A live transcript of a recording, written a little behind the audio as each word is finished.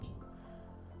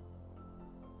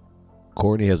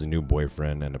Courtney has a new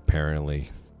boyfriend, and apparently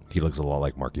he looks a lot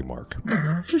like Marky Mark.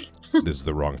 This is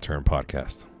the Wrong Turn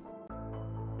podcast.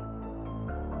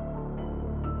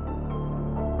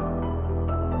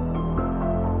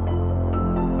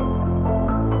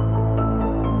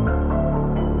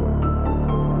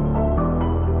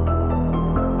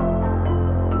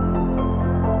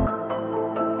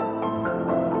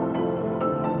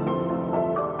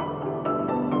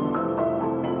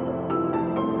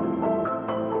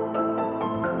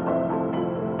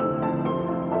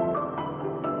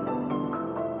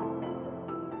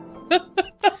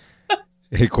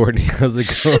 Hey Courtney, how's it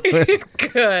going?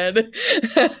 Good.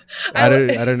 I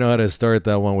don't know how to start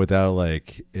that one without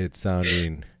like it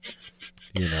sounding,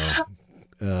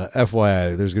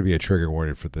 FYI, there's gonna be a trigger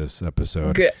warning for this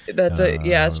episode. Good. That's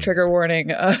it's trigger warning.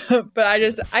 But I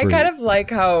kind of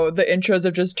like how the intros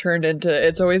have just turned into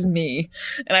it's always me,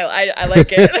 and I like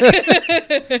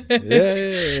it.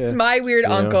 Yeah. It's my weird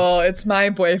uncle. It's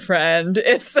my boyfriend.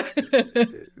 It's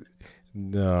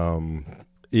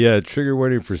Yeah, trigger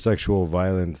warning for sexual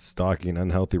violence, stalking,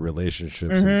 unhealthy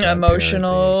relationships, and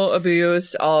emotional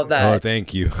abuse, all of that. Oh,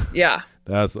 thank you. Yeah.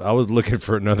 I was looking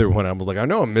for another one. I was like, I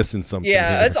know I'm missing something.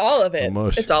 Yeah, here. it's all of it.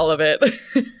 It's all of it.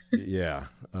 Yeah,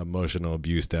 emotional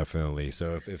abuse definitely.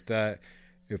 So if that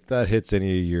hits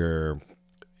any of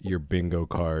your bingo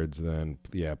cards, then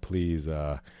yeah, please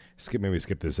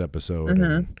skip this episode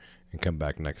and come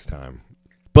back next time.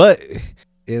 But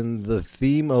in the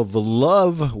theme of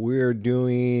love, we're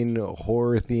doing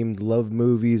horror-themed love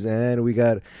movies, and we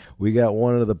got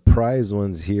one of the prize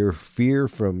ones here, Fear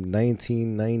from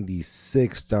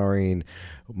 1996, starring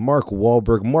Mark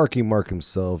Wahlberg, Marky Mark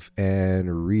himself,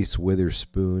 and Reese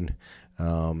Witherspoon.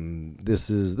 This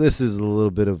is a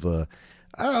little bit of a,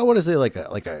 I want to say like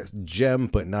a gem,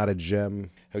 but not a gem.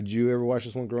 Had you ever watched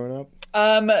this one growing up?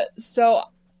 So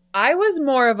I was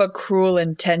more of a Cruel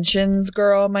Intentions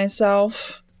girl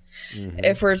myself. Mm-hmm.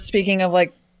 If we're speaking of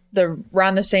like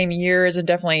around the same years, and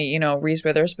definitely, Reese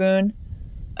Witherspoon.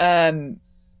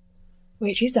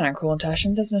 Wait, she's not on Cruel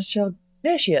Intentions. That's Michelle.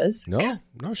 Yeah, she is. No,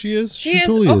 she is. She is.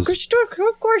 Totally is.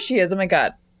 Of course she is. Oh my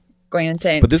God. Going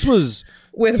insane. But this was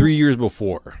 3 years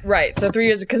before. Right. So 3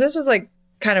 years, because this was like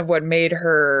kind of what made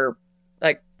her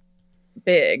like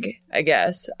big, I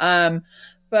guess.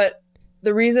 But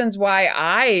the reasons why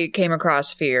I came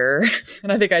across Fear,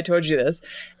 and I think I told you this,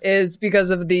 is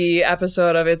because of the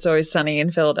episode of It's Always Sunny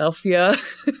in Philadelphia.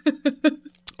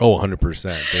 Oh,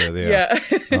 100%. Yeah.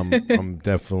 I'm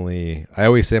definitely, I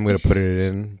always say I'm going to put it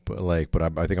in, but I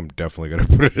think I'm definitely going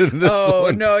to put it in this one. Oh,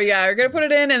 no, yeah. You're going to put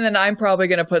it in, and then I'm probably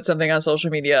going to put something on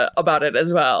social media about it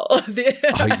as well.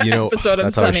 Episode of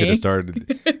that's Sunny. How I should have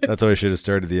started. That's how I should have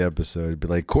started the episode. Be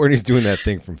like, Courtney's doing that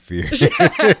thing from Fear.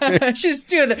 She's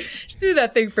doing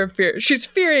that thing from Fear. She's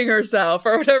fearing herself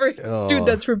or whatever. Oh. Dude,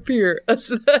 that's from Fear.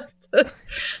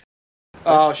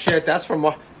 Oh shit, that's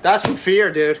from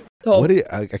Fear, dude. What did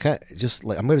I can't just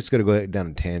like? I'm just gonna go down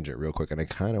a tangent real quick, and I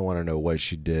kind of want to know what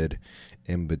she did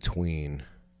in between.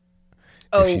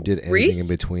 Oh, if she did anything Reese? in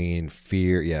between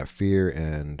Fear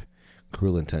and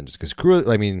Cruel Intentions, because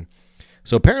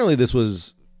so apparently this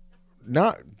was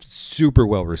not super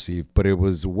well received, but it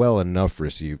was well enough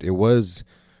received. It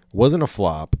wasn't a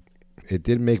flop. It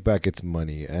did make back its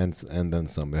money and then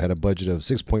some. It had a budget of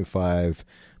 $6.5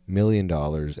 million,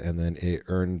 and then it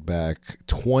earned back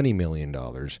 $20 million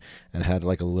and had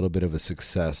like a little bit of a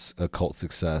cult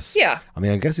success. Yeah. I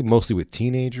mean, I guess mostly with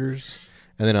teenagers,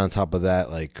 and then on top of that,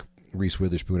 like Reese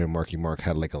Witherspoon and Marky Mark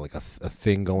had like a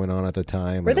thing going on at the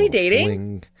time. Were they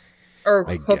dating or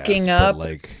hooking up?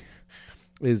 But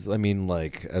as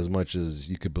much as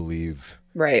you could believe,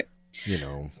 right?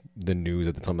 The news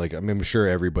at the time. Like, I'm sure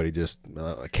everybody just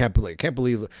I can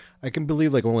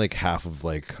believe like only like half of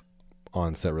like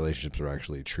on-set relationships are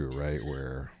actually true, right?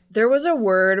 Where there was a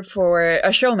word for it, a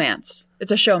showmance.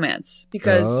 It's a showmance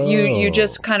because you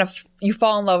just kind of you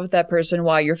fall in love with that person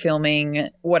while you're filming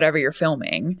whatever you're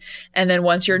filming, and then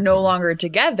once you're no longer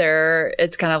together,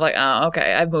 it's kind of like, oh,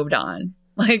 okay, I've moved on.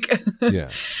 Like, yeah.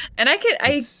 And I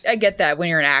get that when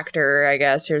you're an actor, I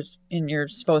guess you're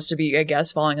supposed to be, I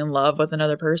guess, falling in love with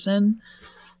another person.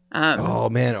 Oh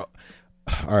man! All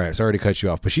right, sorry to cut you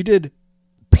off, but she did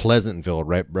Pleasantville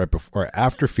right before, or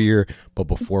after Fear, but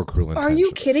before Cruel Intentions. Are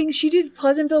you kidding? She did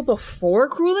Pleasantville before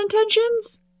Cruel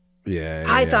Intentions? Yeah.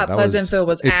 I thought Pleasantville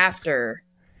was after.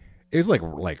 It was like a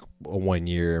 1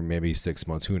 year, maybe 6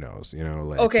 months. Who knows?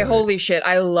 Okay, holy shit!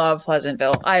 I love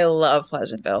Pleasantville.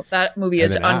 That movie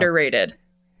is underrated.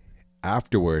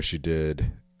 Afterwards, she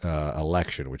did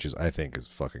Election, which I think is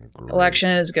fucking great.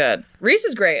 Election is good. Reese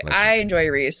is great. I enjoy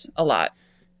Reese a lot.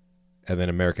 and then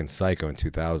American Psycho in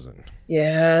 2000.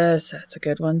 Yes, that's a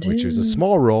good one too. Which is a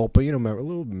small role, but a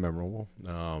little memorable.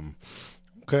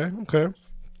 Okay.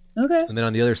 And then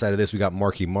on the other side of this, we got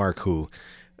Marky Mark, who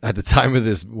at the time of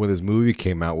this, when this movie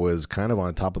came out, was kind of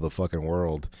on top of the fucking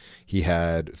world. He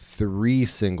had 3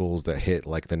 singles that hit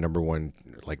like the number one,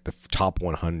 like the top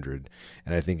 100.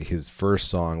 And I think his first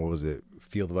song, what was it?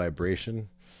 Feel the Vibration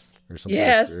or something?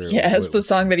 Yes, the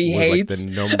song that he hates. Like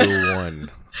the number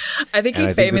one. I think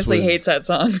he famously hates that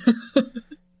song.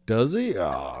 Does he?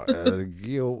 Oh,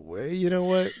 you know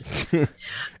what?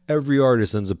 Every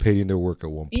artist ends up hating their work at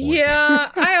one point. Yeah,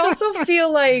 I also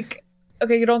feel like,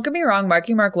 okay, don't get me wrong,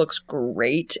 Marky Mark looks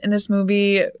great in this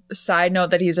movie. Side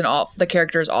note that the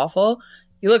character is awful.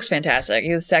 He looks fantastic.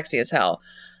 He's sexy as hell.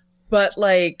 But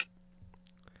like,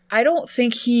 I don't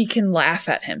think he can laugh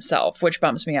at himself, which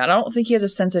bumps me out. I don't think he has a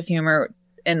sense of humor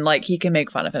and like he can make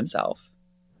fun of himself.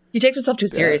 He takes himself too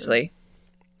seriously.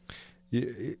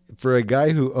 For a guy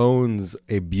who owns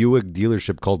a Buick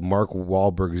dealership called Mark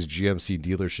Wahlberg's GMC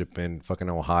dealership in fucking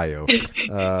Ohio,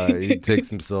 he takes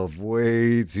himself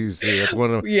way too serious. That's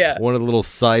one of the little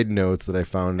side notes that I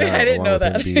found out. I didn't know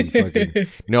that.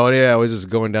 I was just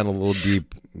going down a little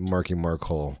deep Marky Mark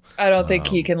hole. I don't think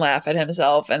he can laugh at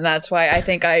himself, and that's why I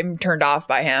think I'm turned off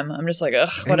by him. I'm just like, ugh,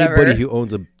 whatever. Anybody who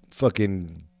owns a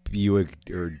fucking Buick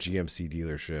or GMC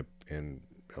dealership in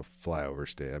a flyover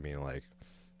state, I mean, like,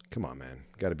 come on, man.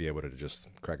 Got to be able to just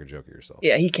crack a joke at yourself.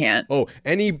 Yeah, he can't. Oh,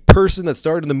 any person that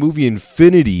starred in the movie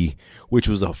Infinity, which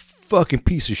was a fucking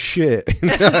piece of shit,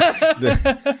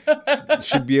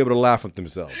 should be able to laugh at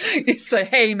themselves. It's like,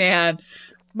 hey, man,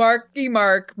 Mark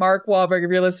Wahlberg, if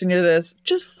you're listening to this,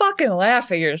 just fucking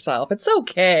laugh at yourself. It's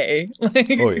okay.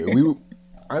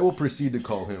 I will proceed to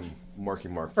call him Marky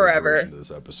Mark forever. This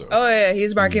episode. Oh yeah,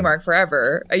 he's Marky Mark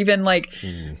forever. Even like,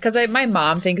 because my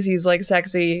mom thinks he's like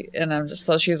sexy, and I'm just,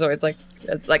 so she's always like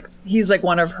he's like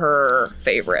one of her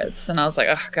favorites, and I was like,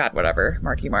 oh god, whatever,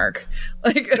 Marky Mark.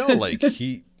 Like,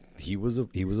 he was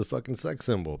a fucking sex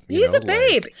symbol. He's a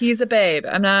babe. He's a babe.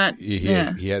 I'm not. He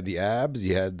had the abs.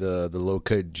 He had the low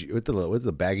cut with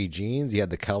the baggy jeans. He had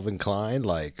the Calvin Klein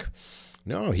like.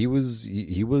 No, he was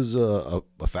a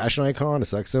fashion icon, a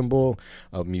sex symbol,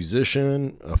 a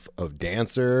musician, a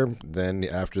dancer. Then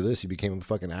after this, he became a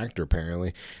fucking actor,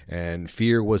 apparently. And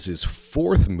Fear was his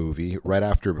 4th movie, right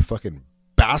after fucking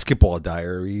Basketball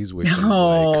Diaries, which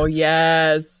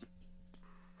yes.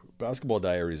 Basketball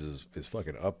Diaries is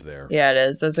fucking up there. Yeah, it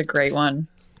is. That's a great one.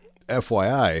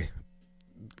 FYI,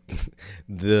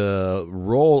 the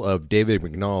role of David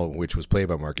McNall, which was played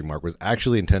by Marky Mark, was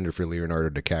actually intended for Leonardo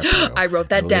DiCaprio. I wrote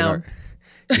that down.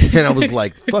 And I was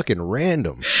like, fucking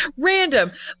random.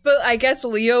 But I guess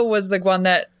Leo was the one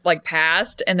that like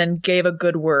passed and then gave a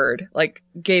good word. Like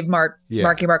gave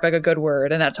Marky Mark like a good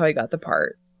word, and that's how he got the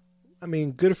part. I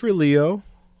mean, good for Leo,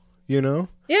 you know?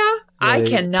 Yeah. I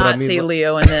cannot see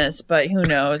Leo in this, but who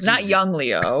knows? Not young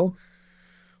Leo.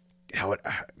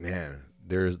 Man.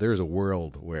 There's a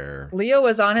world where Leo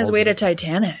was on his way to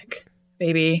Titanic,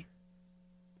 baby.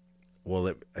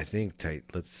 Well, I think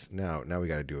now we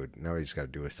got to do it. Now we just got to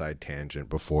do a side tangent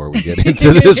before we get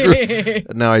into this.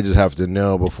 Now I just have to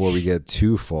know before we get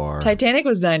too far. Titanic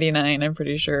was 99, I'm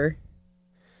pretty sure.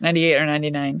 98 or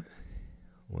 99.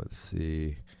 Let's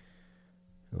see.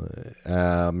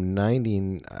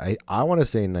 90. I want to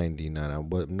say 99.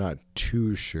 I'm not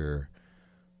too sure.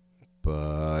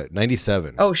 But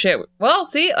 97. Oh, shit. Well,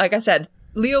 see, like I said,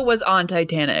 Leo was on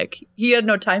Titanic. He had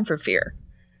no time for fear.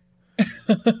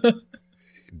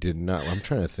 Did not. I'm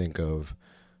trying to think of.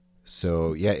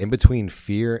 So, yeah, in between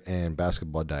Fear and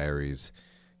Basketball Diaries,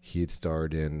 he had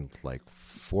starred in like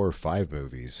 4 or 5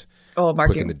 movies. Oh,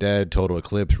 Marky. Quick and the Dead, Total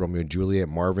Eclipse, Romeo and Juliet,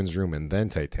 Marvin's Room, and then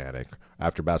Titanic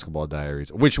after Basketball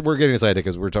Diaries, which we're getting excited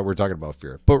because we're talking about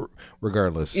Fear. But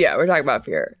regardless. Yeah, we're talking about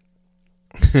Fear.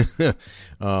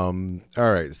 All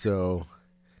right, so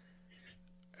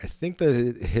I think that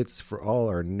it hits for all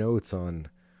our notes on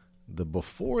the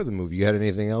before the movie. You had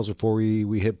anything else before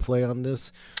we hit play on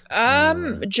this?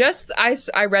 Just I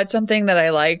read something that I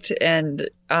liked, and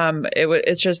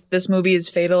it's just this movie is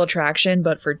Fatal Attraction,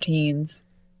 but for teens.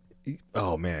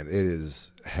 Oh man, it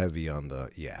is heavy on the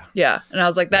yeah, and I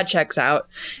was like, that checks out.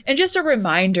 And just a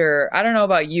reminder, I don't know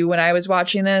about you, when I was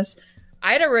watching this,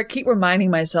 I had to keep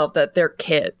reminding myself that they're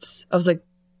kids. I was like,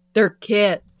 they're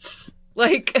kids.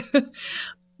 Like,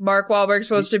 Mark Wahlberg's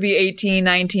supposed to be 18,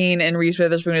 19, and Reese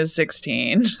Witherspoon is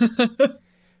 16.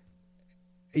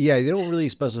 Yeah, they don't really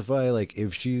specify, like,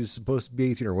 if she's supposed to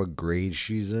be 18 or what grade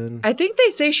she's in. I think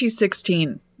they say she's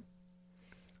 16.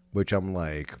 Which I'm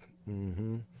like,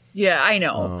 Yeah, I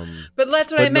know. But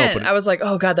that's what I meant. I was like,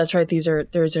 oh, God, that's right. These are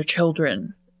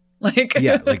children. Like,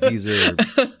 yeah, like these are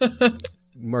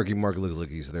Marky Mark looks like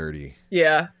he's 30.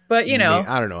 Yeah, but you know,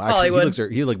 I don't know. Actually,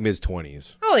 Hollywood. he like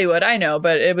mid-20s. Hollywood, I know,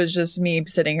 but it was just me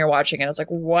sitting here watching it. I was like,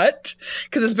 what?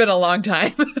 Because it's been a long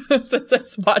time since I've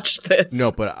watched this.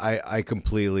 No, but I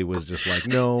completely was just like,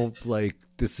 no, like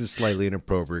this is slightly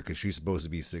inappropriate because she's supposed to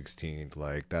be 16.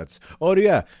 Like that's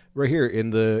yeah, right here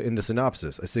in the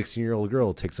synopsis, a 16-year-old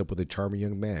girl takes up with a charming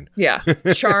young man. Yeah,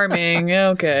 charming.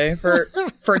 Okay, for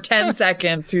 10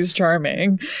 seconds, he's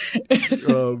charming.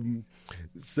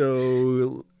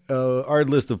 So our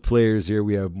list of players here,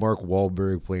 we have Mark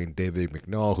Wahlberg playing David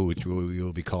McNall, which we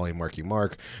will be calling Marky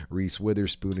Mark. Reese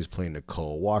Witherspoon is playing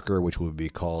Nicole Walker, which we'll be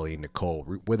calling Nicole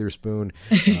Witherspoon.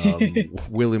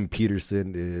 Willem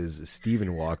Peterson is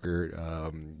Stephen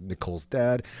Walker, Nicole's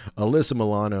dad. Alyssa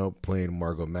Milano playing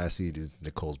Margot Massey is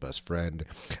Nicole's best friend.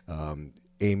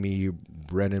 Amy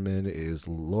Brenneman is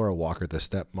Laura Walker, the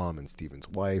stepmom and Stephen's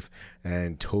wife.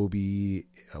 And Toby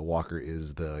Walker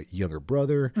is the younger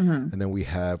brother. And then we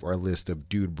have our list of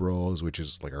dude bros, which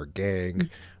is like our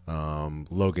gang.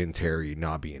 Logan, Terry,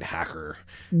 Nobby, and Hacker.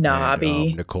 Nobby.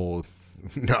 And, Nicole,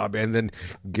 Nobby. And then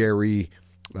Gary,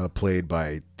 played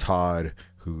by Todd,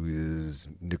 who is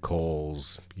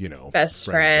Nicole's, best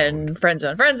friend. Friend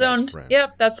zoned.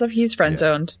 Yep, he's friend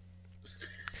zoned.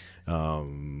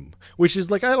 Which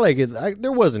is like, I like it.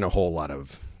 There wasn't a whole lot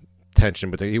of tension,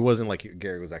 but he wasn't like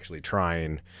Gary was actually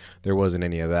trying. There wasn't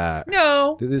any of that.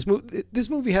 No. This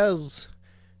movie has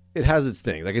its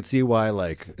things. I could see why,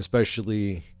 like,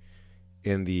 especially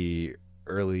in the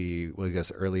early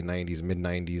 90s, mid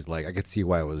 90s, like I could see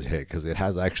why it was a hit because it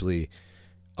has actually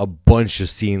a bunch of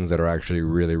scenes that are actually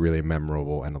really, really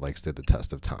memorable and like stood the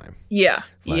test of time. Yeah.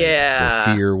 Like, yeah.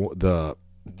 The fear,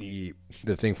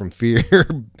 the thing from Fear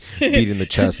beating the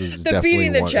chest is definitely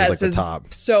beating the one, chest like the is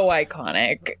top. So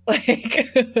iconic. Like,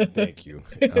 thank you.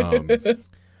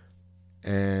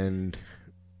 And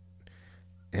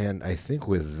I think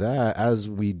with that, as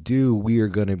we do, we are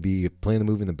going to be playing the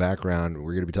movie in the background.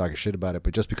 We're going to be talking shit about it,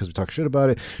 but just because we talk shit about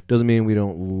it doesn't mean we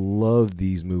don't love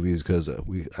these movies. Because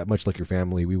we, much like your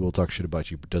family, we will talk shit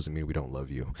about you, but doesn't mean we don't love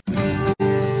you.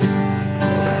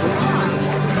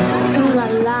 Ooh la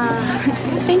la.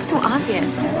 Stop being so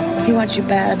obvious. He wants you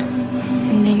bad.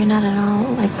 You're not at all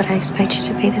like what I expect you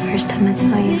to be the first time I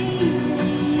saw you.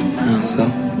 Oh, so?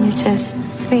 You're just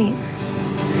sweet.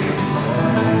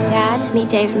 Dad, meet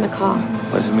David McCall.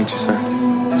 Pleasure to meet you,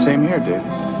 sir. Same here, dude.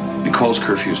 Nicole's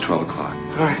curfew is 12 o'clock.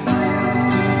 All right.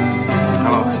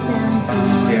 Hello.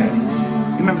 Yeah.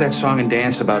 You remember that song and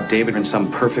dance about David in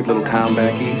some perfect little town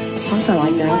back east? Something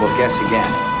like that. Well, guess again.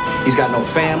 He's got no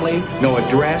family, no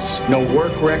address, no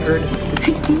work record. What's the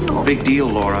big deal? Big deal,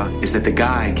 Laura, is that the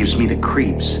guy gives me the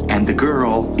creeps, and the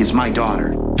girl is my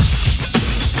daughter.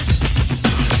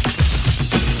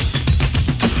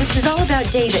 This is all about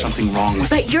David. Something wrong with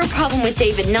But your problem with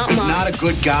David, not He's mine. not a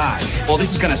good guy. Well,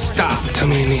 this is gonna stop. Tell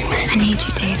me you need me. I need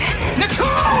you, David. Nicole!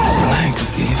 Relax,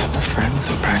 Steve. We're friends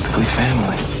and practically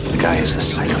family. The guy is a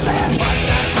psychopath.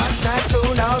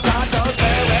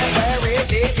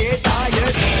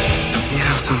 You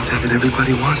have something that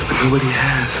everybody wants, but nobody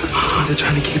has. That's why they're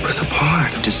trying to keep us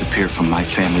apart. Disappear from my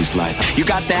family's life. You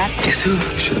got that? Guess who?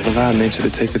 You should have allowed nature to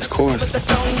take its course.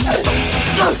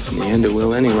 In the end, it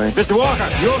will anyway. Mr. Walker,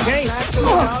 you okay? So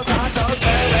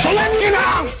let me get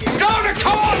out! Go,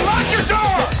 Nicole! Lock your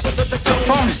door! The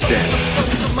phone is dead.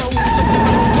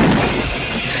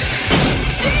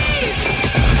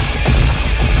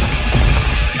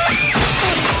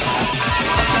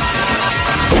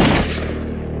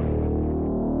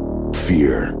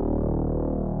 Fear.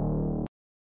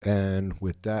 And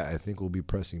with that, I think we'll be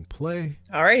pressing play.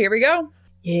 all right, here we go.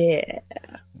 Yeah.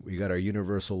 We got our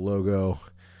Universal logo,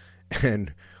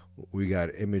 and we got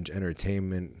Image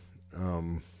Entertainment.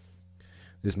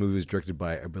 This movie was directed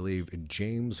by, I believe,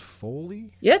 James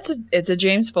Foley. Yeah, it's a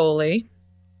James Foley.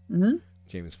 Mm-hmm.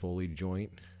 James Foley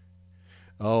joint.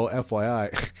 Oh,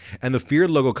 FYI, and the Fear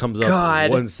logo comes up God.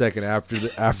 1 second after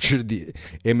the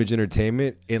Image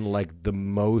Entertainment in like the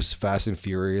most Fast and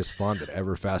Furious font that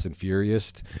ever Fast and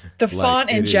Furious. The Like, font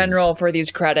in it is- general for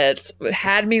these credits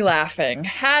had me laughing.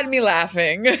 I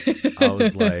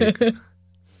was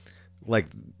like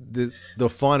the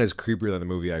font is creepier than the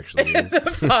movie actually is. The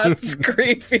font's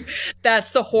creepy.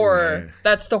 That's the horror. Yeah.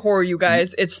 That's the horror, you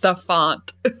guys. It's the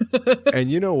font. And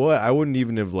you know what? I wouldn't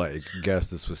even have like guessed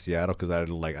this was Seattle because I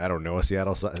don't know a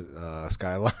Seattle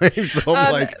skyline. So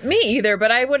I'm like, me either.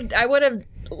 But I would have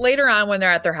later on when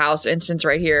they're at their house. Instance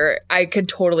right here, I could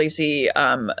totally see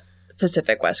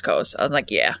Pacific West Coast. I was like,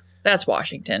 yeah, that's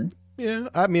Washington. yeah.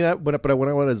 I mean, but when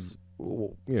I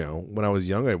when I was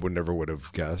young, I would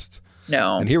have guessed.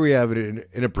 No. And here we have an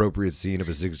inappropriate scene of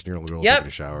a 16-year-old girl taking a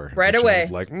shower. Right away.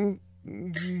 Like,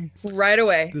 right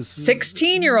away.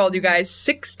 16-year-old, you guys.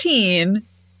 16.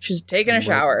 She's taking a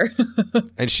shower.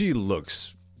 And she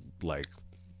looks like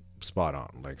spot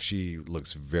on. Like, she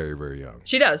looks very, very young.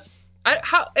 She does.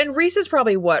 And Reese is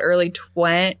probably early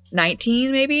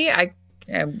 19 maybe? I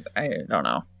don't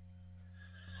know.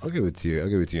 I'll give it to you. I'll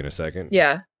give it to you in a second.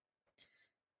 Yeah.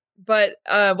 But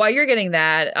while you're getting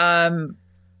that,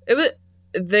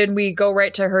 then we go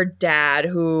right to her dad,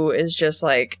 who is just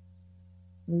like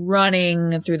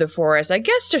running through the forest, I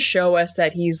guess to show us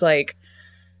that he's like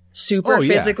super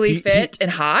physically fit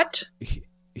and hot.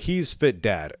 He's fit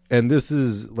dad. And this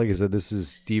is, like I said, this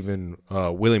is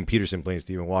William Peterson playing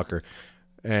Stephen Walker.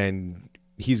 And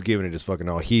he's giving it his fucking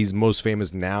all. He's most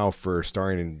famous now for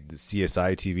starring in the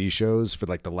CSI TV shows for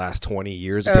like the last 20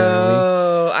 years, apparently.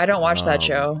 Oh, I don't watch that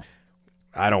show.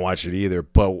 I don't watch it either.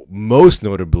 But most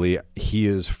notably, he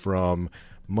is from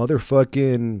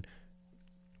motherfucking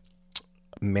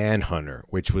Manhunter,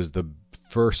 which was the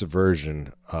first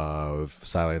version of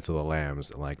Silence of the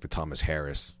Lambs, like the Thomas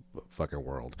Harris fucking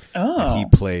world. Oh. And he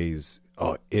plays,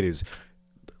 it is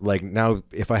like, now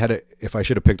if I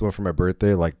should have picked one for my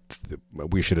birthday, like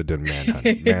we should have done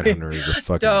Manhunter. Manhunter is a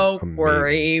fucking Don't amazing.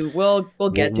 Worry, we'll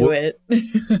get to it.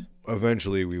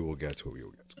 Eventually we will get to it.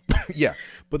 Yeah,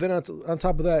 but then on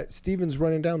top of that, Steven's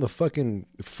running down the fucking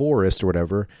forest or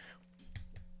whatever,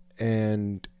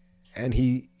 and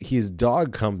his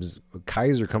dog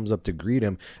Kaiser comes up to greet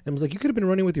him and was like, "You could have been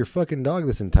running with your fucking dog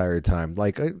this entire time.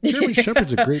 Like, German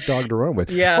Shepherd's a great dog to run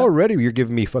with. Yeah. Already you're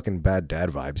giving me fucking bad dad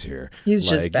vibes here. He's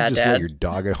like, just bad you just dad. let your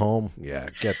dog at home. Yeah,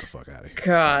 get the fuck out of here.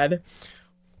 God."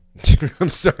 I'm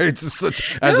sorry. It's just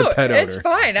such as a pet owner. It's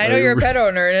fine. I know you're a pet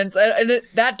owner, and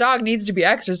that dog needs to be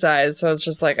exercised. So it's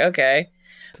just like, okay.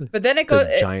 But then it goes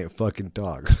a giant fucking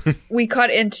dog. We cut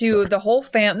into the whole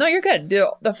fam. No, you're good.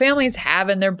 The family's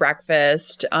having their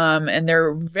breakfast, and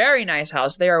their very nice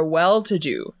house. They are well to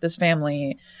do. This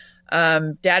family,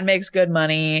 dad makes good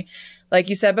money. Like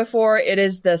you said before, it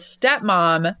is the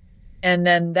stepmom, and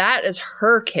then that is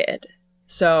her kid.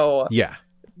 So yeah.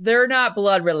 They're not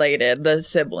blood related, the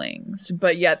siblings,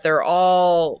 but yet they're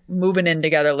all moving in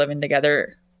together, living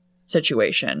together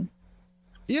situation.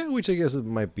 Yeah, which I guess it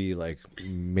might be like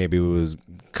maybe it was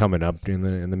coming up in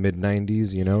the mid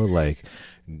 90s, like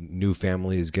new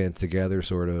families getting together,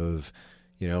 sort of,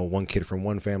 one kid from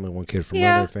one family, one kid from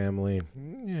another family.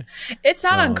 Yeah. It's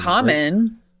not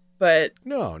uncommon, but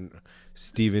no.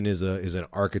 Steven is an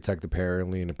architect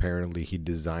apparently, and apparently he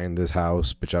designed this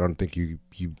house, which I don't think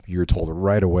you're told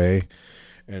right away.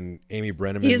 And Amy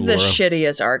Brenneman, he's the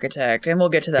shittiest architect, and we'll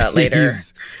get to that later.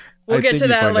 We'll get to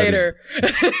that later.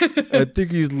 I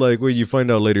think he's like, when you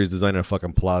find out later, he's designing a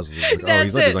fucking plaza. Like,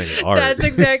 he's not designing art. That's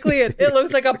exactly it. It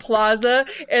looks like a plaza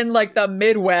in like the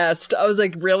Midwest. I was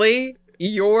like, really?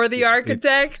 You're the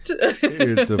architect?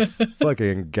 It's a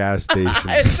fucking gas station.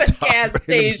 It's a gas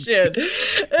station.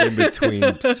 In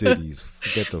between cities.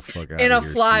 Get the fuck out in of a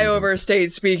here, flyover Steven.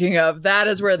 state, speaking of. That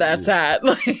is where that's at.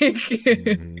 Like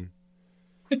mm-hmm.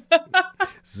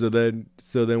 So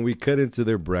then we cut into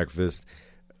their breakfast.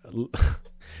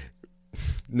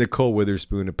 Nicole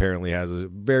Witherspoon apparently has a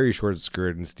very short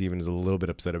skirt, and Steven is a little bit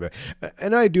upset about it.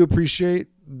 And I do appreciate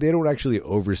they don't actually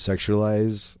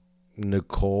over-sexualize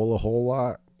Nicole a whole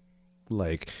lot.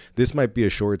 Like, this might be a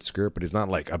short skirt, but it's not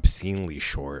like obscenely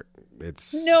short.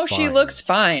 It's no, fine. She looks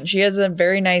fine. She has a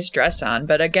very nice dress on.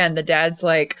 But again, the dad's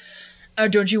like, "Oh,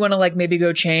 don't you want to like maybe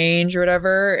go change or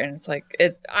whatever?" And it's like,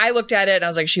 I looked at it and I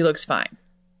was like, she looks fine.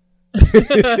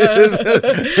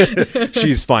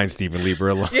 She's fine, Steven. Leave her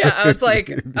alone. Yeah, I was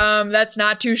like, that's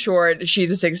not too short.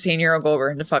 She's a 16-year-old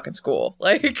going to fucking school.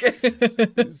 Like,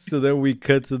 so then we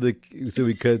cut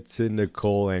to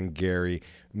Nicole and Gary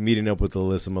meeting up with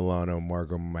Alyssa Milano,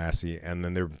 Margot Massey, and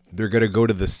then they're gonna go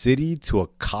to the city to a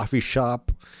coffee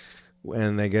shop,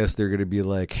 and I guess they're gonna be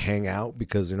like hang out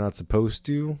because they're not supposed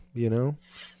to,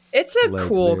 It's a like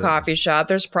cool coffee shop.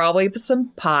 There's probably some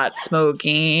pot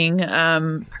smoking.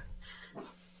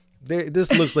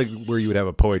 This looks like where you would have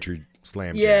a poetry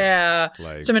slam. Yeah,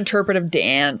 like, some interpretive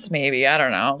dance, maybe. I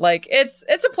don't know. Like, it's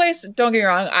a place. Don't get me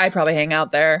wrong. I'd probably hang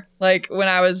out there. Like when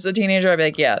I was a teenager, I'd be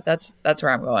like, yeah, that's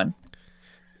where I'm going.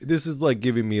 This is like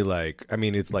giving me like, I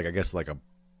mean, it's like, I guess like a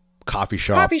coffee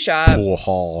shop, pool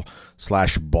hall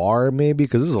 / bar maybe,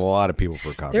 because there's a lot of people for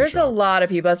a coffee There's shop. a lot of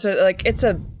people. That's like it's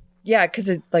a. Yeah,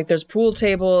 because like there's pool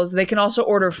tables. They can also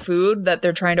order food that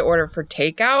they're trying to order for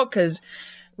takeout. Because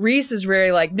Reese is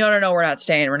really like, no, we're not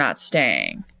staying. We're not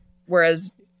staying.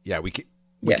 Whereas, we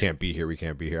can't be here. We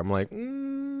can't be here. I'm like,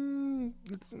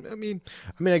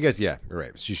 I guess yeah, you're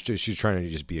right. She's trying to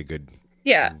just be a good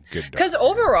Because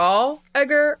overall,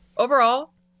 Edgar,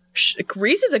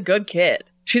 Reese is a good kid.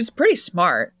 She's pretty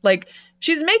smart. Like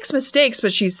she makes mistakes,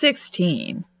 but she's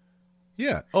 16.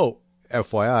 Yeah. Oh,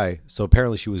 FYI. So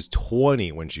apparently she was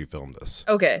 20 when she filmed this.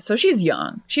 Okay, so she's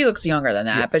young. She looks younger than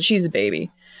that, but she's a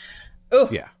baby. Oh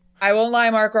yeah. I won't lie.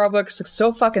 Mark Wahlberg looks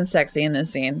so fucking sexy in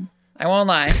this scene. I won't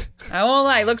lie.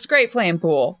 He looks great playing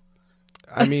pool.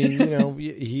 I mean,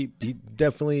 he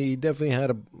definitely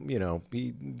had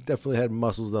he definitely had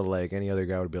muscles that like any other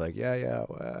guy would be like, yeah,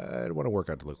 I don't want to work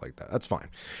out to look like that. That's fine.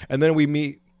 And then we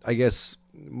meet, I guess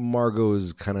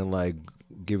Margot's kind of like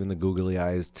giving the googly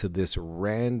eyes to this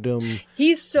random.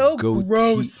 He's so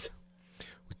gross.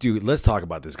 Dude, let's talk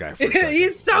about this guy for a second.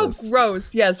 He's so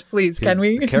gross. Yes, please. Can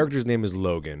we? The character's name is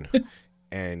Logan.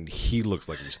 And he looks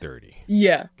like he's 30.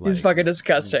 Yeah, he's fucking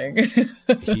disgusting.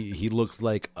 he looks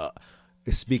like,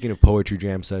 speaking of poetry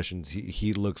jam sessions,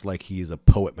 he looks like he's a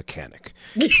poet mechanic.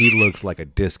 He looks like a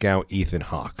discount Ethan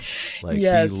Hawke. Like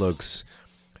yes. He looks.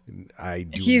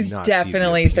 He's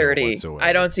definitely 30. Whatsoever.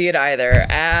 I don't see it either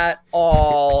at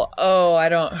all. Oh, I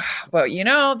don't.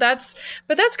 Well, that's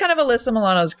kind of Alyssa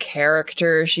Milano's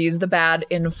character. She's the bad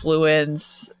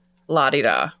influence.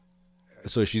 La-di-da.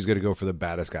 So she's going to go for the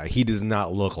baddest guy. He does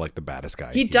not look like the baddest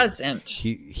guy. He doesn't.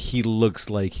 He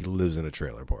looks like he lives in a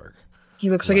trailer park.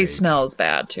 He looks like he smells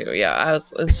bad too. Yeah,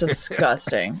 it's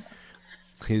disgusting.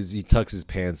 He tucks his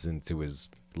pants into his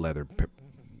leather.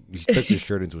 He tucks his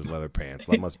shirt into his leather pants.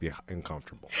 That must be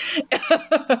uncomfortable.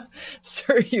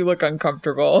 Sir, you look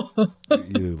uncomfortable.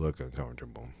 You look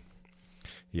uncomfortable.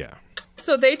 Yeah.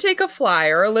 So they take a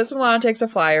flyer. Alyssa Milano takes a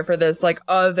flyer for this like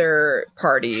other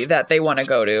party that they want to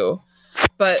go to.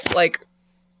 But like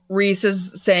Reese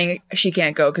is saying she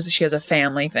can't go because she has a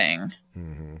family thing.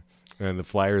 Mm-hmm. And the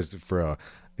flyers for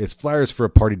a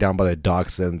party down by the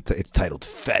docks, and it's titled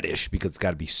Fetish because it's got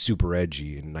to be super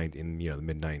edgy in the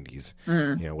mid 90s,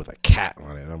 with a cat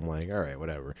on it. And I'm like, all right,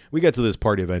 whatever. We get to this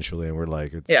party eventually, and we're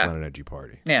like, it's not an edgy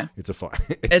party. Yeah, it's a fun.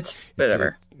 It's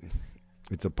whatever.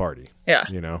 It's a party. Yeah,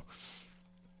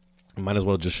 Might as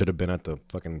well just should have been at the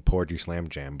fucking Poetry Slam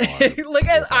Jam bar.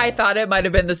 I thought it might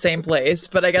have been the same place,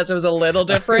 but I guess it was a little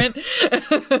different.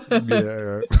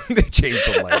 Yeah, they changed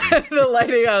the lighting. The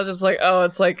lighting, I was just like, oh,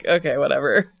 it's like, okay,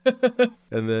 whatever.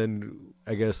 And then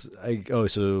I guess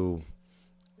so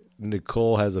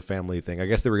Nicole has a family thing. I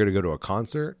guess they were going to go to a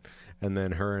concert, and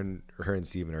then her and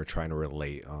Steven are trying to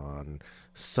relate on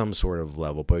some sort of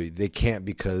level, but they can't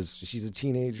because she's a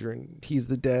teenager and he's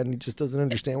the dad and he just doesn't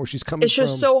understand where she's coming from. It's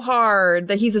just so hard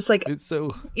that he's just like, it's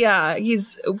so, yeah,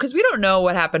 because we don't know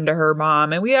what happened to her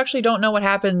mom, and we actually don't know what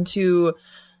happened to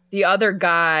the other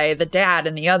guy, the dad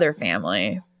in the other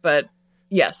family. But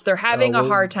yes, they're having a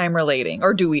hard time relating.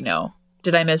 Or do we know?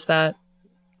 Did I miss that?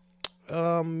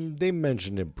 They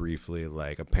mentioned it briefly.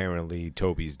 Like apparently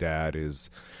Toby's dad is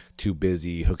too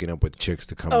busy hooking up with chicks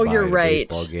to come by you're a right.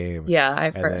 baseball game. Yeah,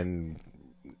 I've heard. And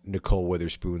then Nicole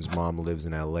Witherspoon's mom lives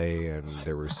in LA, and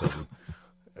there was a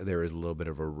little bit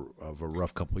of a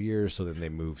rough couple years. So then they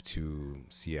moved to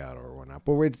Seattle or whatnot.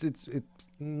 But it's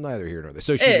neither here nor there.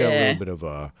 So she's got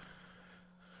a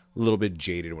little bit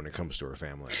jaded when it comes to her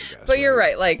family, I guess. But you're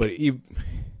right. Like, but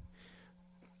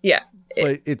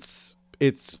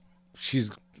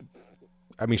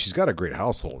she's got a great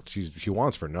household. She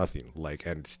wants for nothing. Like,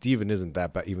 and Steven isn't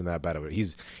that bad, even that bad of it.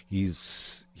 He's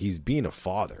being a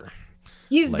father.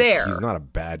 He's there. He's not a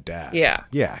bad dad. Yeah.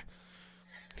 Yeah.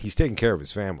 He's taking care of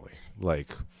his family. Like,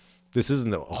 this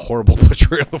isn't a horrible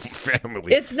portrayal of a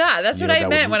family. It's not. That's what I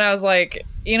meant when I was like,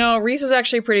 Reese is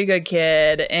actually a pretty good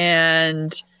kid,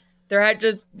 and they're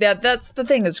just that's the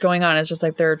thing that's going on. It's just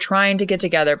like they're trying to get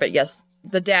together, but yes,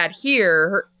 the dad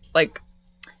here,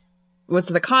 what's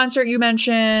the concert you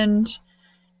mentioned?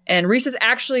 And Reese has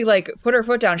actually put her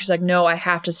foot down. She's like, no, I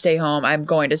have to stay home. I'm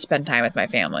going to spend time with my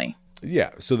family.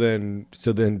 Yeah. So then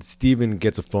Steven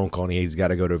gets a phone call and he's got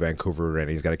to go to Vancouver and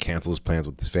he's got to cancel his plans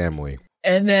with his family.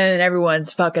 And then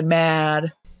everyone's fucking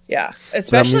mad. Yeah.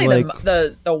 Especially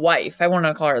the wife. I want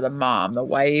to call her the mom, the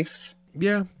wife.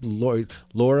 Yeah.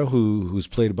 Laura, who's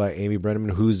played by Amy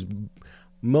Brenneman, who's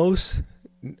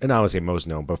and I would say most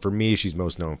known, but for me, she's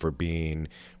most known for being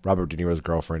Robert De Niro's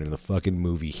girlfriend in the fucking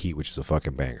movie Heat, which is a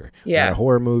fucking banger. Yeah. Not a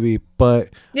horror movie, but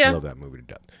I love that movie to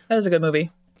death. That is a good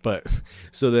movie. But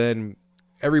so then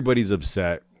everybody's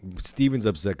upset. Steven's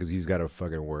upset because he's got to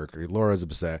fucking work. Laura's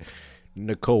upset.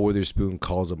 Nicole Witherspoon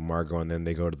calls up Margot, and then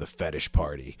they go to the fetish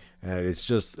party, and it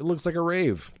looks like a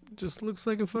rave. It just looks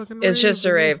like a fucking rave. It's just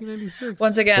a rave.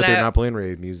 Once again, but they're not playing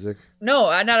rave music. No,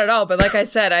 not at all. But like I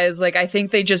said, I was like, I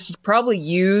think they just probably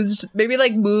maybe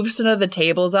like moved some of the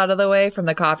tables out of the way from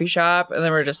the coffee shop, and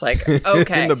then we're just like,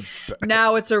 okay,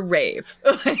 now it's a rave.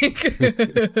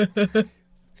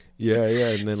 Yeah.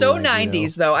 And then so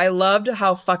 90s though. I loved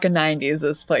how fucking 90s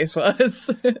this place was.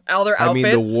 All their outfits.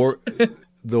 I mean,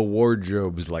 the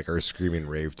wardrobes like are screaming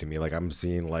rave to me. Like I'm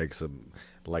seeing like some,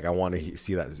 like I want to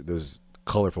see that those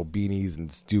colorful beanies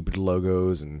and stupid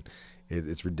logos, and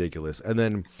it's ridiculous. And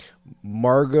then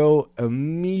Margot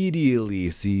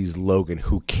immediately sees Logan,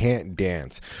 who can't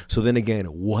dance. So then again,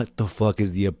 what the fuck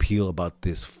is the appeal about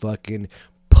this fucking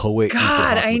poet?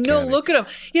 God, I know. Look at him.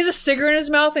 He has a cigarette in his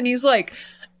mouth, and he's like,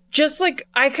 just like,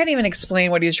 I can't even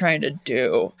explain what he's trying to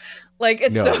do. Like,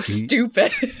 it's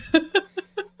stupid.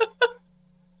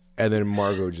 And then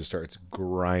Margot just starts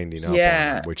grinding up on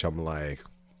him, which I'm like,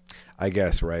 I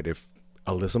guess, right? If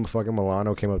Alyssa fucking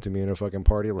Milano came up to me in a fucking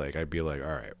party, like, I'd be like, all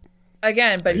right.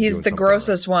 Again, but he's the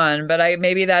grossest one. But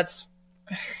maybe that's...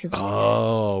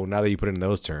 Oh, now that you put it in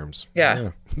those terms.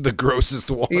 Yeah. The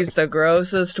grossest one. He's the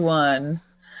grossest one.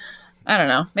 I don't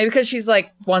know. Maybe because she's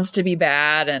like wants to be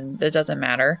bad and it doesn't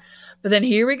matter. But then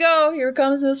here we go. Here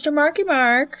comes Mr. Marky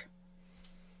Mark.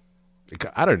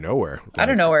 Out of nowhere. Out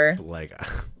of nowhere. Like,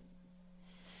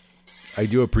 I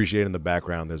do appreciate in the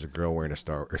background there's a girl wearing a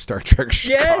Star Trek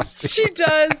costume. Yes, she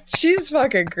does. She's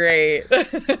fucking great.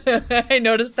 I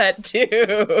noticed that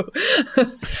too.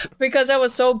 Because I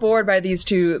was so bored by these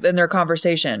two in their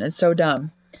conversation. It's so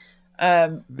dumb.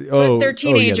 But they're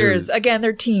teenagers. Again,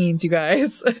 they're teens, you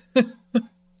guys.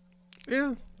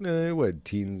 Yeah. What?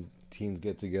 Teens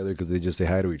get together because they just say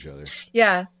hi to each other.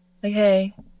 Yeah. Like,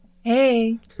 hey.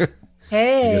 Hey.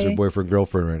 Hey. You guys are boyfriend,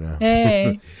 girlfriend right now.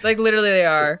 Hey. Like, literally they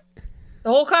are. The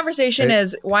whole conversation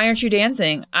is, why aren't you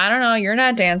dancing? I don't know. You're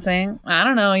not dancing. I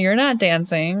don't know. You're not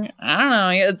dancing. I don't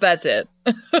know. That's it.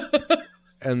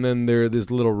 And then this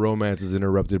little romance is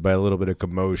interrupted by a little bit of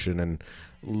commotion, and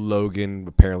Logan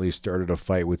apparently started a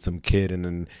fight with some kid, and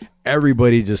then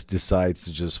everybody just decides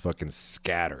to just fucking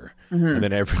scatter. Mm-hmm. And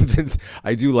then everything.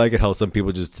 I do like it how some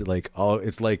people just like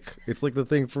it's like the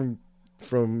thing from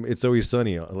It's Always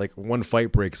Sunny. Like one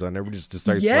fight breaks on, everybody just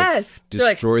decides to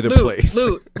destroy the place.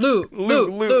 Loot.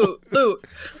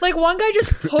 Like one guy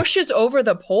just pushes over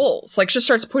the poles. Like just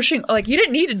starts pushing. Like you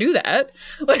didn't need to do that.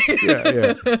 Like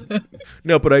yeah.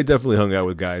 No, but I definitely hung out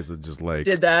with guys that just like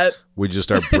did that. We just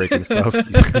start breaking stuff. No,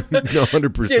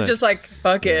 100%. You're just like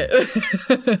fuck it.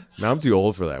 Now I'm too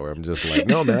old for that. Where I'm just like,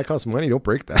 no man, that costs money. Don't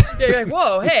break that. Yeah, you're like,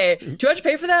 whoa, hey, do you have to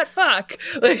pay for that? Fuck.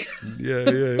 Like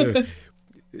yeah.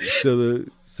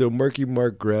 So Marky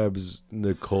Mark grabs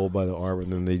Nicole by the arm,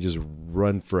 and then they just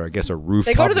run for, I guess, a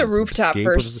rooftop. They go to the rooftop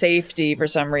for safety for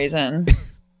some reason.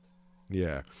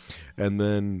 Yeah, and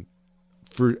then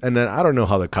I don't know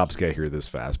how the cops get here this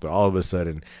fast, but all of a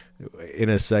sudden, in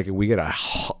a second, we get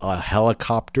a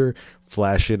helicopter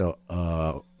flashing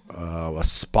a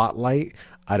spotlight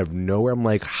out of nowhere. I'm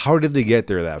like, how did they get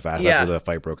there that fast after the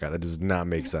fight broke out? That does not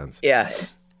make sense. Yeah.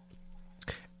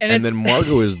 And then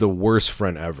Margot is the worst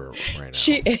friend ever right now.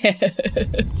 She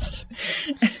is.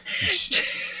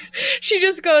 She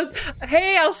just goes,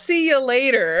 hey, I'll see you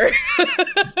later.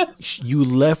 You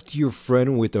left your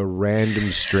friend with a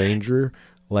random stranger,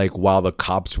 like, while the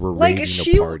cops were raiding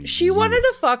a party. She wanted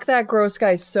to fuck that gross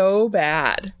guy so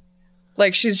bad.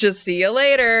 Like, she's just, see you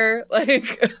later.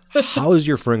 Like, how is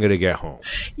your friend going to get home?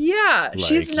 Yeah, like,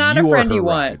 she's not a friend you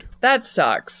want. That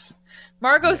sucks.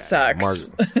 Margot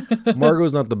sucks.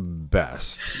 Margot's not the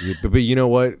best, but you know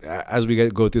what? As we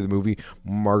go through the movie,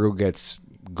 Margot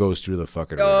goes through the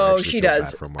fucking. Oh, she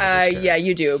does. Yeah,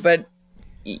 you do, but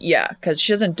yeah, because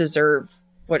she doesn't deserve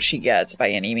what she gets by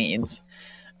any means.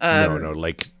 No.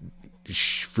 Like,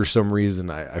 for some reason,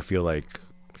 I feel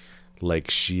like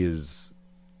she is.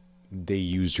 They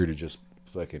used her to just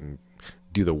fucking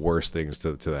do the worst things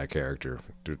to that character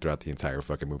throughout the entire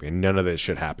fucking movie, and none of that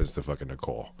shit happens to fucking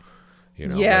Nicole. You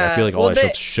know, yeah. Like, I feel like all that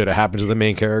shit should have happened to the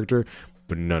main character,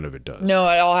 but none of it does. No,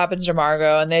 it all happens to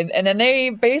Margot, and then they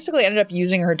basically ended up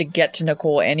using her to get to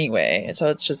Nicole anyway. So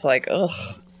it's just like, ugh.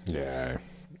 Yeah,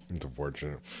 it's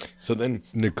unfortunate. So then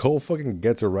Nicole fucking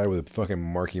gets a ride with fucking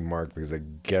Marky Mark because I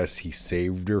guess he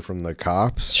saved her from the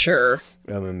cops. Sure.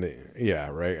 And then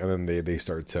And then they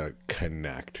start to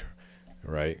connect,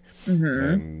 right? Mm-hmm.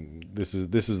 And this is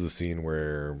the scene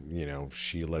where, you know,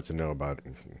 she lets him know about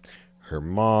her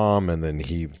mom, and then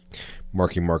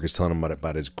Marky Mark is telling him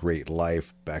about his great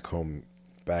life back home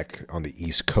back on the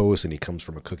East Coast, and he comes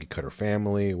from a cookie cutter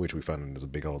family, which we found is a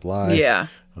big old lie. Yeah.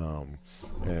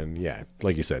 And yeah,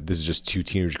 like you said, this is just two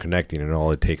teenagers connecting, and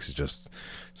all it takes is just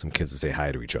some kids to say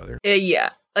hi to each other.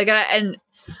 Yeah. Like, and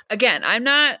again, I'm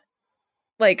not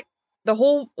like the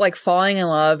whole like falling in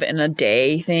love in a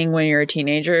day thing when you're a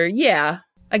teenager. Yeah,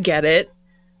 I get it.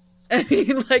 I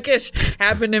mean, like it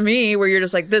happened to me where you're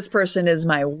just like, this person is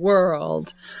my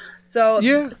world. So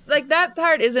yeah, like that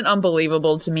part isn't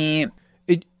unbelievable to me.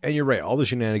 And you're right. All the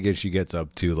shenanigans she gets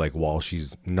up to, like while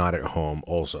she's not at home,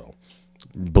 also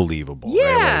believable.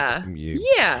 Yeah,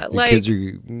 right? Like,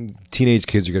 teenage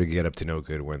kids are gonna get up to no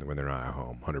good when they're not at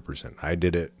home. 100%. I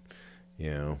did it,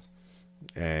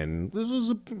 and this was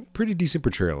a pretty decent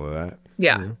portrayal of that.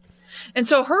 Yeah. And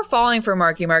so her falling for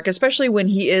Marky Mark, especially when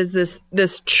he is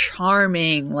this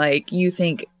charming, like you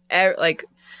think like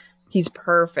he's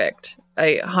perfect.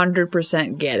 I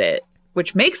 100% get it,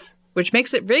 which makes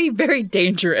it very, very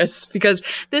dangerous because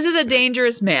this is a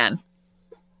dangerous man.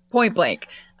 Point blank,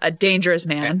 a dangerous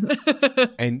man.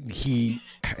 and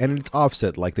it's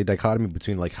offset, like the dichotomy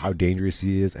between like how dangerous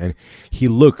he is, and he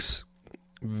looks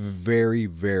very,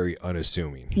 very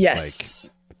unassuming.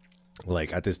 Yes.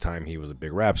 Like at this time, he was a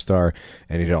big rap star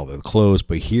and he had all the clothes,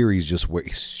 but here he's just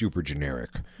super generic.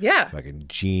 Yeah. Fucking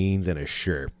jeans and a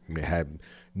shirt. It had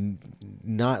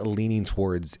not leaning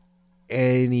towards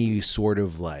any sort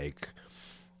of like,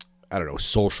 I don't know,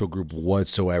 social group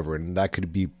whatsoever. And that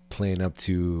could be playing up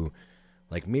to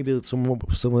like maybe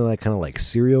something like kind of like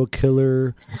serial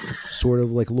killer sort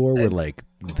of like lore where like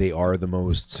they are the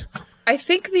most... I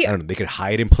think I don't know, they could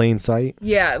hide in plain sight.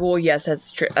 Yeah, well, yes,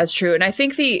 that's true. That's true. And I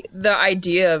think the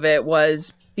idea of it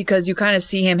was because you kind of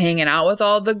see him hanging out with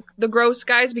all the gross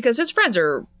guys because his friends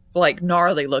are like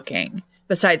gnarly looking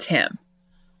besides him.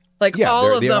 Like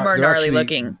all of them are gnarly actually,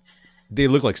 looking. They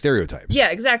look like stereotypes. Yeah,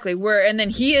 exactly. And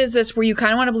then he is this where you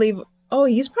kind of want to believe, oh,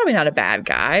 he's probably not a bad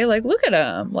guy. Like, look at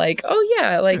him. Like, oh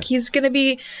yeah, like he's going to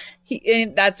be,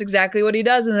 and that's exactly what he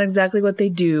does. And that's exactly what they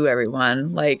do,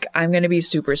 everyone. Like, I'm going to be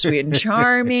super sweet and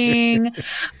charming.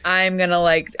 I'm going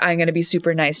to be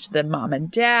super nice to the mom and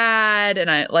dad.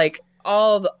 And I like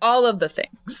all of the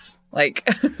things. Like,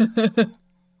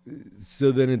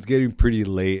 so then it's getting pretty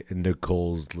late and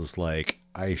Nicole's just like,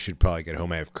 I should probably get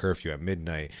home. I have curfew at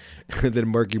midnight. And then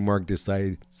Marky Mark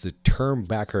decides to turn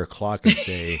back her clock and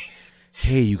say,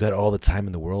 hey, you got all the time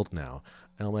in the world now.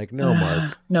 And I'm like, no,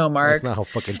 Mark. No, Mark. That's not how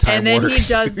fucking time works. And then he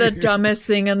does the dumbest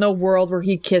thing in the world where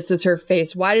he kisses her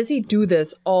face. Why does he do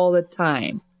this all the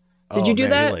time? Did you do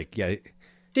that?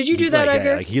 Did you do that,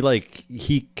 Edgar? Yeah,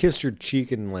 he kissed her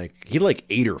cheek and he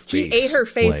ate her face. He ate her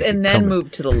face and then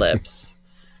moved to the lips.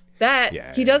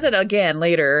 He does it again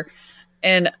later.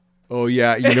 And oh,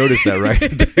 yeah. You noticed that,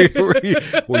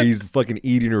 right? where he's fucking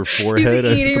eating her forehead.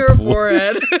 He's eating her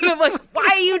forehead. And I'm like, why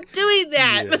are you doing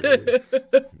that?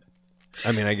 Yeah.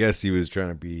 I mean, I guess he was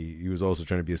also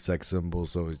trying to be a sex symbol.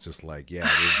 So it's just like, yeah,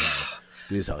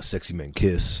 this is how sexy men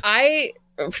kiss.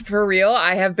 For real,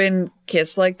 I have been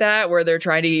kissed like that where they're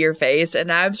trying to eat your face.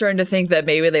 And I'm starting to think that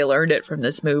maybe they learned it from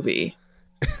this movie.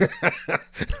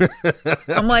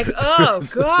 I'm like, oh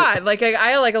God, like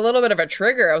I like a little bit of a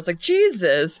trigger. I was like,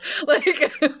 Jesus,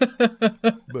 like.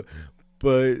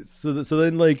 but so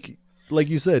then like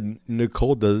you said,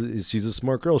 Nicole she's a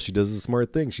smart girl. She does a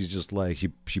smart thing. She's just like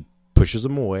she pushes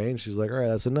him away and she's like, all right,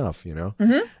 that's enough,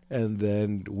 Mm-hmm. And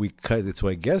then we cut it. So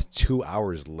I guess 2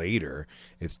 hours later,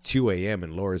 it's 2 a.m.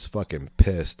 and Laura's fucking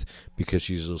pissed because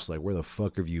she's just like, where the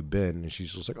fuck have you been? And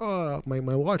she's just like, oh, my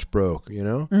watch broke,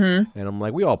 Mm-hmm. And I'm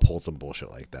like, we all pulled some bullshit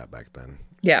like that back then.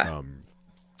 Yeah.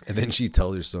 And then she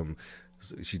tells her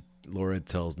Laura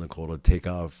tells Nicole to take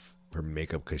off her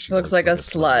makeup because she looks like a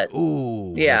slut.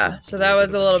 Ooh. Yeah. So that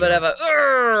was a little bit of a,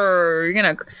 you're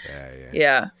going to.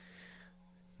 Yeah.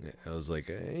 I was like,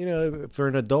 for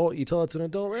an adult, you tell it to an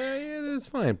adult, yeah, that's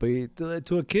fine. But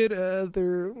to a kid,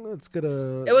 it's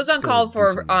gonna. It was uncalled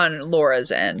for on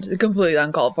Laura's end, completely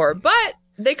uncalled for. But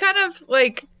they kind of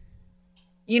like,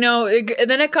 and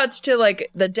then it cuts to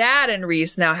like the dad and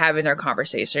Reese now having their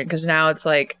conversation because now it's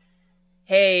like,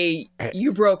 hey,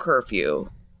 you broke curfew.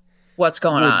 What's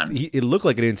going on? It looked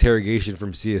like an interrogation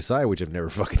from CSI, which I've never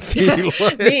fucking seen.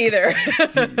 Me either.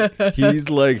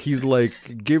 he's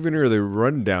like giving her the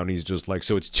rundown. He's just like,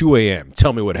 so it's 2 a.m.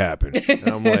 Tell me what happened. And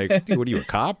I'm like, dude, what are you, a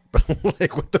cop?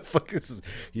 Like, what the fuck is this?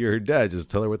 You're her dad. Just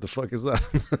tell her what the fuck is up.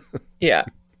 Yeah.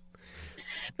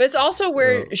 But it's also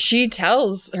where she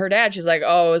tells her dad, she's like,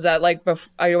 oh, is that like, am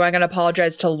I going to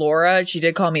apologize to Laura? She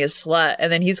did call me a slut.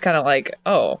 And then he's kind of like,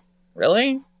 oh,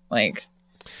 really? Like...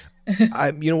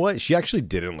 you know what? She actually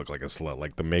didn't look like a slut.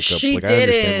 Like the makeup, she like didn't.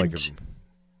 I understand. Like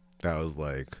that was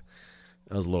like,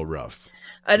 That was a little rough.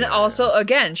 And also,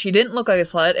 again, she didn't look like a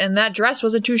slut, and that dress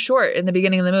wasn't too short in the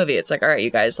beginning of the movie. It's like, all right, you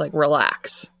guys, like,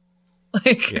 relax.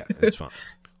 Like, yeah, it's fine.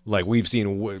 Like we've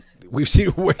seen way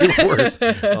worse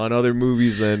on other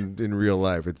movies than in real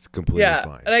life. It's completely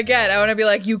fine. And again, I want to be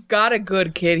like, you got a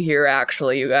good kid here,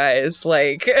 actually, you guys.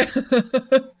 Like,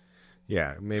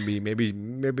 yeah, maybe.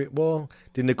 Well,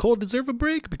 did Nicole deserve a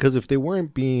break? Because if they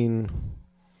weren't being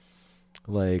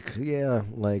like,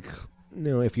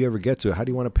 if you ever get to it, how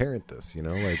do you want to parent this? Do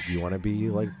you want to be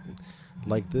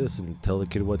like this and tell the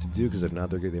kid what to do? Because if not,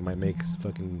 they might make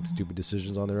fucking stupid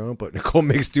decisions on their own. But Nicole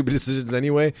makes stupid decisions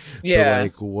anyway. Yeah. So,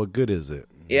 like, what good is it?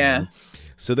 Yeah.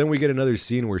 So then we get another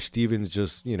scene where Steven's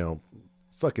just,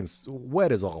 fucking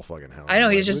wet as all fucking hell. I know,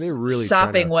 he's just really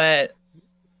sopping wet.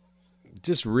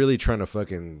 Just really trying to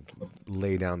fucking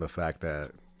lay down the fact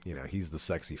that, he's the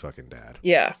sexy fucking dad.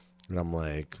 Yeah. And I'm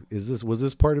like, was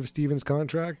this part of Steven's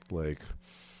contract? Like,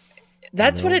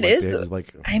 that's what it is.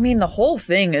 I mean, the whole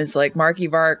thing is like Marky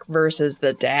Mark versus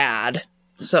the dad.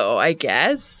 So I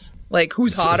guess, like,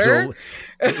 who's hotter?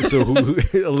 So who,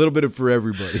 a little bit of for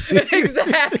everybody.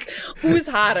 Exactly. Who's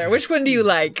hotter? Which one do you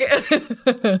like?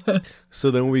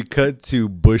 So then we cut to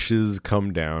Bushes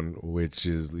Come Down, which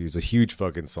is a huge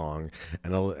fucking song.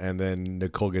 And then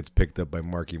Nicole gets picked up by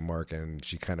Marky Mark, and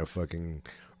she kind of fucking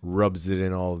rubs it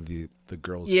in all the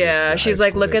girls' Yeah, she's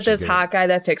like, look at this hot guy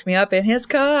that picked me up in his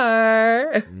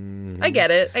car. Mm-hmm. I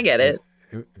get it.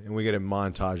 And we get a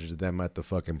montage of them at the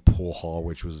fucking pool hall,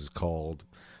 which was called,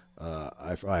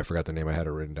 I forgot the name. I had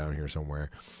it written down here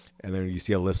somewhere. And then you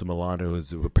see Alyssa Milano,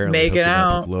 who's apparently making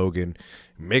out with Logan,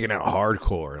 making out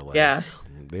hardcore. Like, yeah.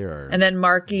 They are. And then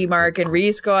Marky Mark and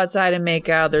Reese go outside and make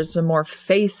out. There's some more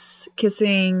face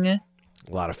kissing. A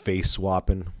lot of face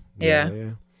swapping.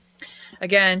 Yeah.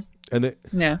 Again. And then,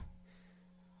 yeah.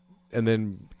 And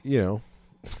then,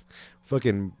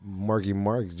 fucking Marky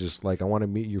Mark's just like, I want to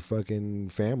meet your fucking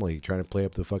family, trying to play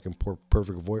up the fucking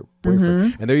perfect boyfriend.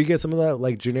 Mm-hmm. And there you get some of that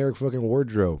like generic fucking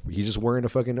wardrobe. He's just wearing a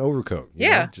fucking overcoat.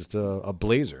 Just a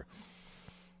blazer.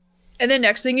 And then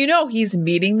next thing you know, he's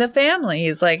meeting the family.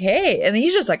 He's like, hey. And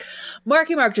he's just like,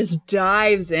 Marky Mark just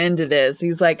dives into this.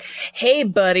 He's like, hey,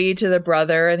 buddy, to the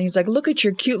brother. And he's like, look at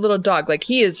your cute little dog. Like,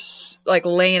 he is like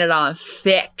laying it on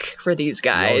thick for these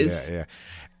guys. Oh, yeah.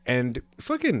 And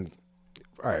fucking,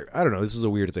 all right, I don't know. This is a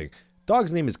weird thing.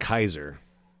 Dog's name is Kaiser,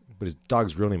 but his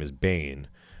dog's real name is Bane.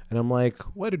 And I'm like,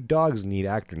 why do dogs need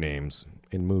actor names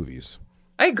in movies?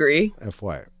 I agree.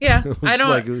 FY. Yeah. I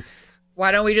don't.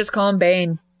 Why don't we just call him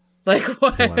Bane? Like,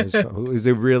 what? Is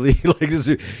it really like? Is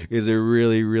it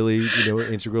really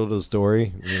integral to the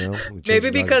story? Maybe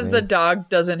because the dog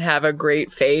doesn't have a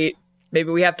great fate.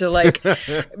 Maybe we have to like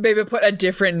maybe put a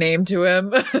different name to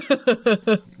him.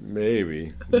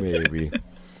 maybe.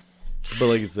 But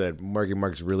like I said, Marky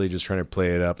Mark's really just trying to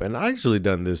play it up, and I actually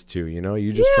done this too.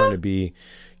 You're just trying to be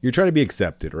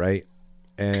accepted, right?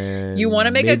 And you want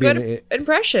to make a good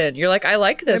impression. You're like, I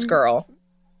like this girl.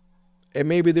 And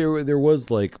maybe there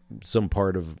was like some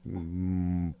part of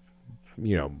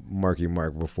Marky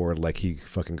Mark before like he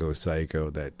fucking goes psycho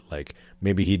that like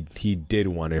maybe he did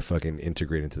want to fucking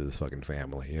integrate into this fucking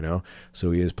family,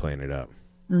 so he is playing it up.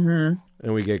 Mm-hmm.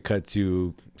 And we get cut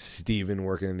to Steven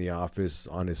working in the office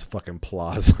on his fucking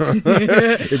plaza.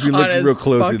 If you look real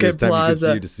closely this time,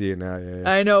 plaza. You can see it now.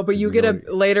 Yeah. I know, but you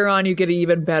get later on, you get an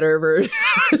even better version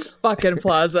of his fucking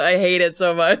plaza. I hate it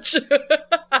so much.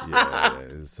 Yeah,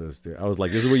 it's so stupid. I was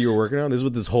like, this is what you were working on? This is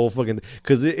what this whole fucking...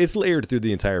 Because it's layered through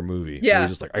the entire movie. Yeah. You're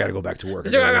just like, I got to go back to work.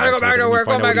 I got to go back to work.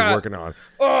 Oh, my God. Working on.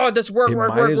 Oh, this work.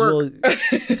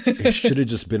 It should have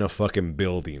just been a fucking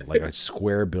building, like a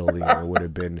square building. It would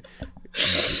have been...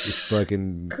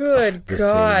 fucking good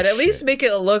God, at least make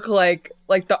it look like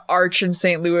the Arch in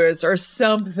St. Louis or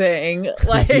something.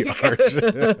 Like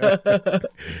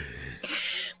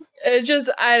it just,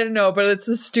 I don't know, but it's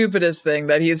the stupidest thing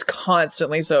that he's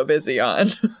constantly so busy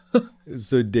on.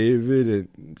 So David,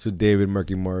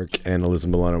 Marky Mark, and Alyssa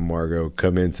Milano Margot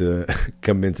come into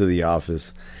the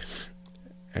office,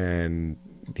 and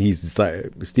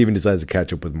Steven decides to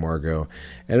catch up with Margot,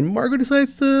 and Margot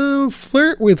decides to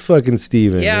flirt with fucking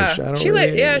Steven. Yeah,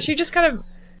 she just kind of,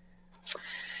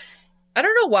 I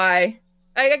don't know why.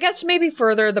 I guess maybe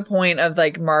further the point of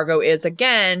like Margot is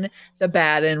again the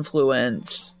bad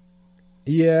influence.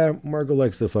 Yeah, Margot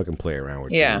likes to fucking play around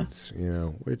with dudes,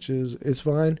 which is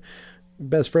fine.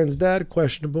 Best friend's dad,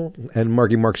 questionable, and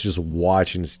Marky Mark's just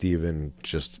watching Steven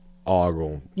just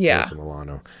ogle Alyssa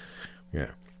Milano. Yeah.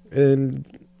 And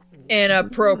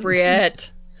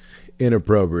inappropriate. And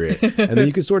then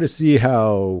you can sort of see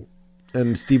how,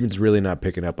 and Steven's really not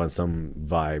picking up on some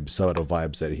subtle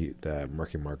vibes that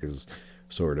Marky Mark is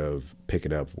sort of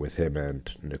picking up with him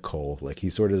and Nicole. Like, he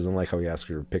sort of doesn't like how he asks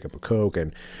her to pick up a Coke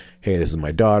and, hey, this is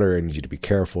my daughter, I need you to be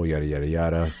careful, yada, yada,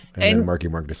 yada. And then Marky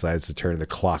Mark decides to turn the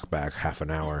clock back half an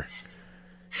hour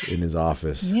in his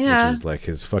office, which is like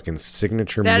his fucking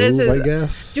signature move, I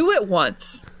guess. Do it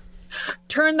once.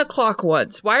 Turn the clock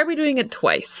once. Why are we doing it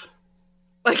twice?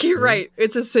 Like, you're right.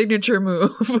 It's a signature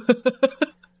move.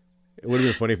 It would have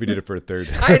been funny if he did it for a third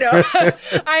time. I know.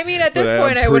 I mean, at this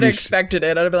point, I would have expected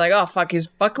it. I'd have been like, oh, fuck, he's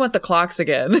fucking with the clocks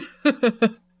again.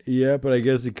 Yeah, but I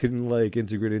guess he couldn't, like,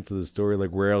 integrate into the story.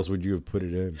 Like, where else would you have put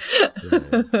it in?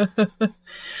 Yeah.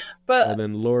 And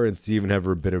then Laura and Steven have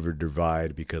a bit of a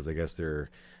divide because I guess they're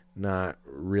not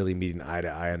really meeting eye to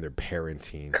eye on their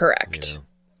parenting. Correct.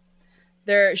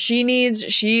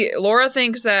 Laura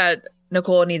thinks that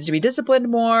Nicole needs to be disciplined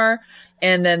more,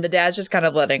 and then the dad's just kind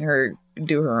of letting her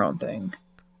do her own thing.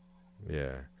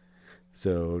 Yeah.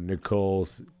 So Nicole,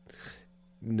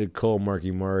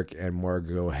 Marky Mark, and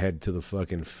Margot head to the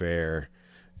fucking fair,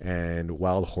 and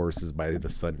Wild Horses by the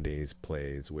Sundays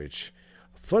plays, which,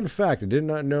 fun fact, I did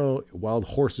not know Wild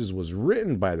Horses was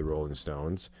written by the Rolling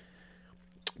Stones,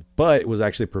 but it was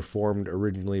actually performed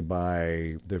originally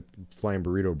by the Flying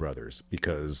Burrito Brothers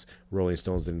because Rolling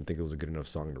Stones didn't think it was a good enough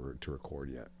song to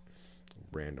record yet.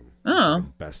 Random. Oh.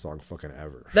 Best song fucking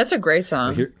ever. That's a great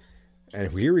song.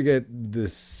 And here we get the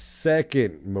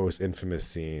second most infamous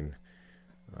scene,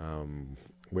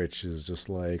 which is just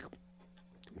like,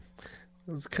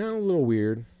 it's kind of a little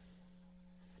weird.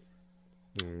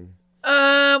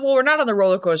 Well, we're not on the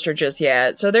roller coaster just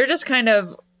yet. So they're just kind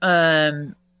of,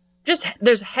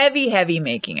 there's heavy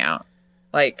making out.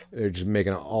 Like, they're just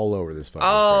making it all over this fucking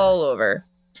all fair. over.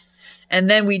 And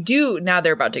then now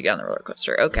they're about to get on the roller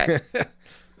coaster. Okay.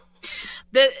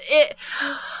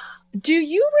 Do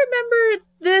you remember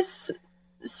this?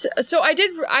 So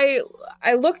I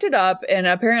looked it up, and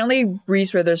apparently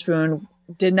Reese Witherspoon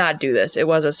did not do this. It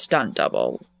was a stunt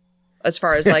double as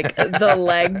far as like the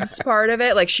legs part of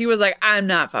it. Like, she was like, I'm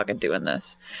not fucking doing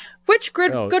this, which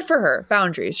good for her.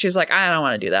 Boundaries. She's like, I don't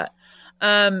want to do that.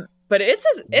 But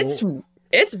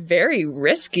it's very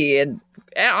risky and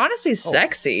honestly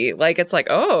sexy. Like, it's like,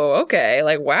 oh, okay.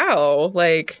 Like, wow.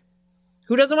 Like,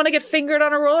 who doesn't want to get fingered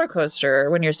on a roller coaster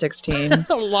when you're 16?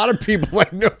 A lot of people I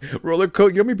know. Roller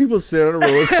coaster. You know how many people sit on a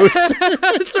roller coaster?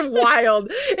 It's wild.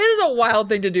 It is a wild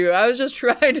thing to do. I was just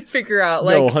trying to figure out,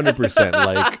 like, no, 100%.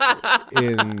 Like,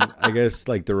 in, I guess,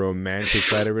 like the romantic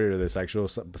side of it or the sexual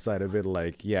side of it.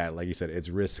 Like, yeah, like you said, it's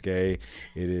risque.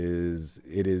 It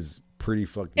is pretty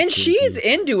fucking. And kinky. She's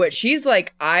into it. She's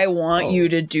like, I want you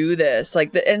to do this.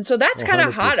 Like, and so that's kind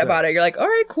of hot about it. You're like, all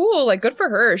right, cool. Like, good for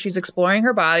her. She's exploring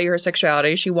her body, her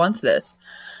sexuality. She wants this.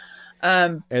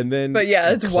 And then, but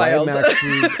yeah, it's wild.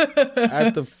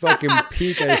 At the fucking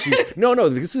peak.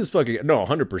 This is fucking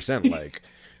 100%.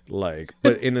 Like,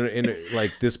 but in a,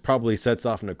 like, this probably sets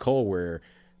off Nicole where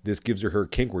this gives her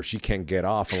kink where she can't get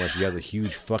off unless she has a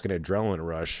huge fucking adrenaline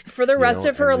rush for the rest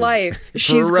of her life.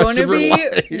 She's going to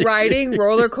be riding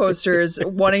roller coasters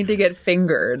wanting to get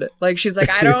fingered. Like, she's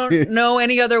like, I don't know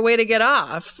any other way to get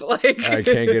off. Like, I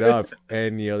can't get off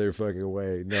any other fucking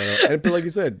way. No. But like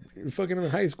you said, you're fucking a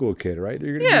high school kid, right?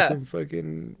 You're gonna do some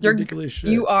fucking ridiculous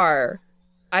shit. You are.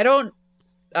 I don't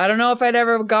know if I'd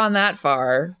ever gone that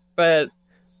far, but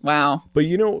wow. But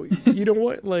you know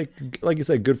what? Like you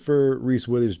said, good for Reese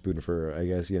Witherspoon for, I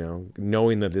guess,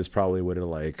 knowing that this probably would have,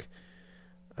 like,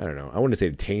 I don't know. I wouldn't say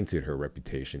it tainted her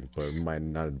reputation, but it might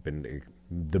not have been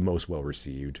the most well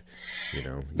received.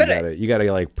 You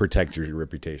gotta like protect your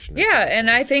reputation. Yeah,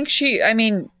 and I think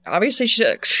obviously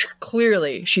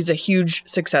she's a huge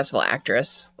successful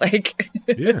actress. Like,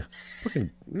 yeah, fucking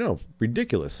no,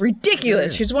 ridiculous. Yeah.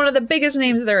 She's one of the biggest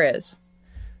names there is.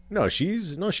 No,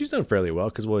 she's done fairly well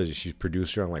because what is it? She's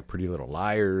producer on like Pretty Little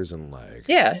Liars and like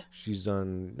she's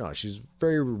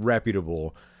very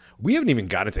reputable. We haven't even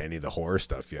gotten to any of the horror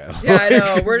stuff yet. Yeah, I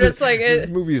know. We're just like this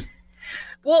movie's.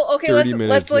 Well, okay, let's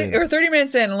 30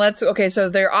 minutes in. So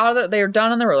they're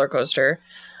done on the roller coaster.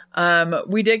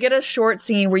 We did get a short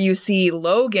scene where you see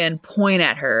Logan point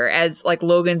at her as like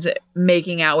Logan's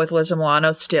making out with Alyssa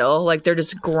Milano still. Like, they're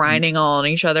just grinding on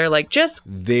each other. Like, just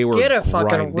get a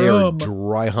fucking room. They were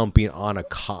dry humping on a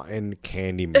cotton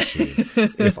candy machine.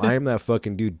 If I am that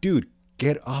fucking dude,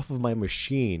 get off of my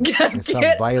machine and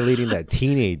stop violating that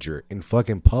teenager in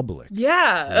fucking public.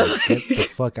 Yeah. Like, get the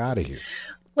fuck out of here.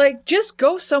 Like, just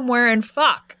go somewhere and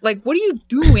fuck. Like, what are you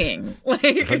doing? Like,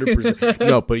 100%.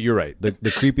 No, but you're right.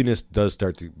 The creepiness does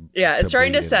start to. Yeah, it's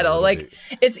starting to settle. Like,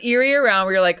 it's eerie around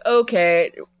where you're like,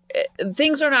 okay,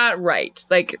 things are not right.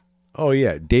 Like, oh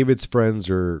yeah, David's friends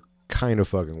are kind of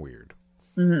fucking weird.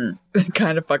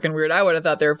 Kind of fucking weird. I would have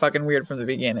thought they were fucking weird from the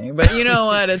beginning, but you know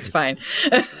what? It's fine.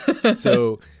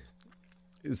 So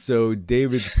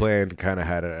David's plan kind of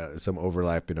had some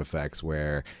overlapping effects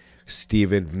where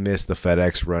Steven missed the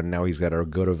FedEx run. Now he's got to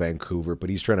go to Vancouver, but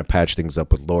he's trying to patch things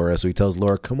up with Laura. So he tells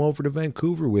Laura, come over to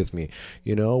Vancouver with me.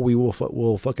 You know,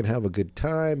 we'll fucking have a good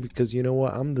time because you know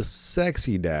what? I'm the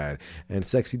sexy dad. And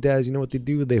sexy dads, you know what they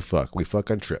do? They fuck. We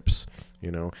fuck on trips,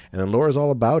 you know? And then Laura's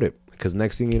all about it because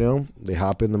next thing you know, they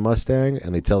hop in the Mustang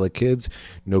and they tell the kids,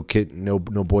 no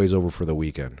boys over for the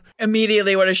weekend.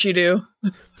 Immediately, what does she do?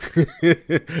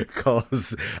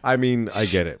 Because, I mean, I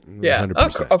get it. Yeah,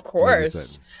 100%, of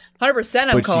course.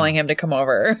 100% I'm calling him to come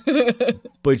over.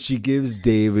 But she gives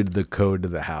David the code to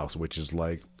the house, which is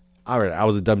like, all right, I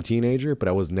was a dumb teenager, but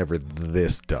I was never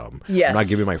this dumb. Yes. I'm not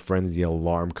giving my friends the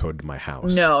alarm code to my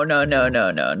house. No.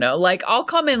 Like, I'll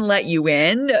come and let you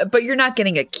in, but you're not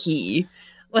getting a key.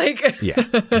 Like, Yeah,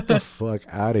 get the fuck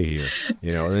out of here.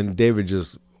 You know, and then David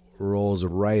just rolls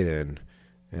right in,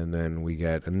 and then we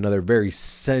get another very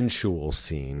sensual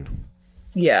scene.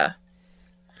 Yeah.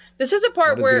 This is a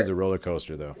part Not where as good as a roller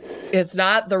coaster, though. it's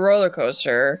not the roller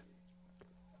coaster.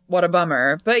 What a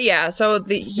bummer. But yeah, so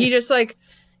he just like,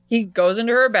 he goes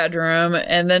into her bedroom,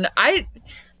 and then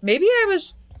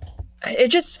it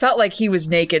just felt like he was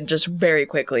naked just very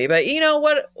quickly. But you know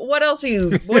what else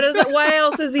why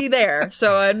else is he there?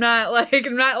 So I'm not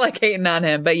hating on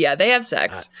him, but yeah, they have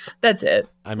sex. That's it.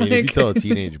 I mean, if you tell a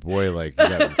teenage boy like he's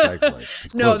having sex, like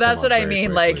no, that's what I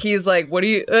mean. Like he's like, what do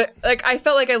you like? I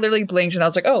felt like I literally blinked and I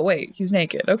was like, oh wait, he's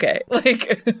naked. Okay,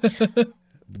 like.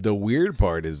 The weird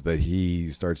part is that he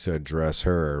starts to address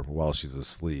her while she's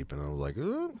asleep, and I was like,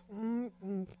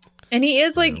 And he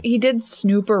is like, he did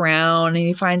snoop around, and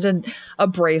he finds a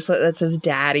bracelet that says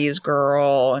 "Daddy's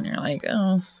Girl," and you're like,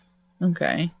 oh,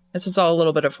 okay. This is all a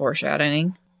little bit of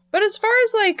foreshadowing. But as far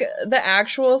as like the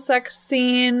actual sex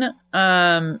scene,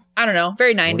 I don't know,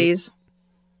 very 90s.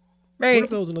 What if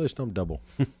that was another stump double?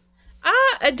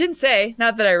 I didn't say.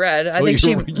 Not that I read. I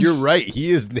think you're right. He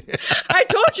is. I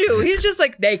told you. He's just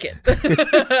like naked.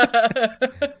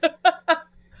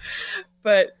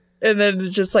 But and then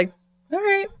it's just like, all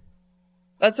right.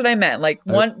 That's what I meant. Like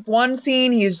one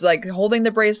scene, he's like holding the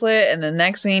bracelet, and the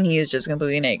next scene, he is just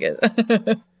completely naked.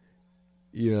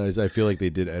 You know, I feel like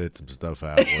they did edit some stuff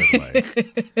out where like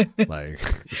he's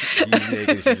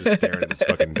naked, she's just staring at his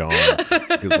fucking dong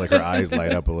because like her eyes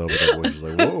light up a little bit. The voice is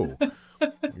like, whoa.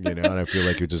 You know, and I feel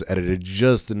like it just edited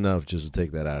just enough just to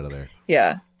take that out of there.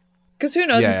 Yeah, because who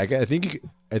knows? Yeah, I think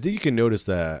you can notice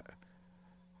that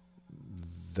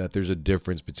there's a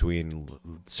difference between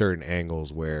certain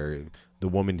angles where the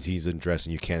woman he's undressed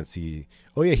and you can't see.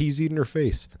 Oh yeah, he's eating her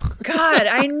face. God,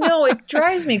 I know, it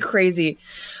drives me crazy.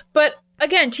 But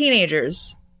again,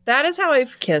 teenagers. That is how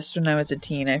I've kissed when I was a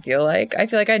teen. I feel like I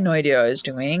had no idea what I was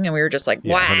doing, and we were just like,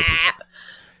 wow.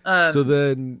 So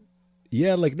then.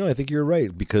 Yeah, like, no, I think you're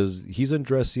right, because he's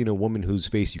undressing a woman whose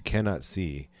face you cannot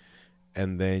see,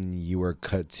 and then you are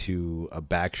cut to a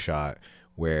back shot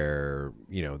where,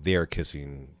 you know, they are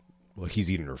kissing. Well,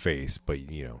 he's eating her face, but,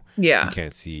 you know, yeah, you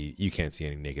can't see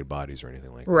any naked bodies or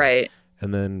anything like that. Right.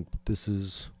 And then this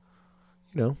is,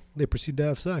 you know, they proceed to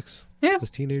have sex. Yeah. As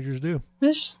teenagers do.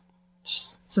 It's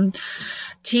just some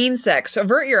teen sex.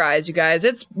 Avert your eyes, you guys.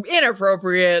 It's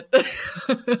inappropriate.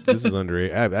 This is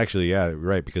underage. Actually, yeah,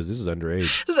 right, because this is underage.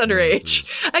 This is underage.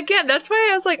 Again, that's why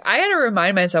I was like, I had to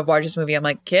remind myself watching this movie. I'm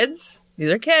like, kids? These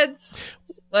are kids.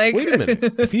 Like, wait a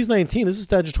minute. If he's 19, this is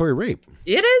statutory rape.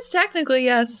 It is technically,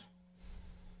 yes.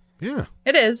 Yeah.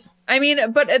 It is. I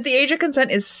mean, but at the age of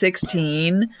consent is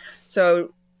 16.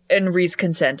 So, and Reese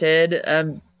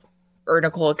consented. Or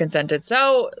Nicole consented.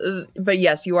 So, but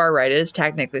yes, you are right. It is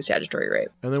technically statutory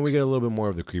rape. And then we get a little bit more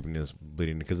of the creepiness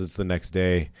bleeding because it's the next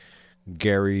day.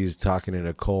 Gary's talking to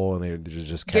Nicole, and they're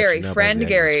just catching up.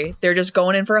 Gary. They're just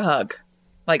going in for a hug.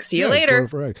 Like, see you later.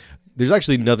 There's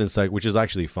actually nothing psych, which is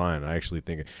actually fine. I actually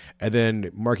think. And then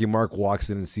Marky Mark walks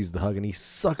in and sees the hug, and he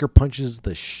sucker punches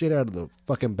the shit out of the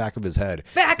fucking back of his head.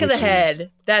 Back of the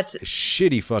head. That's a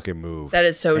shitty fucking move. That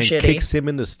is so and shitty. Kicks him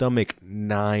in the stomach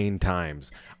 9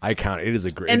 times. I count. It is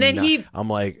a great. And then I'm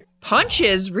like,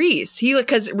 punches Reese.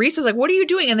 Because Reese is like, "What are you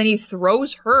doing?" And then he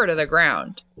throws her to the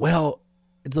ground. Well,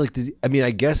 it's like, I mean,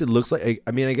 I guess it looks like.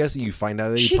 I mean, I guess you find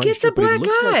out that he punched gets a her, black but it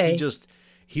looks eye. like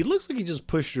he looks like he just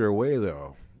pushed her away,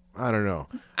 though. I don't know.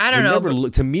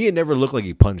 To me, it never looked like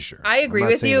he punched her. I agree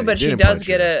with you, but she does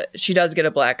get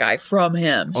a black eye from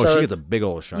him. Oh, so she gets a big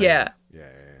old shine. Yeah.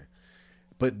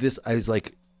 But this, I was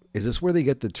like, is this where they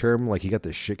get the term like he got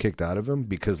the shit kicked out of him?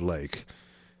 Because like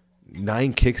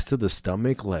 9 kicks to the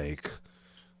stomach, like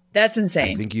that's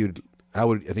insane. I think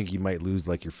I think you might lose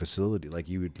like your facility. Like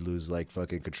you would lose like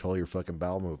fucking control your fucking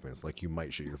bowel movements. Like you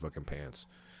might shit your fucking pants.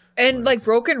 And like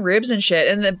broken ribs and shit.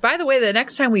 And then, by the way, the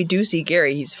next time we do see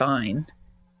Gary, he's fine.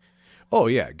 Oh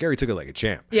yeah, Gary took it like a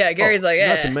champ. Yeah, Gary's like,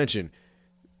 yeah. Not to mention,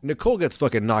 Nicole gets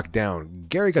fucking knocked down.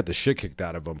 Gary got the shit kicked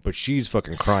out of him, but she's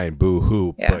fucking crying boo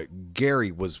hoo. Yeah. But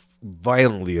Gary was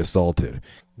violently assaulted.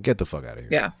 Get the fuck out of here.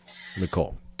 Yeah.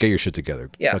 Nicole, get your shit together.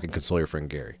 Yeah. Fucking console your friend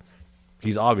Gary.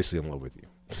 He's obviously in love with you.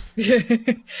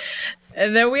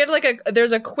 And then we had like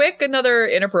there's a quick another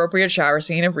inappropriate shower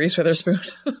scene of Reese Witherspoon.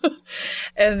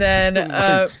 And then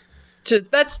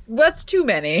that's too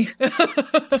many.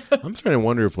 I'm trying to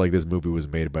wonder if like this movie was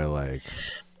made by like,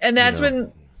 and that's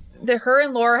when her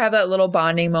and Laura have that little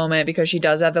bonding moment because she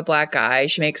does have the black eye.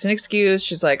 She makes an excuse.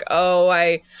 She's like, oh,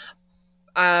 I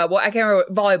can't remember,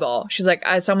 volleyball. She's like,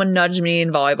 someone nudged me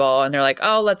in volleyball, and they're like,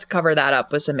 oh, let's cover that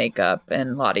up with some makeup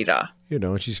and la-di-da. You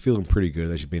know, and she's feeling pretty good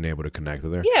that she's been able to connect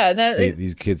with her. Yeah,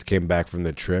 these kids came back from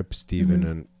the trip, Steven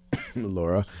and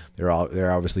Laura. They're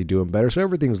obviously doing better, so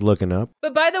everything's looking up.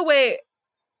 But by the way,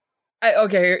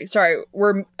 sorry,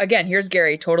 here's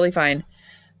Gary, totally fine.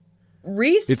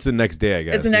 Reese, it's the next day, I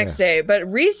guess. It's the next day, but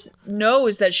Reese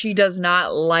knows that she does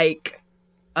not like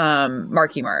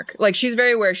Marky Mark. Like, she's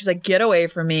very aware. She's like, get away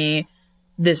from me.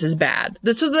 This is bad.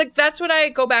 So like that's when I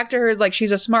go back to her. Like,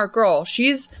 she's a smart girl.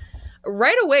 She's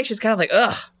right away. She's kind of like,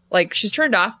 ugh, like she's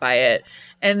turned off by it,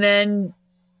 and then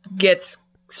gets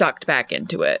sucked back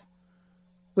into it,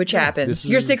 which happens.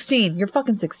 You're 16. You're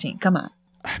fucking 16. Come on.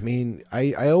 I mean,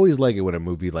 I always like it when a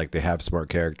movie like they have smart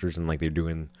characters and like they're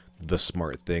doing the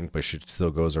smart thing, but shit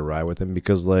still goes awry with them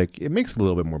because like it makes it a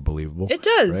little bit more believable. It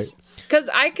does, because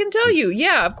I can tell you,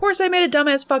 yeah, of course I made a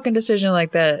dumbass fucking decision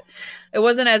like that. It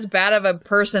wasn't as bad of a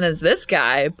person as this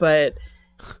guy, but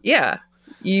yeah,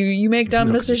 you make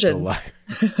dumb decisions.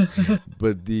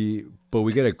 But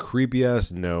we get a creepy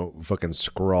ass note fucking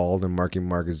scrawled, and Marky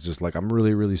Mark is just like, I'm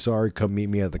really, really sorry. Come meet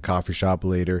me at the coffee shop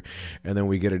later. And then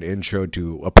we get an intro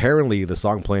to, apparently the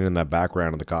song playing in that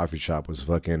background of the coffee shop was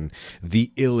fucking The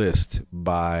Illest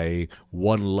by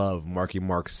One Love, Marky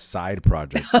Mark's side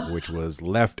project, which was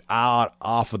left out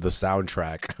off of the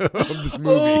soundtrack of this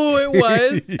movie. Oh, it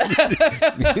was.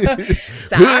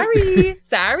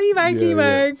 Sorry, Marky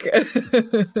Mark.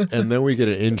 And then we get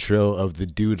an intro of the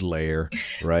Dude Layer,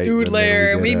 right? Dude Layer.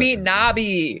 We meet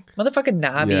Nobby. Motherfucking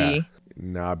Nobby. Yeah.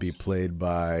 Nobby played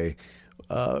by,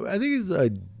 I think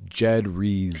it's Jed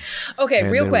Rees. Okay,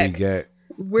 real quick.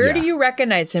 Where do you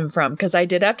recognize him from? Because I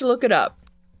did have to look it up.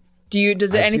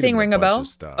 Does anything ring a bell?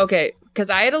 Okay, because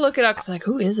I had to look it up. Because like,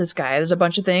 who is this guy? There's a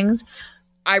bunch of things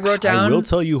I wrote down. I'll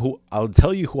tell you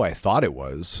who I thought it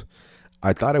was.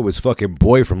 I thought it was fucking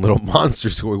Boy from Little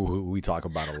Monsters, who we talk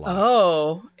about a lot.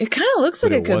 Oh, it kind of looks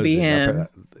like it could be him.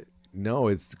 No,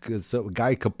 it's a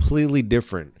guy completely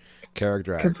different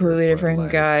character. Completely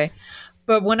different guy.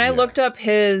 But when I looked up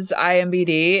his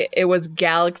IMDb, it was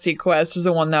Galaxy Quest is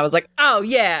the one that was like, oh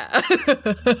yeah.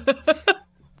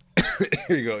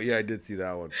 Here you go. Yeah, I did see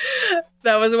that one.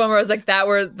 That was the one where I was like,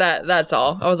 that's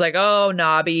all. I was like, oh,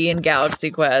 Nobby and Galaxy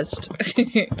Quest.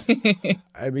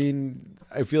 I mean,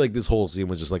 I feel like this whole scene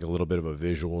was just like a little bit of a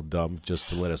visual dump just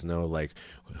to let us know like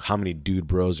how many dude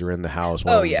bros are in the house.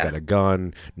 One of them's got a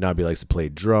gun. Nobby likes to play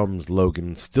drums.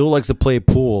 Logan still likes to play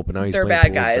pool, but now he's they're playing bad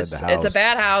pool guys. inside the house. It's a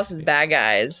bad house. It's bad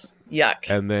guys. Yuck.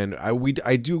 And then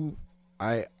I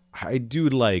do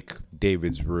like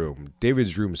David's room.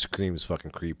 David's room screams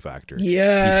fucking creep factor.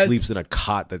 Yes. He sleeps in a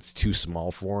cot that's too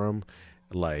small for him.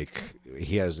 Like,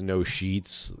 he has no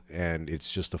sheets, and it's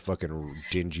just a fucking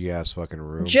dingy ass fucking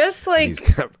room. Just like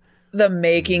the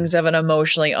makings of an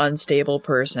emotionally unstable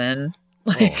person.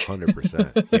 Like,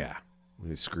 100%. Yeah.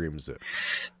 He screams it.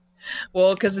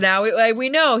 Well, because now we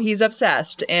know he's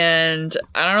obsessed. And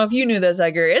I don't know if you knew this,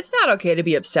 Edgar. It's not okay to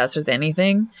be obsessed with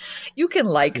anything. You can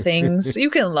like things, you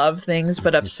can love things,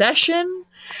 but obsession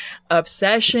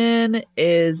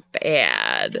is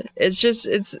bad. It's just,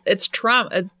 it's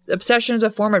trauma. Obsession is a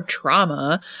form of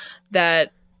trauma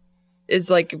that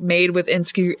is like made with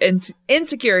insecure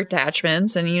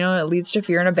attachments. And, it leads to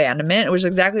fear and abandonment, which is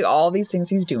exactly all these things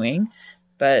he's doing.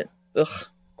 But, ugh,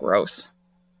 gross.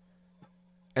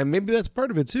 And maybe that's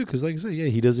part of it too, because like I said, yeah,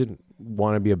 he doesn't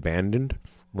want to be abandoned.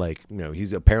 Like,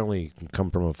 he's apparently come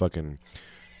from a fucking.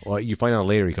 Well, you find out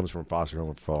later he comes from foster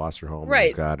home. Right.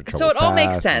 He's got a so it all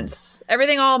makes sense.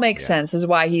 Everything all makes sense is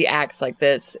why he acts like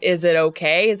this. Is it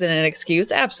okay? Is it an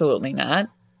excuse? Absolutely not.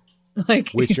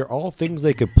 Like, which are all things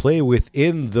they could play with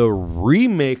in the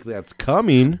remake that's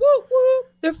coming. Woo,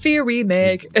 woo. The Fear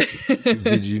remake.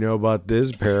 Did you know about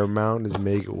this? Paramount is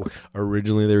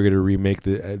originally they were going to remake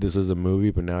this as a movie,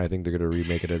 but now I think they're going to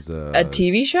remake it as a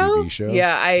TV show.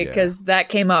 Yeah, because Yeah. that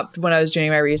came up when I was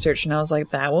doing my research, and I was like,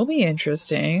 that will be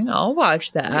interesting. I'll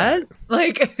watch that.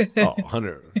 Like,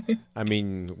 100. I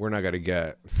mean, we're not going to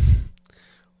get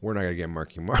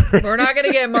Marky Mark. we're not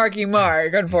gonna get Marky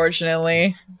Mark,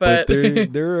 unfortunately. But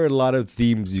there are a lot of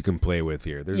themes you can play with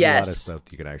here. There's a lot of stuff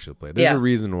you can actually play. There's a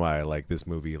reason why like this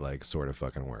movie like sort of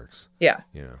fucking works. Yeah.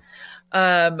 You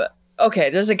know. Okay,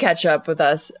 just to catch up with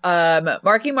us.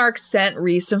 Marky Mark sent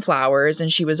Reese some flowers,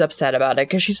 and she was upset about it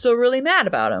because she's still really mad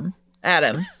about him.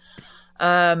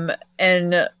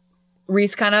 And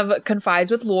Reese kind of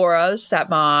confides with Laura,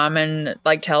 stepmom, and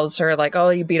like tells her like, "Oh,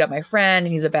 you beat up my friend,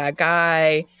 and he's a bad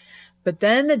guy." But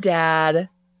then the dad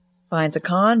finds a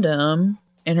condom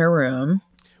in her room.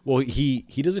 Well, he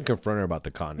doesn't confront her about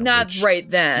the condom. Not right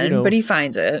then, but he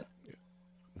finds it.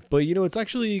 But it's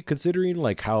actually considering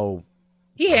like how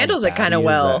he handles it kind of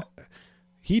well.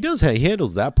 He does. He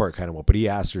handles that part kind of well. But he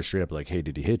asks her straight up like, "Hey,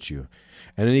 did he hit you?"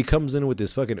 And then he comes in with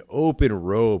this fucking open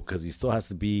robe because he still has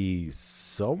to be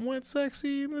somewhat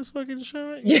sexy in this fucking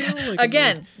shot. Yeah. Like,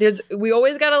 again, we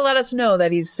always got to let us know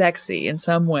that he's sexy in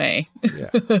some way.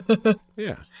 Yeah.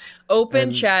 Yeah.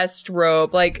 Open chest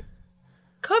robe, like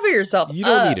cover yourself. You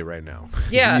don't need it right now.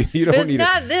 Yeah. you don't need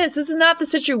it. This is not the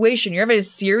situation. You're having a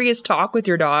serious talk with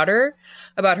your daughter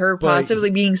about her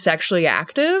possibly being sexually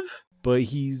active. But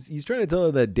he's trying to tell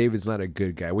her that David's not a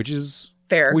good guy, which is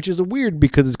fair. Which is a weird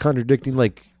because it's contradicting.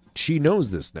 Like she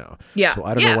knows this now. Yeah. So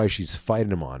I don't know why she's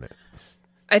fighting him on it.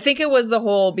 I think it was the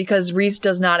whole because Reese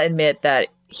does not admit that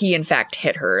he in fact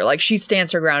hit her. Like she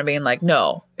stands her ground, being like,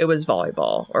 "No, it was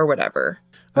volleyball or whatever."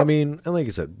 I mean, and like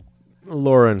I said,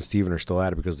 Laura and Steven are still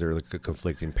at it because they're like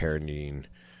conflicting parenting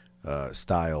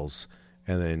styles,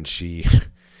 and then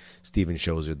Steven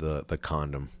shows her the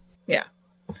condom. Yeah.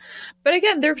 But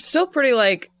again, they're still pretty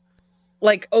like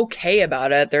okay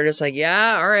about it. They're just like,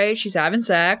 yeah, all right, she's having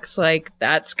sex. Like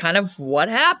that's kind of what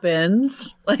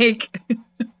happens. Like,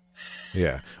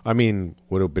 yeah. I mean,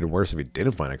 would have been worse if he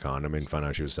didn't find a condom and found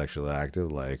out she was sexually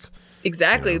active. Like,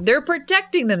 exactly. They're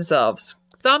protecting themselves.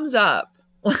 Thumbs up.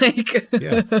 Like,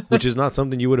 yeah, which is not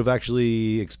something you would have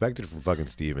actually expected from fucking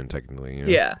Steven, technically.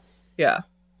 Yeah. Yeah.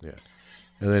 Yeah.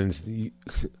 And then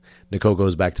Nicole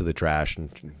goes back to the trash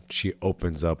and she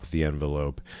opens up the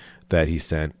envelope that he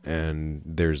sent, and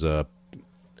there's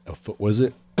was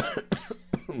it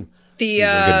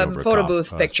the photo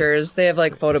booth pictures? They have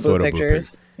like photo booth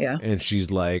pictures. Yeah, and she's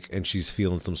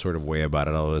feeling some sort of way about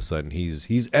it. All of a sudden,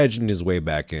 he's edging his way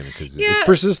back in because it's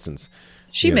persistence.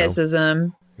 She misses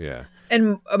him. Yeah,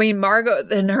 and I mean Margot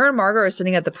and Margot are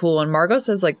sitting at the pool, and Margot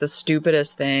says like the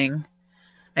stupidest thing.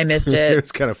 I missed it.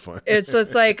 It's kind of fun. It's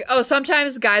like, oh,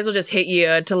 sometimes guys will just hit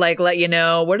you to like let you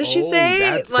know. What does she say?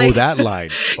 That line.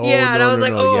 Oh, yeah, no, and I was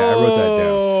like, oh, yeah, I wrote that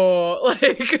down.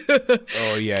 Like,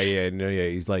 oh yeah.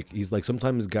 He's like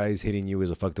sometimes guys hitting you is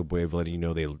a fucked up way of letting you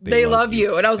know they love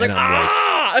you. And I was like,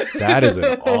 that is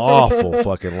an awful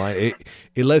fucking line.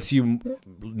 It lets you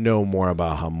know more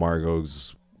about how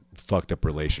Margot's fucked up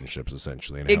relationships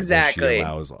essentially, and how she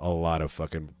allows a lot of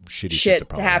fucking shit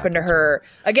to happen to her.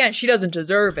 Again, she doesn't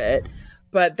deserve it,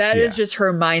 but that is just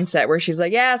her mindset where she's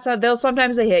like, yeah, so they'll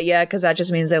sometimes they hit you because that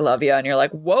just means they love you, and you're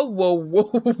like, whoa.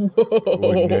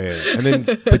 And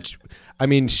then but I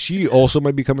mean, she also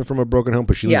might be coming from a broken home,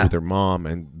 but she lives with her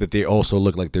mom, but they also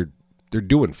look like they're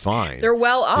doing fine. They're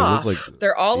well off.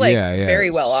 They're all like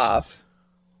very well off.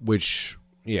 Which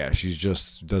she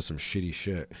just does some shitty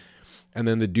shit. And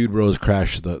then the dude bros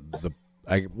crash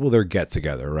their get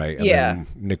together, right? And then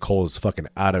Nicole is fucking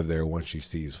out of there once she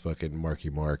sees fucking Marky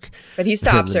Mark. But he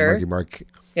stops her. Marky Mark.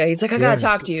 Yeah, he's like, I gotta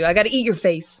talk to you. I gotta eat your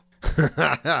face.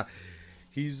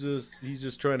 He's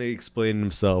just trying to explain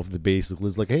himself. Basically,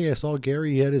 it's like, hey, I saw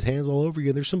Gary. He had his hands all over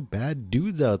you. There's some bad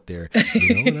dudes out there,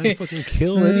 and I'd fucking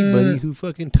kill anybody who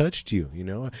fucking touched you.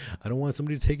 I don't want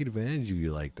somebody to take advantage of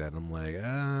you like that. And I'm like,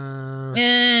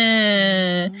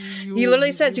 he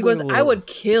literally says, he goes, I would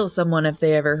kill someone if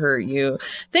they ever hurt you.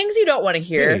 Things you don't want to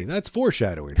hear. Hey, that's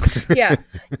foreshadowing. Yeah,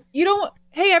 you don't.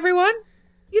 Hey, everyone.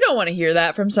 You don't want to hear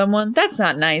that from someone. That's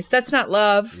not nice. That's not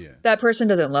love. Yeah. That person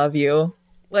doesn't love you.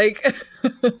 Like,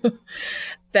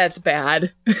 that's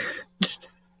bad.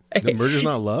 The murder's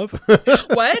not love?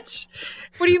 What?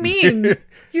 What do you mean?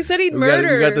 You said he'd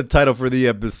murder. We got the title for the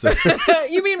episode.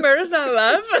 You mean murder's not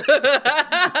love?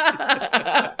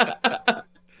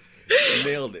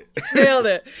 Nailed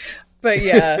it. But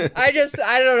yeah, I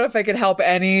don't know if I could help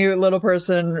any little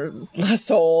person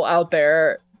soul out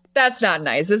there. That's not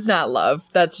nice. It's not love.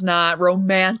 That's not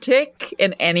romantic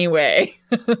in any way.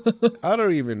 I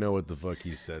don't even know what the fuck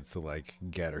he said to like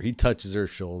get her. He touches her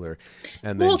shoulder,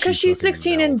 and then because she's fucking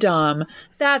 16 and melts. dumb.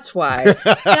 That's why.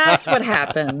 That's what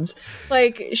happens.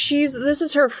 Like this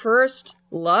is her first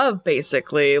love,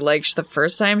 basically. Like the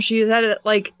first time she's had it,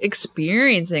 like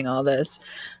experiencing all this.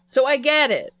 So I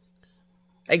get it.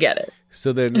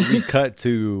 So then we cut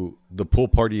to the pool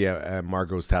party at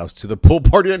Margot's house, to the pool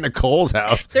party at Nicole's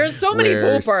house. There's so many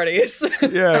pool parties.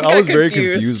 Yeah, I was very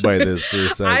confused by this for a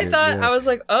second. I thought, yeah. I was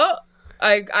like, oh,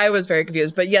 I was very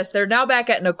confused. But yes, they're now back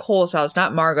at Nicole's house,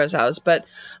 not Margot's house. But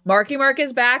Marky Mark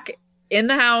is back in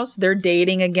the house. They're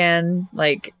dating again.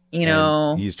 Like, you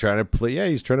know. And he's trying to play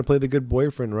the good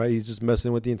boyfriend, right? He's just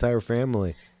messing with the entire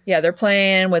family. Yeah, they're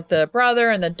playing with the brother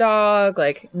and the dog.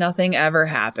 Like, nothing ever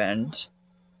happened.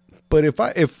 But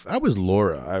if I was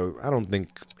Laura, I don't think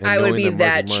I would be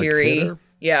that Marky Mark cheery. hit her.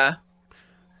 Yeah.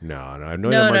 No.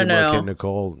 Knowing that Marky Mark hit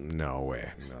Nicole, no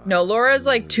way. No, Laura's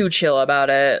like too chill about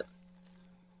it.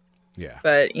 Yeah.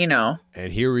 But, you know.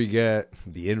 And here we get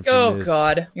the infamous Oh,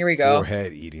 God. Here we go.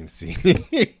 forehead eating scene.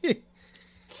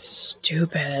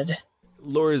 Stupid.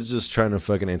 Laura's just trying to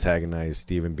fucking antagonize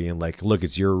Steven, being like, look,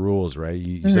 it's your rules, right?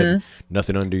 You said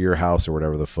nothing under your house or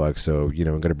whatever the fuck. So, you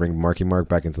know, I'm going to bring Marky Mark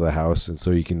back into the house, and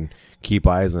so you can keep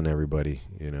eyes on everybody,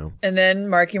 you know? And then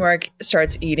Marky Mark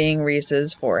starts eating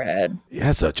Reese's forehead. Yeah,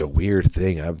 that's such a weird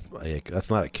thing.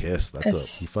 That's not a kiss.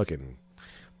 He fucking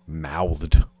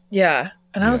mouthed. Yeah.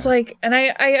 And I was like, and I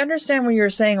understand what you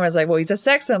were saying. I was like, well, he's a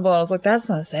sex symbol. And I was like, that's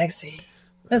not sexy.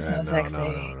 That's not sexy.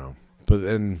 No. But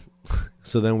then...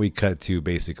 So then we cut to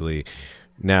basically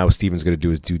now Steven's going to do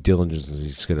his due diligence, and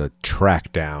he's going to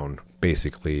track down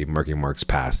basically Marky Mark's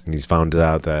past. And he's found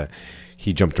out that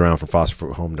he jumped around from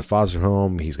foster home to foster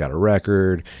home. He's got a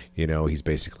record. You know, he's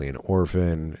basically an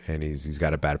orphan, and he's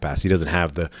got a bad past. He doesn't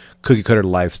have the cookie cutter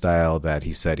lifestyle that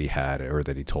he said he had, or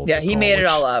that he told. Yeah, he made it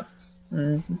all up.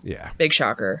 Yeah. Big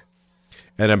shocker.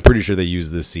 And I'm pretty sure they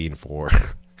used this scene for...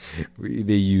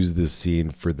 They use this scene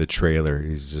for the trailer.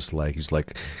 He's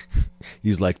like,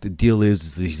 the deal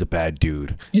is he's a bad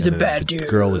dude. He's and a bad dude. The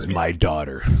girl is my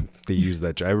daughter. They use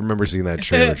that. I remember seeing that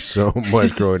trailer so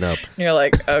much growing up. And you're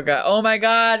like, oh god, oh my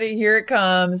god, here it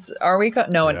comes. Are we?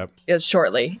 No, Yep. it's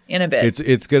shortly in a bit.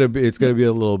 It's gonna be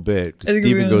a little bit.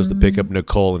 Steven goes to pick up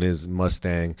Nicole in his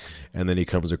Mustang, and then he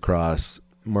comes across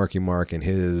Marky Mark in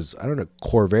his, I don't know,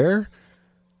 Corvair.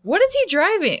 What is he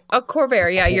driving? A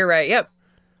Corvair. Yeah, you're right. Yep.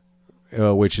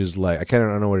 Which is like, I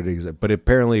don't know what it is, but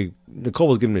apparently Nicole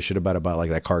was giving a shit about like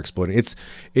that car exploding.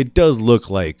 It does look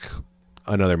like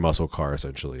another muscle car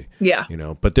essentially. Yeah. You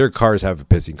know, but their cars have a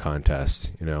pissing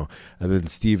contest, you know. And then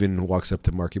Steven walks up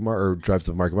to Marky Mark, or drives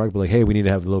to Marky Mark, but like, hey, we need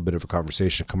to have a little bit of a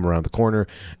conversation. Come around the corner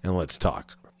and let's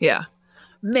talk. Yeah.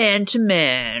 Man to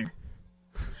man.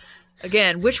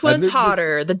 Again, which one's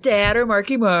hotter, the dad or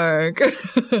Marky Mark?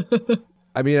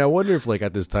 I mean, I wonder if like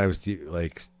at this time,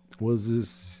 was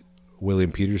this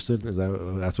William Peterson?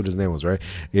 That's what his name was, right?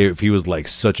 If he was like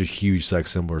such a huge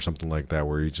sex symbol or something like that,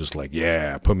 where he's just like,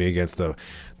 yeah, put me against the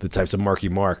types of Marky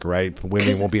Mark, right?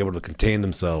 Women won't be able to contain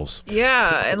themselves.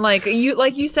 Yeah, and like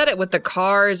you said it with the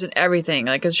cars and everything.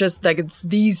 Like it's just like it's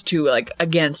these two like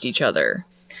against each other.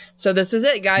 So this is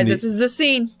it, guys. This is the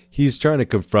scene. He's trying to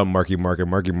confront Marky Mark, and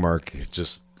Marky Mark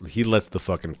just he lets the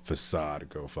fucking facade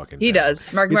go fucking. He down.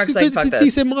 does. Marky Mark's like, fuck it's this. a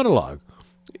decent monologue.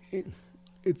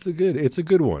 It's a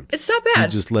good one. It's not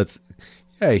bad. He just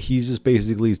he's just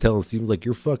basically telling Steven like,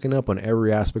 you're fucking up on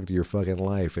every aspect of your fucking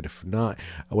life, and if not,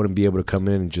 I wouldn't be able to come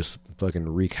in and just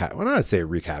fucking wreak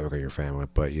havoc on your family,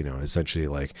 but you know, essentially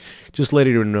like just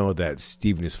letting him know that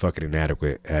Steven is fucking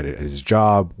inadequate at his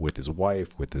job, with his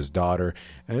wife, with his daughter,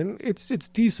 and it's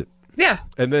decent. Yeah.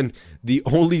 And then the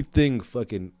only thing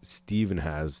fucking Steven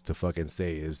has to fucking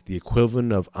say is the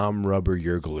equivalent of I'm rubber,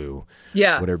 you're glue.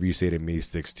 Yeah. Whatever you say to me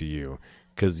sticks to you.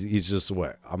 Because he's just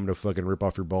what? I'm going to fucking rip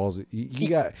off your balls. He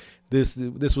got this.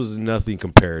 This was nothing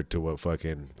compared to what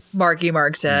fucking Marky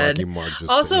Mark said. Marky Mark just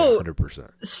also, 100%.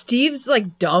 Steve's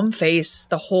like dumb face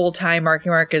the whole time Marky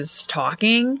Mark is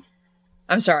talking.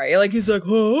 I'm sorry. Like he's like,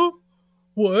 huh?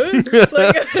 What?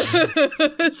 Like,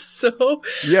 so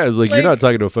yeah, it's like you're not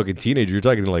talking to a fucking teenager. You're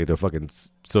talking to like the fucking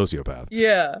sociopath.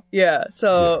 Yeah.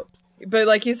 So, but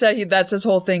like you said, that's his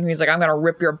whole thing. He's like, I'm gonna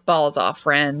rip your balls off,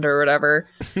 friend, or whatever.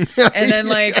 And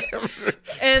then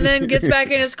and then gets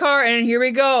back in his car, and here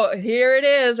we go. Here it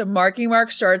is. Marky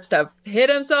Mark starts to hit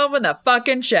himself in the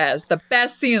fucking chest. The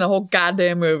best scene in the whole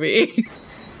goddamn movie.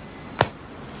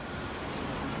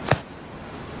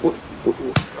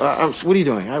 What are you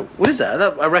doing? What is that?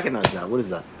 I recognize that. What is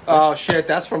that? Oh shit,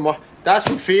 that's from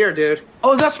Fear, dude.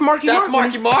 Oh, that's Marky Mark. That's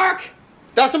Marky Mark.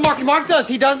 That's what Marky Mark does.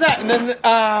 He does that, and then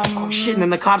oh shit! And then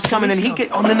the cops come in, and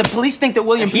and then the police think that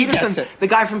William Peterson, the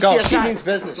guy from CSI. She means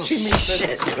business. She means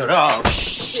business. Oh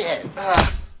shit!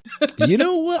 You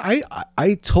know what?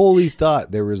 I totally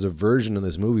thought there was a version of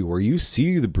this movie where you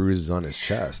see the bruises on his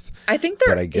chest. I think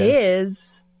there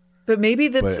is, but maybe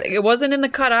it wasn't in the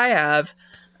cut I have.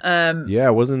 Yeah,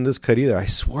 it wasn't in this cut either. I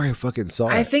swore I fucking saw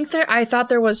it. I thought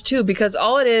there was too, because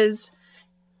all it is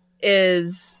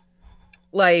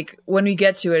like when we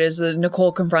get to it is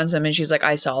Nicole confronts him and she's like,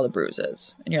 I saw the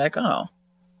bruises. And you're like, oh,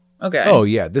 okay. Oh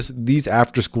yeah. These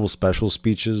after school special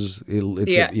speeches.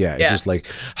 It's just like,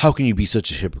 how can you be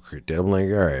such a hypocrite? I'm like,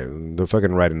 all right, the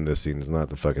fucking writing in this scene is not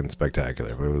the fucking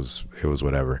spectacular. It was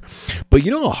whatever. But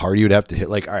you know how hard you would have to hit?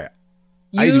 Like, all right,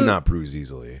 I do not bruise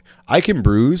easily. I can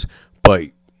bruise, but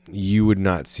you would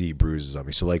not see bruises on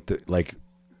me. So like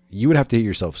you would have to hit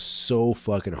yourself so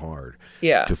fucking hard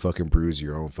to fucking bruise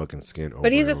your own fucking skin.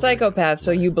 But he's a psychopath,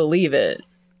 so you believe it.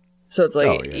 So it's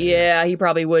like, he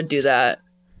probably would do that.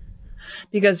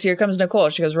 Because here comes Nicole.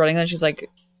 She goes running and she's like,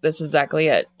 this is exactly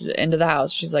it. Into the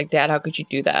house. She's like, Dad, how could you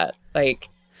do that? Like,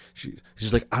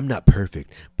 she's like, I'm not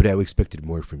perfect, but I expected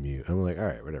more from you. I'm like, all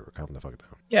right, whatever. Calm the fuck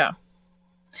down. Yeah.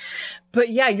 But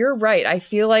yeah, you're right. I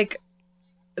feel like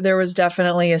there was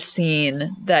definitely a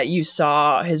scene that you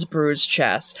saw his bruised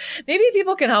chest. Maybe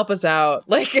people can help us out.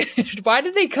 Like, why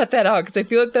did they cut that out? Because I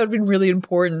feel like that would have been really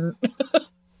important.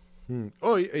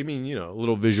 Oh, I mean, you know, a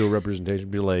little visual representation.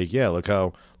 Be like, yeah, look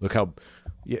how.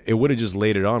 Yeah, it would have just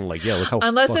laid it on. Like, yeah, look how.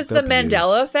 Unless it's the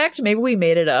Mandela effect. Maybe we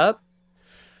made it up.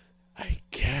 I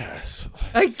guess.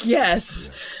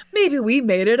 Maybe we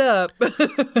made it up.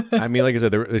 I mean, like I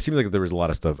said, it seems like there was a lot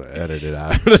of stuff edited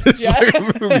out of this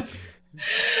movie.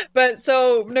 But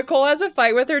so Nicole has a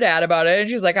fight with her dad about it, and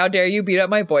she's like, how dare you beat up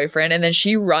my boyfriend? And then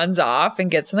she runs off and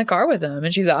gets in the car with him,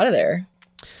 and she's out of there.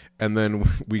 And then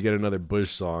we get another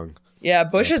Bush song. Yeah,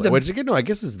 Bush is which again, no, I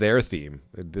guess is their theme.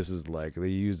 This is like they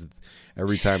use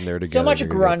every time they're together. So much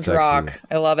grunge rock.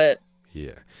 I love it.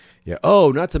 Yeah.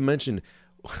 Oh, not to mention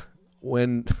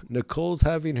when Nicole's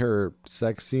having her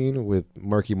sex scene with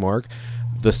Marky Mark,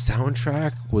 the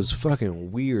soundtrack was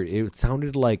fucking weird. It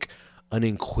sounded like an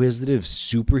inquisitive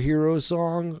superhero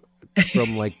song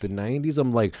from like the 90s.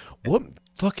 I'm like, what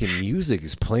fucking music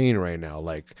is playing right now?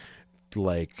 Like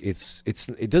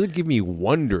it doesn't give me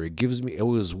wonder. It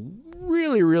was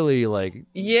really, really like,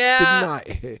 did not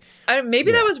hit.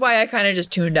 Maybe that was why I kind of just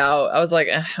tuned out. I was like,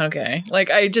 okay. Like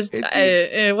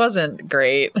it wasn't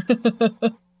great.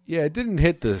 Yeah, it didn't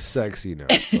hit the sexy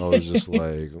notes. I was just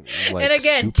like and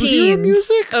again, teens.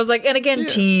 Music? I was like, and again,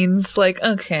 teens. Like,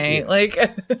 okay, like,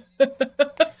 and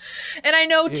I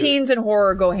know teens and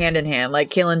horror go hand in hand, like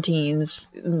killing teens,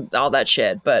 all that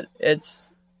shit. But it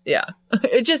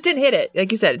just didn't hit it.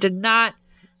 Like you said, it did not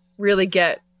really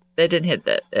get. It didn't hit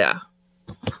that. Yeah.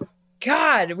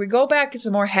 God, we go back to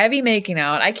some more heavy making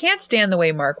out. I can't stand the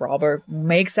way Mark Wahlberg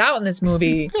makes out in this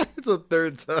movie. It's a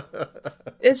third time.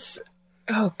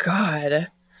 Oh God, I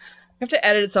have to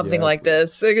edit something like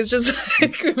this. Like, it's just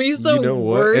like, he's the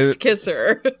worst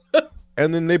kisser.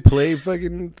 And then they play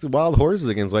fucking Wild Horses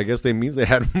again. So I guess they means they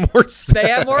had more sex. They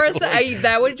had more sex.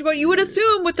 That would what you would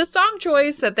assume with the song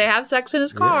choice, that they have sex in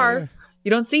his car. Yeah.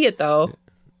 You don't see it though.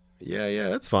 Yeah,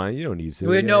 that's fine. You don't need to.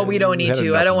 We don't need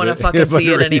to. I don't want to fucking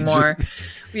see it anymore.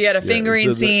 We had a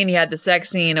fingering scene. You had the sex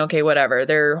scene. Okay, whatever.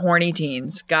 They're horny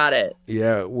teens. Got it.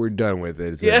 Yeah, we're done with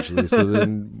it, essentially. So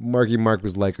then Marky Mark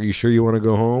was like, are you sure you want to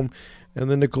go home? And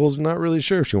then Nicole's not really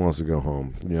sure if she wants to go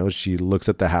home. You know, she looks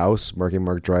at the house. Marky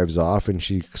Mark drives off, and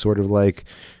she sort of like,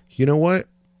 you know what?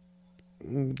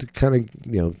 Kind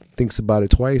of, thinks about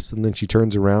it twice, and then she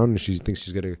turns around and she thinks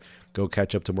she's going to go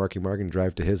catch up to Marky Mark and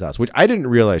drive to his house, which I didn't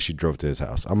realize she drove to his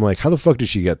house. I'm like, how the fuck did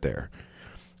she get there?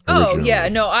 Oh, yeah.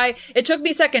 No, it took me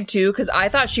a second too, because I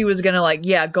thought she was going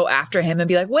to go after him and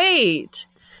be like, wait.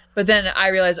 But then I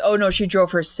realized, oh no, she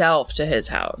drove herself to his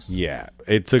house. Yeah.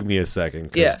 It took me a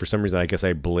second. Because for some reason, I guess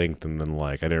I blinked and then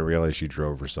I didn't realize she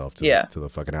drove herself to the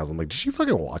fucking house. I'm like, did she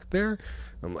fucking walk there?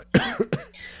 I'm like,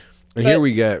 and here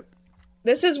we get.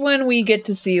 This is when we get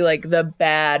to see the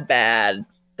bad.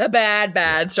 The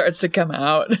bad starts to come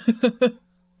out.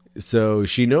 So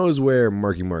she knows where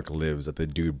Marky Mark lives, at the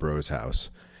dude bro's house.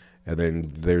 And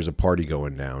then there's a party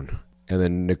going down. And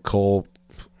then Nicole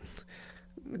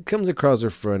comes across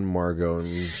her friend Margot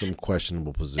in some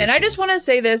questionable position. And I just want to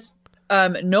say this.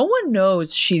 No one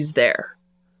knows she's there.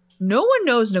 No one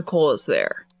knows Nicole is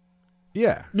there.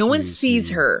 Yeah. No one sees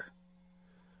her.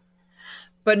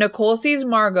 But Nicole sees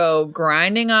Margot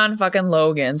grinding on fucking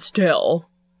Logan still.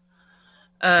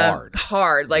 Hard.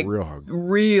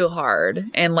 Real hard.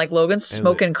 And Logan's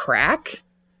smoking crack.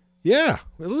 Yeah,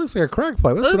 it looks like a crack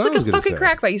pipe. That's It looks what I like was a gonna fucking say.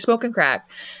 crack pipe. He's smoking crack.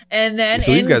 And then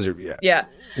So these guys are yeah.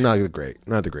 not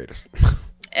the greatest.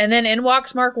 And then in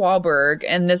walks Mark Wahlberg,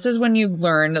 and this is when you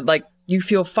learn, like, you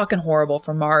feel fucking horrible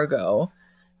for Margot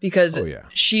because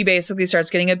she basically starts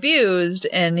getting abused,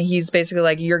 and he's basically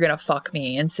like, "You're gonna fuck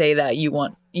me and say that you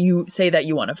want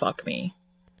to fuck me,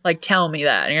 like tell me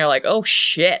that," and you're like, "Oh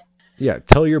shit." Yeah,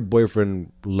 tell your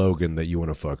boyfriend Logan that you want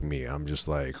to fuck me. I'm just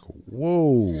like,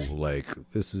 whoa, like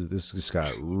this just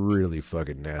got really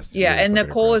fucking nasty. Yeah, really and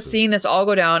Nicole is seeing this all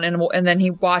go down, and then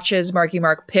he watches Marky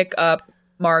Mark pick up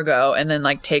Margot and then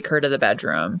like take her to the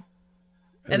bedroom,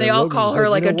 and they all Logan's call her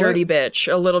like a dirty what?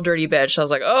 bitch, a little dirty bitch. I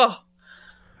was like, oh,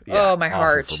 my awful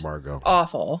heart, for Margot.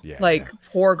 awful, Yeah,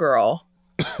 poor girl.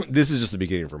 This is just the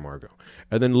beginning for Margot,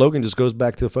 and then Logan just goes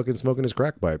back to fucking smoking his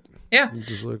crack pipe. Yeah,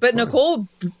 Like, but fine. Nicole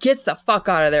gets the fuck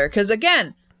out of there because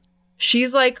again,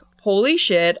 she's like, holy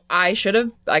shit, I should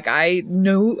have, like, I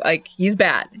knew, like, he's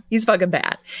bad. He's fucking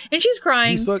bad. And she's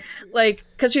crying, like,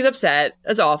 because she's upset.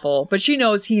 That's awful. But she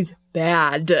knows he's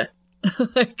bad.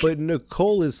 But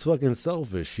Nicole is fucking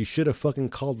selfish. She should have fucking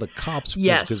called the cops first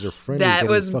because her Yes, friend that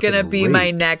was getting going to be raped.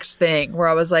 my next thing, where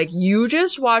I was like, you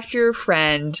just watched your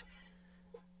friend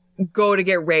go to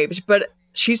get raped. But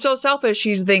she's so selfish,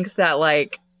 she thinks that,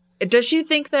 like, does she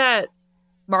think that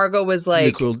Margot was like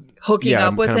Nicole, hooking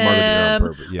up with kinda Margot did it on him,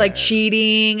 purpose. Yeah, like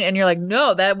cheating, and you're like,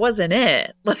 no, that wasn't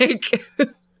it. Like,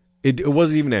 it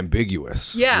wasn't even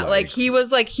ambiguous. yeah, like he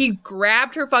was like, he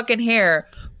grabbed her fucking hair,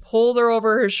 pulled her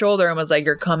over her shoulder, and was like,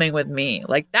 "You're coming with me."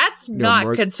 Like, that's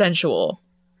not consensual.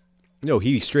 No,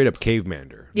 he straight up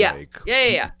cavemaned her. Yeah, like,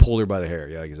 yeah. Pulled her by the hair.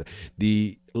 Yeah, like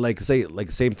I said, the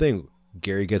same thing.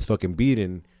 Gary gets fucking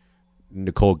beaten.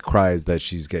 Nicole cries that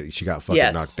she got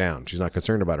fucking knocked down. She's not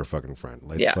concerned about her fucking friend.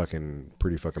 Like, it's fucking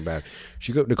pretty fucking bad.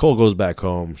 Nicole goes back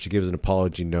home. She gives an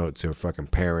apology note to her fucking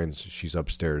parents. She's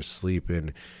upstairs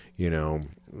sleeping. You know,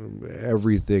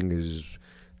 everything is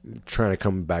trying to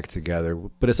come back together.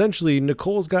 But essentially,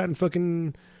 Nicole's gotten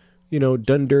fucking,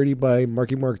 done dirty by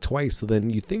Marky Mark twice. So then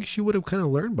you think she would have kind of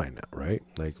learned by now, right?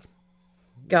 Like,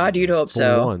 God, you'd hope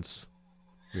so. Once,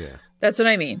 yeah. That's what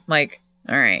I mean. Like,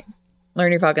 all right.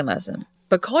 Learn your fucking lesson.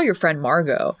 But call your friend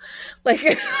Margot. Like,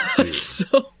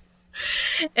 so.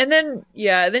 And then,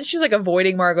 then she's like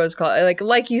avoiding Margot's call.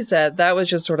 Like you said, that was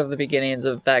just sort of the beginnings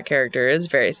of that character. It's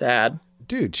very sad.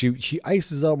 Dude, she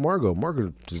ices out Margot.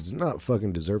 Margot does not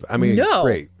fucking deserve it. I mean, no.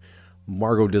 Great.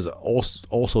 Margot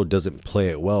also doesn't play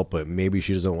it well, but maybe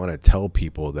she doesn't want to tell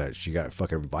people that she got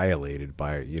fucking violated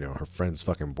by, her friend's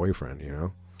fucking boyfriend,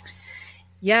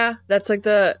 Yeah, that's like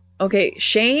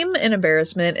shame and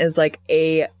embarrassment is like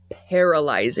a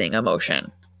paralyzing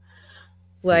emotion.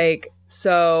 Like,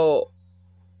 so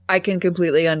I can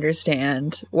completely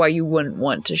understand why you wouldn't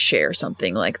want to share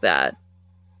something like that.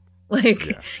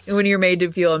 Like, when you're made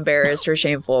to feel embarrassed or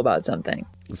shameful about something.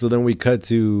 So then we cut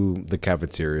to the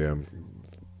cafeteria.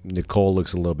 Nicole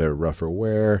looks a little bit rougher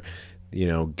wear.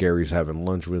 Gary's having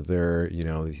lunch with her.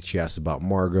 She asked about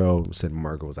Margot, said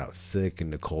Margot was out sick, and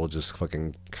Nicole just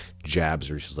fucking jabs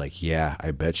her. She's like, yeah,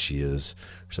 I bet she is.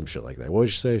 Or some shit like that. What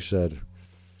did she say? She said,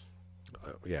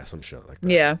 yeah, some shit like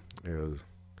that. Yeah. It was,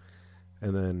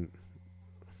 and then,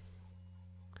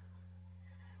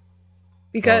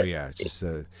 because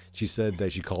she said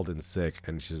that she called in sick,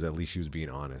 and she said at least she was being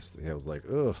honest. And I was like,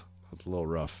 ugh. That's a little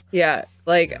rough. Yeah.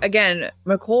 Like, again,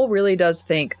 Nicole really does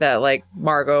think that, like,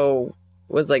 Margot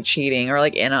was, like, cheating or,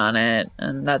 like, in on it.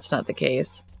 And that's not the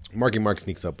case. Marky Mark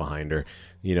sneaks up behind her,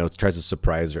 tries to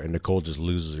surprise her. And Nicole just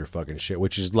loses her fucking shit,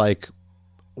 which is, like,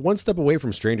 one step away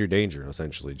from stranger danger,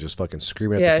 essentially. Just fucking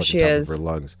screaming at the fucking top of her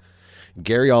lungs.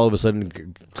 Gary all of a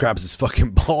sudden grabs his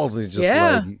fucking balls and he's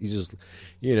just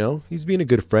he's being a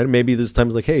good friend. Maybe this time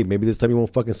he's like, hey, maybe this time he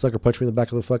won't fucking sucker punch me in the back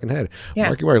of the fucking head. Yeah.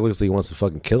 Marky Mark looks like he wants to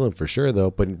fucking kill him for sure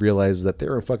though, but realizes that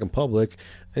they're in fucking public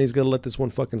and he's gonna let this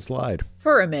one fucking slide.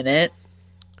 For a minute.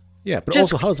 Yeah, but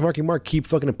also how does Marky Mark keep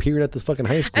fucking appearing at this fucking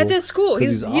high school? At this school. He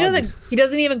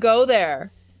doesn't even go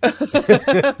there.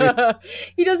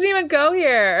 He doesn't even go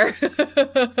here.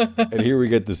 And here we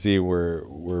get the scene where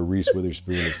Reese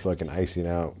Witherspoon is fucking icing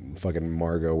out fucking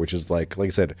Margot, which is like I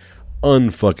said,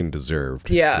 unfucking deserved.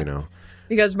 Yeah.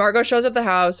 Because Margot shows up at the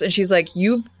house and she's like,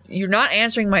 you're not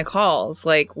answering my calls.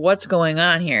 Like, what's going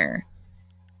on here?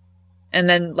 And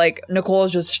then like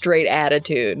Nicole's just straight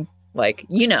attitude. Like,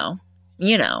 you know.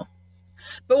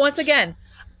 But once again,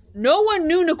 no one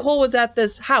knew Nicole was at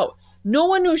this house. No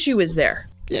one knew she was there.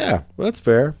 Yeah, well, that's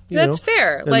fair. That's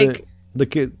fair. And like the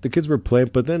kids were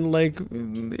playing, but then like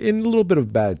in a little bit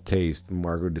of bad taste,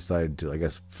 Margot decided to, I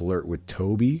guess, flirt with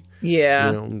Toby. Yeah.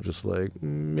 I'm just like,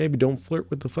 maybe don't flirt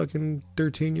with the fucking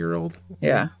 13-year-old.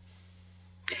 Yeah.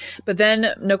 But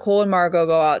then Nicole and Margot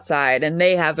go outside and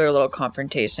they have their little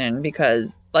confrontation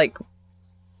because, like,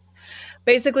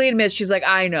 basically admits she's like,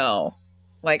 I know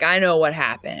what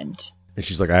happened. And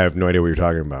she's like, I have no idea what you're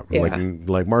talking about. Yeah.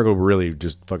 Like Margot really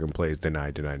just fucking plays deny.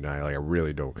 Like, I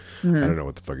really don't. I don't know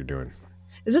what the fuck you're doing.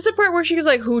 Is this a part where she's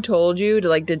like, who told you?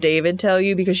 Did David tell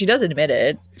you? Because she does admit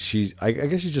it. I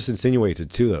guess she just insinuates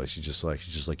it too, though. She's just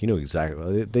like, you know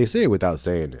exactly. They say it without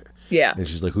saying it. Yeah. And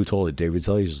she's like, who told it? David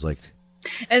tell you? She's like,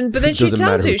 but then she doesn't tells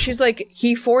matter you, who she's like,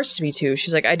 he forced me to.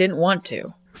 She's like, I didn't want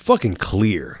to. fucking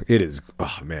clear. It is.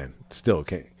 Oh man, still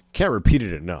can't repeat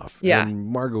it enough. Yeah. And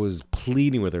Margot is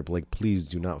pleading with her, like, please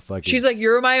do not fucking. She's like,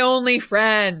 you're my only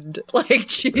friend. Like,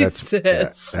 Jesus.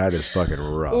 That is fucking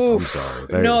rough. Oof. I'm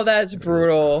sorry. That's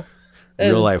brutal.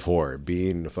 Real life horror.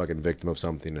 Being a fucking victim of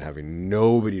something and having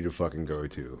nobody to fucking go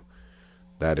to.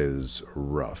 That is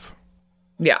rough.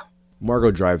 Yeah.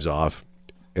 Margot drives off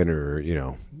in her,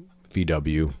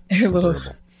 VW. Her little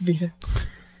Vita.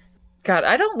 God,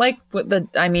 I don't like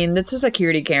it's a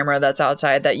security camera that's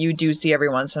outside that you do see every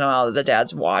once in a while that the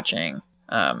dad's watching.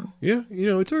 Yeah,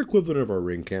 it's our equivalent of our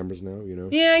Ring cameras now,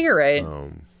 Yeah, you're right.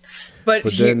 But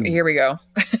here we go.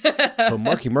 But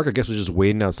Mark, I guess, was just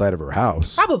waiting outside of her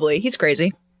house. Probably. He's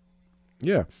crazy.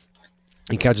 Yeah.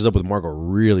 He catches up with Margot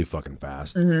really fucking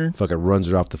fast. Mm-hmm. Fucking runs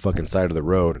her off the fucking side of the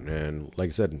road. And like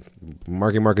I said,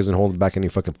 Mark isn't holding back any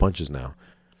fucking punches now.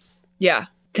 Yeah.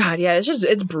 God, yeah,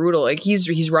 it's brutal. Like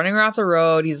he's running her off the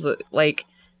road. He's like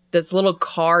this little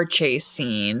car chase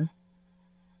scene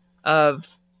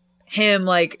of him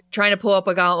like trying to pull up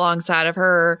alongside of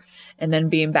her and then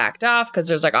being backed off because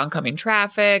there's like oncoming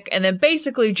traffic, and then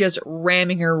basically just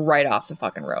ramming her right off the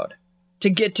fucking road to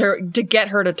get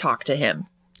her to talk to him.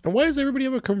 And why does everybody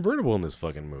have a convertible in this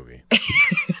fucking movie?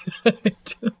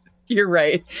 You're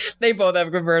right. They both have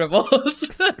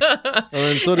convertibles.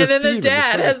 And so does and then Steven. the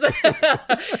dad has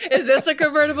is this a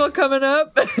convertible coming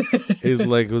up?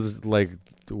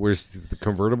 Where's the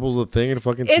convertible's a thing in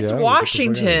fucking It's Seattle?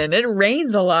 Washington. It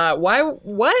rains a lot. Why?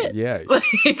 What? Yeah.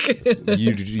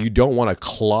 You don't want a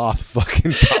cloth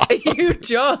fucking top. You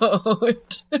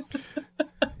don't.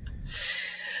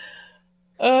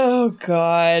 Oh,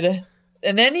 God.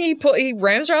 And then he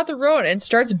rams her out the road and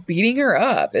starts beating her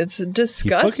up. It's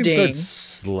disgusting. He fucking starts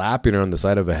slapping her on the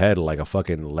side of the head like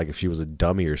if she was a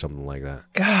dummy or something like that.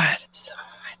 God, it's so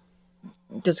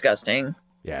disgusting.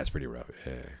 Yeah, it's pretty rough.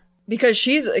 Yeah.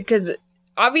 Because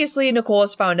obviously Nicole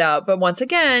has found out, but once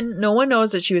again, no one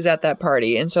knows that she was at that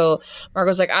party. And so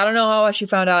Margot's like, I don't know how she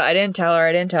found out. I didn't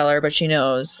tell her, but she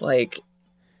knows.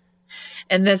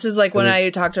 And this is like when I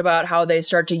talked about how they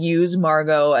start to use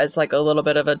Margot as like a little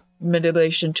bit of a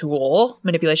manipulation tool.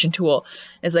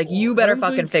 It's like, you better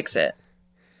fucking fix it.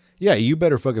 Yeah, you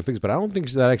better fucking fix it. But I don't think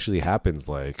that actually happens.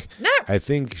 I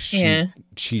think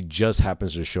she just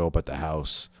happens to show up at the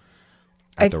house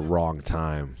at the wrong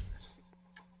time.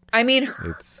 I mean,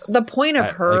 the point of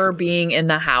her being in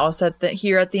the house at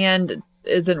the end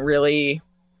isn't really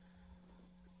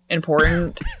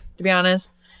important, to be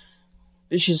honest.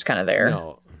 She's just kind of there.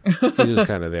 No, she's just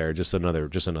kind of there. Just another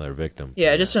victim.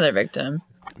 Yeah, just another victim.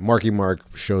 Mark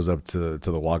shows up to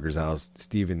the Walker's house.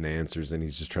 Steven answers, and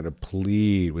he's just trying to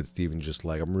plead with Steven, just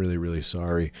like, I'm really, really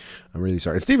sorry. I'm really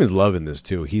sorry. And Steven's loving this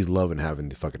too. He's loving having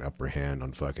the fucking upper hand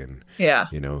on fucking,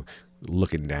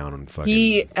 looking down on fucking.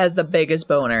 He has the biggest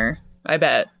boner, I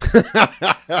bet.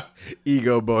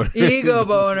 Ego boner. Ego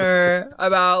boner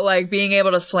about like being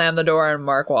able to slam the door on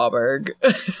Mark Wahlberg.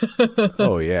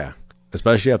 Oh yeah.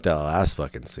 Especially after that last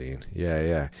fucking scene.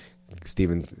 Yeah.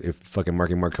 Steven, if fucking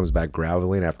Marky Mark comes back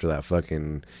groveling after that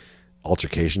fucking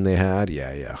altercation they had,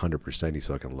 100% he's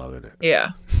fucking loving it.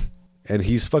 Yeah. And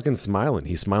he's fucking smiling.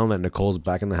 He's smiling that Nicole's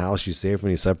back in the house. She's safe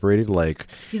when he's separated.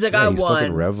 He's like, I won.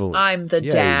 Fucking reveling. I'm the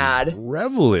dad. He's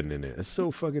reveling in it. It's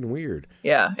so fucking weird.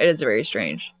 Yeah, it is very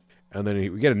strange. And then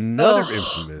we get another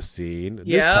infamous scene.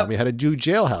 This time we had to do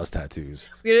jailhouse tattoos.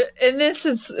 And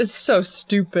it's so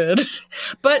stupid.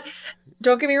 But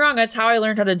don't get me wrong, that's how I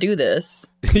learned how to do this.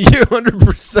 You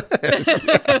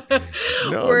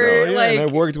 100%. No, and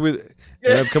I've worked with,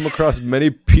 and I've come across many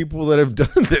people that have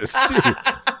done this too.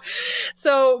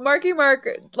 So Marky Mark,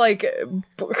 like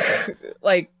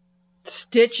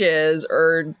stitches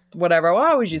or whatever.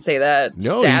 Why would you say that?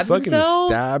 No, stabs he fucking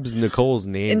himself? stabs Nicole's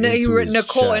name into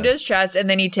his chest, and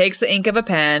then he takes the ink of a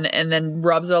pen and then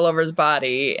rubs it all over his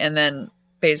body, and then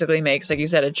basically makes, like you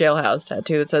said, a jailhouse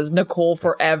tattoo that says Nicole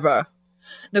forever.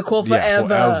 Nicole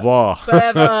forever.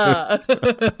 Forever.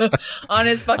 On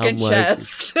his fucking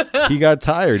chest. He got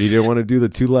tired. He didn't want to do the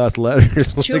two last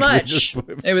letters. Too much.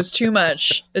 It was too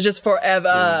much. It's just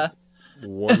forever.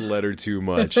 One letter too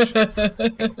much.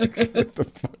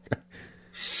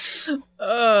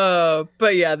 Oh,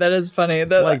 but yeah, that is funny.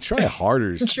 Like, try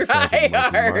harder. Try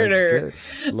harder.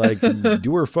 Like,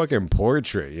 do her fucking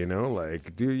portrait, you know?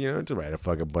 Like, to write a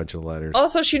fucking bunch of letters.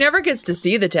 Also, she never gets to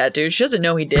see the tattoo. She doesn't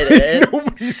know he did it.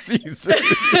 Nobody sees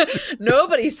it.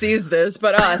 Nobody sees this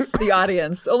but us, the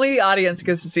audience. Only the audience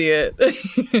gets to see it.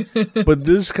 But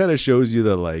this kind of shows you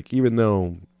that, like, even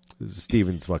though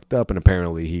Steven's fucked up and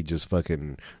apparently he just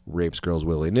fucking rapes girls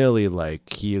willy-nilly,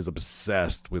 like, he is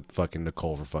obsessed with fucking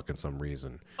Nicole for fucking some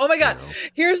reason. Oh my god,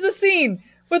 here's the scene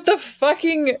with the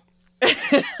fucking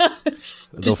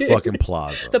the fucking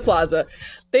plaza. The plaza.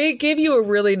 They give you a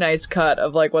really nice cut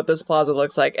of like what this plaza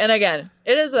looks like, and again,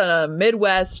 it is a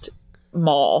Midwest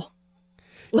mall.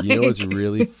 Like, you know what's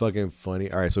really fucking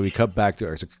funny? All right, so we cut back to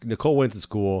her. So Nicole went to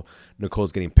school.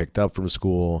 Nicole's getting picked up from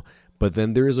school. But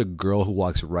then there is a girl who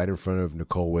walks right in front of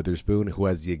Nicole Witherspoon who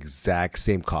has the exact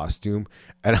same costume.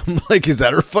 And I'm like, is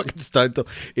that her fucking stunt though?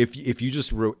 If you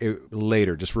just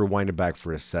later, just rewind it back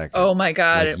for a second. Oh my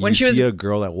God. Like, when you she see was a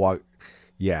girl that walked.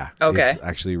 Yeah. Okay. It's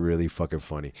actually really fucking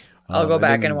funny. I'll go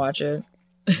back and watch it.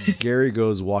 Gary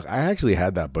goes walk. I actually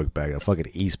had that book bag, a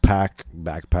fucking East Pack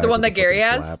backpack. The one that Gary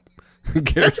has?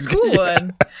 That's a cool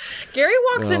one. Gary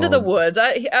walks into the woods.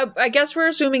 I guess we're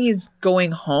assuming he's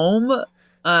going home.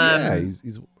 Yeah,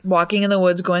 he's walking in the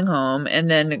woods going home, and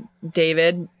then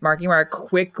David, Marky Mark,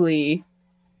 quickly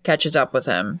catches up with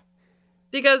him.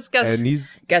 Because guess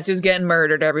who's getting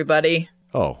murdered, everybody?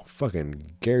 Oh,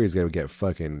 fucking Gary's gonna get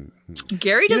fucking...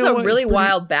 Gary does a really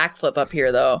wild backflip up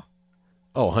here, though.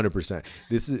 Oh, 100%.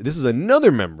 This is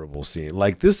another memorable scene.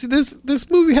 Like, this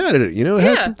movie had it, you know? It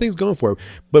had some things going for it.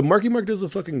 But Marky Mark does a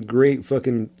fucking great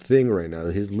fucking thing right now.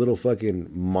 His little fucking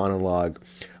monologue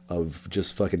of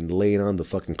just fucking laying on the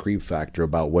fucking creep factor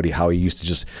about how he used to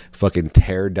just fucking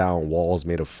tear down walls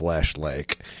made of flesh.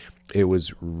 Like, it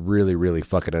was really, really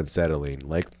fucking unsettling.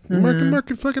 Like, Mark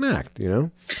can fucking act, you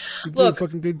know? He did a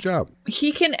fucking good job.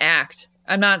 He can act.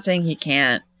 I'm not saying he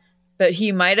can't, but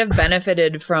he might have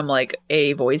benefited from, like,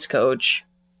 a voice coach.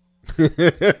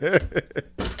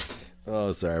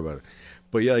 Oh, sorry about it.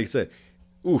 But yeah, like I said,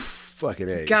 oof, fucking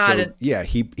A. Got it. Yeah,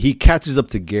 he catches up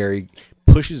to Gary,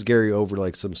 pushes Gary over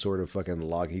like some sort of fucking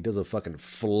log. He does a fucking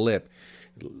flip,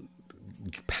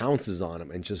 pounces on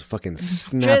him, and just fucking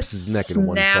snaps his neck in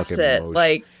one fucking motion.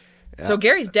 Like, yeah. So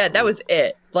Gary's dead. That was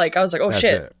it. Like, I was like, oh, that's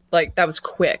shit. It. Like, that was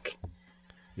quick.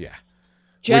 Yeah.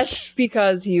 Just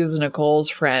because he was Nicole's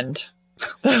friend.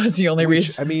 That was the only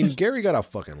reason. I mean, Gary got a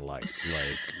fucking light.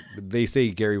 Like, they say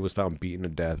Gary was found beaten to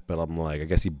death, but I'm like, I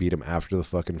guess he beat him after the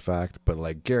fucking fact. But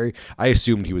like, Gary, I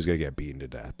assumed he was gonna get beaten to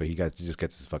death, but he just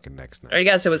gets his fucking neck snapped. I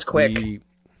guess it was quick. We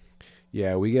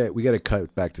got to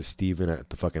cut back to Steven at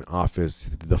the fucking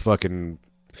office. The fucking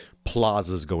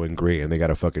plaza's going great, and they got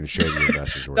to fucking show the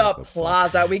investors. The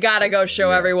plaza. We got to go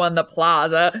show everyone the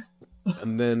plaza.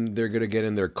 And then they're going to get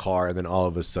in their car, and then all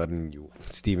of a sudden,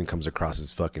 Steven comes across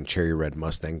his fucking cherry red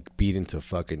Mustang beat into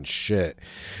fucking shit.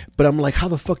 But I'm like, how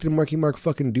the fuck did Marky Mark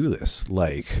fucking do this?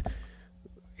 Like,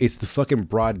 it's the fucking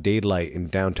broad daylight in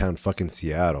downtown fucking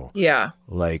Seattle. Yeah.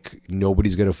 Like,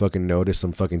 nobody's going to fucking notice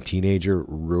some fucking teenager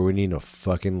ruining a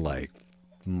fucking, like,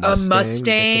 Mustang. A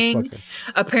Mustang?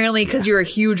 Apparently, because you're a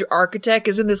huge architect.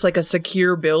 Isn't this like a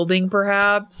secure building,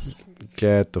 perhaps?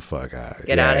 Get the fuck out.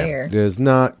 Get out of here. Does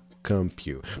not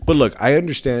compute. But look, I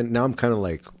understand. Now I'm kind of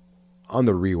like, on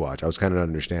the rewatch, I was kind of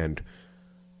understand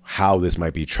how this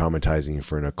might be traumatizing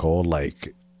for Nicole.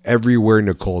 Like, everywhere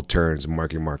Nicole turns,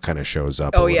 Marky Mark kind of shows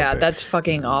up. Oh, yeah. That's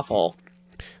fucking awful.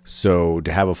 So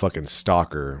to have a fucking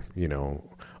stalker, you know,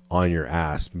 on your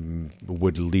ass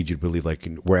would lead you to believe like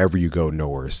wherever you go,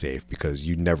 nowhere is safe, because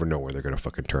you never know where they're going to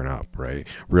fucking turn up, right?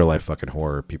 Real life fucking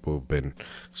horror. People have been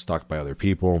stalked by other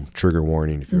people. Trigger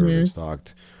warning if you've ever been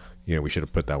stalked. You know, we should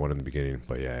have put that one in the beginning,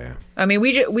 but yeah. I mean,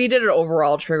 we did an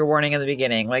overall trigger warning in the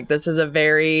beginning. Like, this is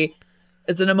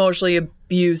it's an emotionally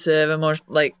abusive,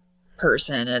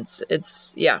 person. It's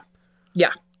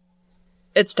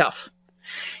tough.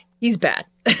 He's bad.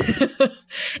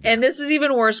 And this is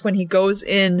even worse when he goes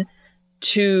in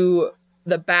to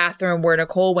the bathroom where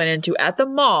Nicole went into at the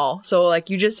mall. So like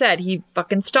you just said, he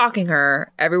fucking stalking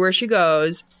her everywhere she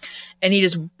goes. And he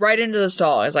just right into the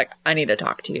stall. He's like, I need to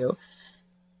talk to you.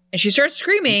 And she starts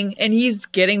screaming, and he's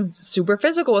getting super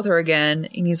physical with her again.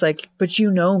 And he's like, but you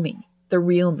know me, the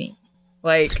real me.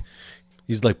 Like,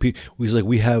 he's like,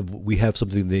 we have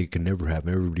something they can never have.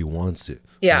 Everybody wants it.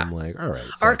 Yeah. And I'm like, all right.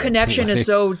 Our connection is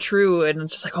so true. And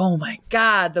it's just like, oh my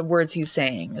God, the words he's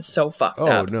saying is so fucked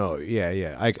up. Oh no.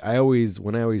 Yeah. I always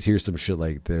hear some shit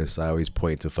like this, I always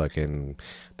point to fucking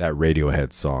that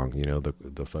Radiohead song, you know,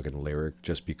 the fucking lyric,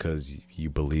 just because you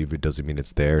believe it doesn't mean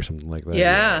it's there, something like that.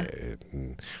 Yeah.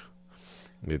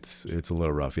 It's a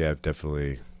little rough. Yeah,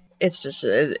 definitely. It's just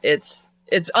it's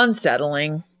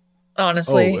unsettling.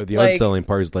 Honestly, the unsettling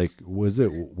part is like, was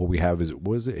it what we have?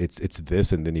 It's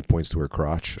this, and then he points to her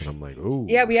crotch, and I'm like, oh,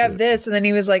 yeah, we have this, and then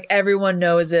he was like, everyone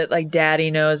knows it, like Daddy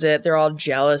knows it. They're all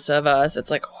jealous of us. It's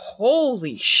like,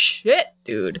 holy shit,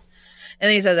 dude. And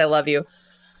then he says, "I love you,"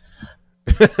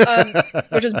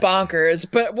 which is bonkers.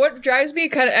 But what drives me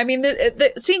kind of, I mean,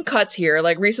 the scene cuts here.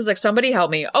 Like Reese is like, "Somebody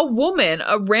help me!" A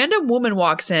random woman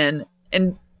walks in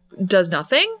and does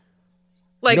nothing.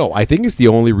 Like, no, I think it's the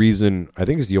only reason. Why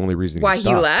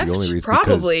he left? The only reason,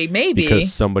 Probably, maybe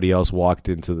because somebody else walked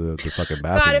into the fucking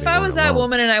bathroom. God, if I was that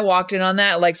woman and I walked in on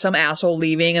that, like some asshole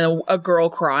leaving and a girl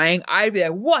crying, I'd be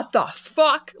like, "What the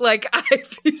fuck?" Like, I'd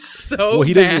be so. Well,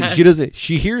 he mad. doesn't. She doesn't.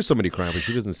 She hears somebody crying, but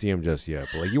she doesn't see him just yet.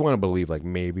 But like, you want to believe, like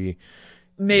maybe.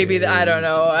 I don't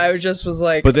know. I just was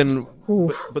like, but then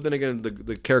again,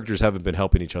 the characters haven't been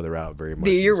helping each other out very much.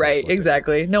 You're right,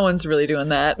 exactly. No one's really doing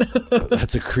that.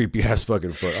 That's a creepy ass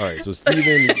fucking foot. All right, so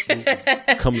Steven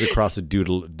comes across a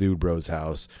dude bro's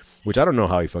house, which I don't know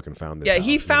how he fucking found this. Yeah, house,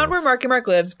 he found where Marky Mark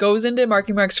lives, goes into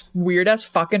Marky Mark's weird ass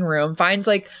fucking room, finds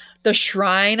like the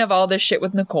shrine of all this shit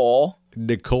with Nicole.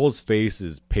 Nicole's face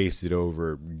is pasted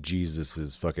over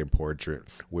Jesus's fucking portrait,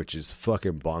 which is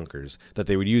fucking bonkers. That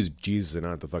they would use Jesus and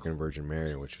not the fucking Virgin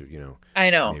Mary, which, I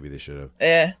know. Maybe they should have.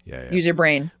 Yeah. Use your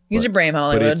brain. Use your brain,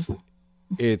 Hollywood. But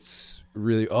it's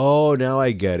really. Oh, now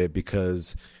I get it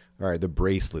because. All right, the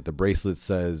bracelet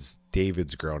says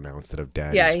David's girl now instead of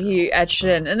Daddy's girl. He etched it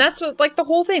in. And that's what, like, the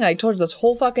whole thing. I told you, this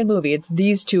whole fucking movie, it's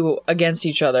these two against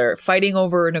each other, fighting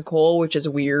over Nicole, which is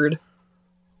weird.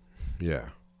 Yeah.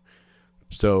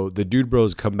 So the dude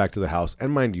bros come back to the house,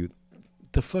 and mind you,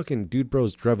 the fucking dude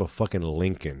bros drive a fucking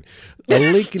Lincoln. A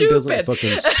Lincoln doesn't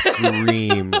fucking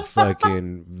scream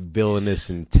fucking villainous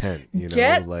intent,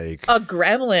 Get like a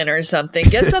Gremlin or something.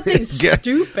 Get something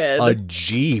stupid. A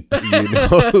Jeep,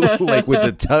 like with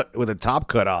the top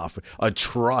cut off, a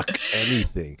truck,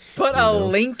 anything. But a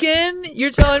Lincoln?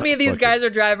 You're telling me these guys are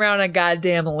driving around a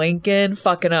goddamn Lincoln,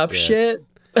 fucking up shit?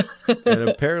 And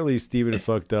apparently Steven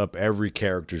fucked up every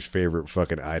character's favorite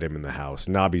fucking item in the house.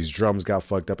 Nobby's drums got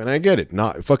fucked up, and I get it.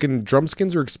 Not fucking drum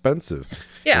skins are expensive.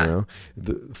 Yeah.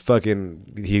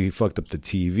 He fucked up the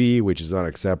TV, which is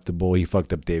unacceptable. He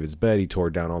fucked up David's bed. He tore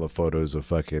down all the photos of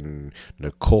fucking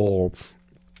Nicole.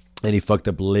 And he fucked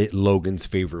up Logan's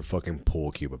favorite fucking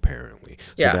pool cube, apparently.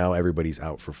 So now everybody's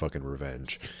out for fucking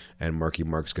revenge. And Marky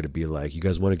Mark's going to be like, "You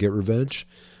guys want to get revenge?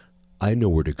 I know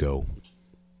where to go."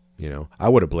 I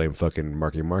would have blamed fucking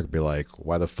Marky Mark. Be like,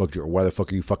 why the fuck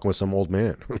are you fucking with some old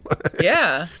man?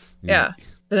 Yeah. But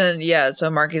then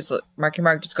so Marky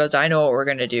Mark just goes, "I know what we're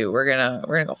gonna do. We're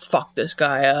gonna go fuck this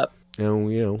guy up."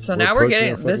 And so now we're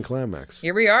getting this climax.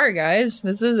 Here we are, guys.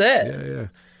 This is it. Yeah.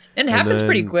 And it happens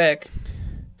pretty quick.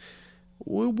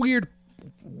 Weird.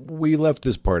 We left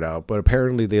this part out, but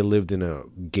apparently they lived in a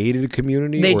gated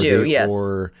community. They do, yes.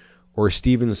 Or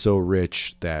Steven's so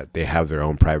rich that they have their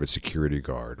own private security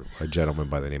guard, a gentleman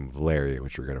by the name of Larry,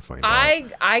 which we're going to find out.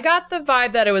 I got the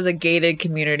vibe that it was a gated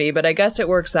community, but I guess it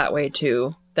works that way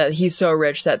too, that he's so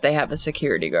rich that they have a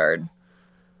security guard.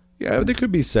 Yeah, there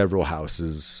could be several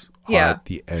houses at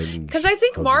the end. Because I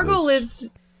think Margot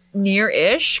lives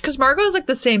near-ish, because Margot is like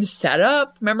the same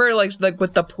setup. Remember, like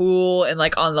with the pool and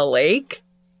like on the lake?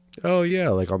 Oh yeah,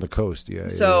 like on the coast, yeah.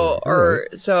 So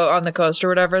on the coast or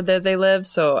whatever that they live.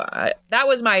 So that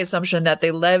was my assumption, that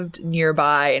they lived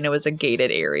nearby and it was a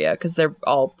gated area because they're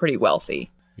all pretty wealthy.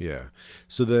 Yeah.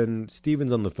 So then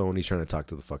Steven's on the phone. He's trying to talk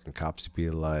to the fucking cops to be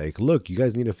like, "Look, you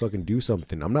guys need to fucking do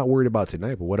something. I'm not worried about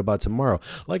tonight, but what about tomorrow?"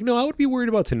 Like, no, I would be worried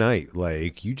about tonight.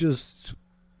 Like,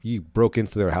 you broke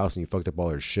into their house and you fucked up all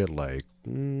their shit. Like,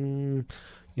 And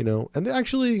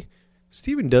actually,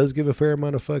 Steven does give a fair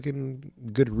amount of fucking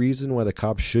good reason why the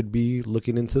cops should be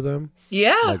looking into them.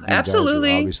 Yeah, like,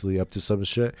 absolutely. Obviously up to some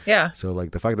shit. Yeah. So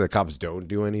like the fact that the cops don't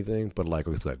do anything, but like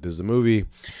we said, this is a movie.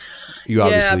 You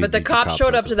obviously. Yeah, but the cops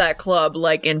showed up to that club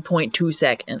like in 0.2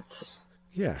 seconds.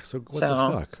 Yeah. So what the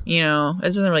fuck? It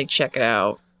doesn't really check it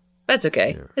out. That's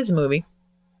okay. Yeah. It's a movie.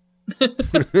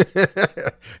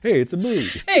 Hey, it's a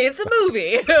movie. Hey, it's a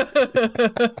movie.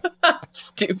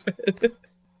 Stupid.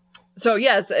 So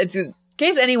yes, in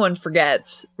case anyone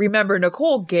forgets, remember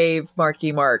Nicole gave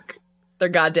Marky Mark their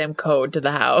goddamn code to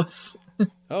the house.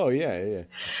 Oh yeah.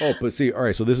 Oh, but see, all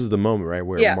right. So this is the moment, right,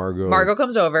 where Margot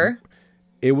comes over.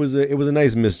 It was a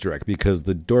nice misdirect because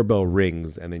the doorbell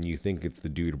rings and then you think it's the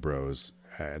dude bros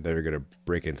that are gonna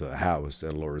break into the house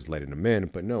and Laura's letting them in,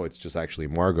 but no, it's just actually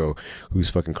Margot who's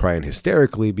fucking crying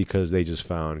hysterically because they just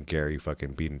found Gary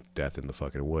fucking beaten to death in the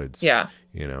fucking woods. Yeah,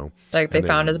 you know, like they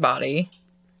found his body.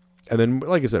 And then,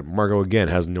 like I said, Margot again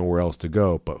has nowhere else to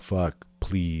go, but fuck,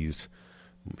 please,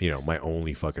 my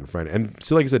only fucking friend. And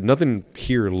so, like I said, nothing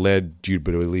here led you to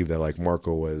believe that like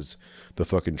Marco was the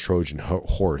fucking Trojan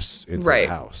horse inside the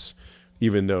house,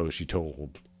 even though she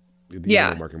told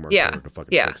Mark and Marco to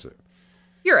fucking fix it.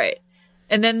 You're right.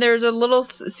 And then there's a little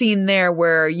scene there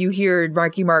where you hear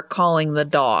Marky Mark calling the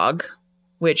dog,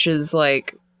 which is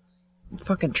like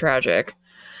fucking tragic.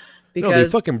 Because they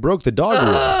fucking broke the dog.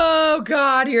 Oh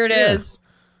God, here it is.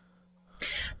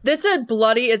 That's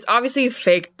it's obviously a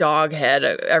fake dog head,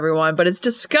 everyone, but it's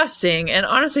disgusting and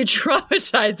honestly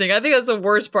traumatizing. I think that's the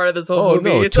worst part of this whole movie.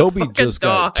 No, Toby just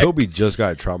got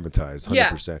traumatized,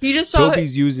 100%. Yeah, he just saw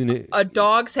Toby's using a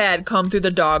dog's head come through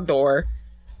the dog door.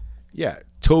 Yeah,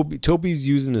 Toby's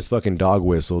using this fucking dog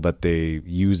whistle that they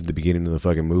used at the beginning of the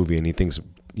fucking movie, and he thinks,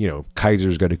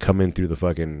 Kaiser's going to come in through the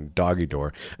fucking doggy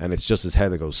door, and it's just his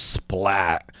head that goes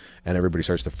splat, and everybody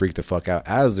starts to freak the fuck out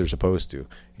as they're supposed to,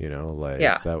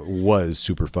 that was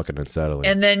super fucking unsettling.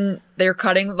 And then they're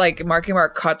cutting, like Marky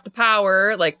Mark cut the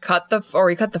power, he cut the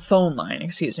phone line,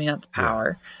 excuse me, not the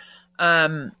power.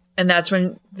 Yeah. And that's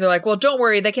when they're like, well, don't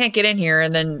worry, they can't get in here.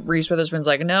 And then Reese Witherspoon's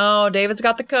like, no, David's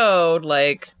got the code.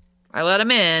 Like, I let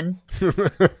him in.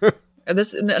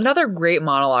 Another great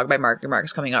monologue by Marky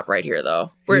Mark's coming up right here,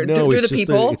 though. Where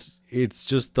it's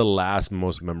just the last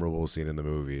most memorable scene in the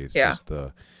movie. It's just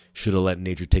the should have let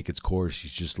nature take its course.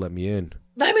 She's just let me in.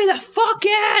 Let me the fuck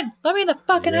in. Let me in the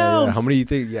fucking house. How many do you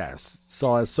think? Yes,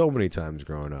 saw it so many times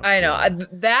growing up. I know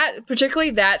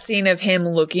particularly that scene of him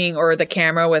looking, or the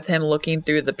camera with him looking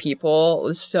through the people,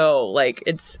 is so like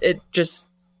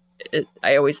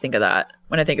I always think of that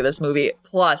when I think of this movie.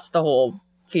 Plus the whole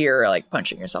fear, like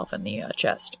punching yourself in the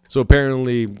chest. So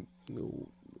apparently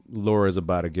Laura's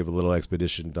about to give a little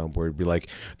expedition dump where it'd be like,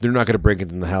 they're not going to break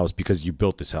into the house because you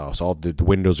built this house. All the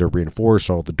windows are reinforced.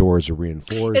 All the doors are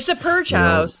reinforced. It's a purge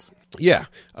house. Yeah,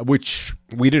 which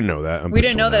we didn't know that. We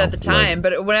didn't know that at the time,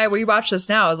 but when we watch this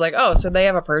now, I was like, oh, so they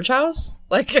have a purge house?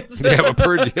 Like they have a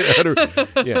purge.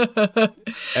 Yeah.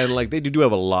 And like they do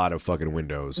have a lot of fucking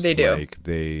windows. They do. Like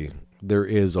there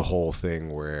is a whole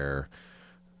thing where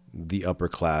the upper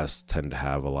class tend to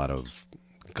have a lot of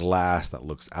glass that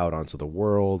looks out onto the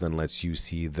world and lets you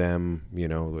see them.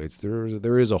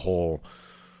 There is a whole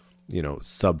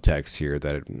subtext here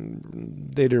that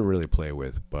they didn't really play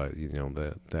with, but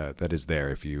that is there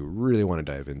if you really want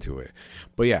to dive into it.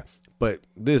 But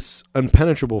this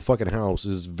impenetrable fucking house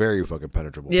is very fucking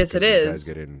penetrable. Yes, it is.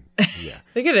 Guys get in,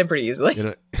 they get in pretty easily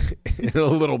in a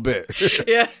little bit.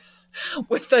 Yeah.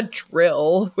 With a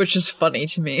drill, which is funny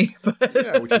to me. But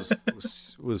yeah, which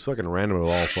was fucking random of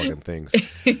all fucking things.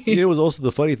 It was also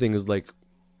the funny thing is like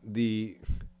the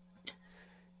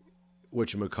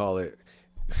whatchamacallit,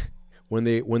 when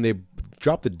they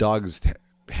drop the dog's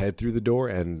head through the door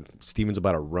and Steven's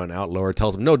about to run out, Laura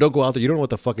tells him, no, don't go out there. You don't know what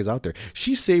the fuck is out there.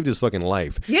 She saved his fucking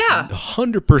life. Yeah.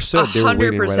 100% they were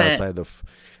waiting right outside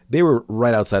They were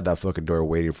right outside that fucking door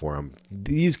waiting for him.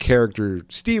 These characters,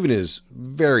 Steven is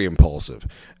very impulsive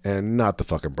and not the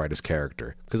fucking brightest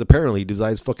character because apparently he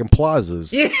designs fucking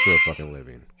plazas for a fucking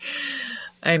living.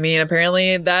 I mean,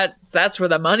 apparently that's where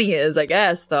the money is, I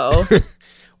guess, though.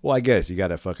 Well, I guess you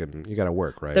gotta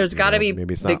work, right? There's gotta be.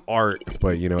 Maybe it's not art,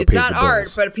 but it it's pays not the art,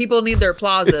 bills. but people need their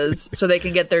plazas so they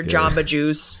can get their Jamba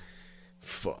Juice.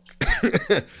 Fuck.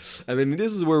 And then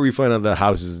this is where we find out the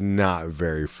house is not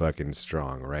very fucking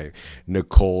strong, right?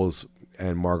 Nicole's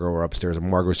and Margot are upstairs, and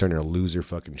Margot's starting to lose her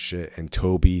fucking shit, and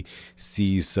Toby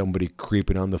sees somebody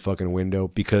creeping on the fucking window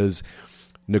because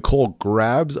Nicole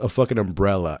grabs a fucking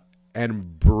umbrella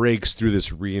and breaks through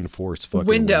this reinforced fucking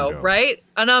window. Right?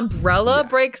 An umbrella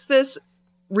breaks this.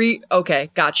 Okay,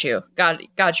 got you,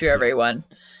 everyone.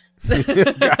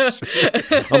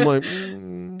 Gotcha. I'm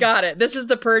like, got it. This is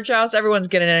the purge house. Everyone's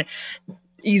getting it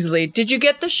easily. Did you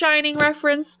get the Shining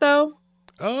reference though?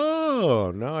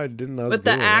 Oh no, I didn't. With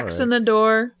the axe in the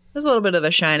door, there's a little bit of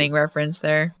a Shining reference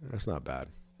there. That's not bad.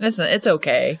 It's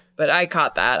okay, but I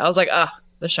caught that. I was like,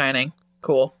 the Shining,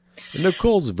 cool. And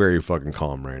Nicole's very fucking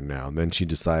calm right now. And then she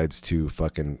decides to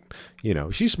fucking,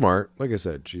 she's smart. Like I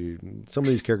said, some of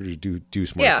these characters do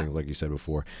smart things, like you said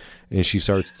before. And she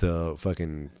starts to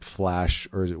fucking flash,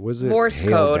 or was it Morse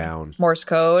code? Down? Morse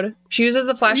code. She uses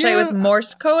the flashlight with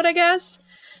Morse code, I guess,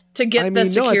 to get the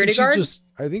security guard.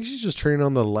 I think she's just turning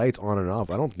on the lights on and off.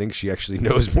 I don't think she actually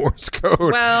knows Morse code.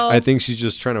 Well, I think she's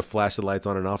just trying to flash the lights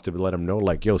on and off to let him know,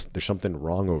 like, yo, there's something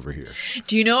wrong over here.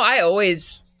 Do you know, I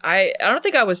don't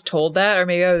think I was told that, or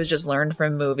maybe I was just learned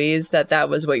from movies that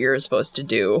was what you're supposed to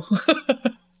do.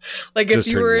 Like if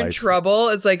you were in trouble,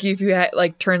 it's like if you had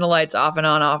like turn the lights off and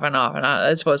on, off and off and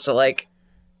on, it's supposed to like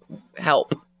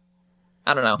help.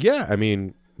 I don't know. Yeah, I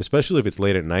mean, especially if it's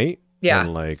late at night. Yeah.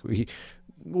 And like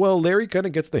Larry kind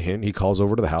of gets the hint. He calls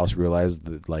over to the house, realizes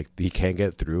that like he can't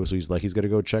get through, so he's going to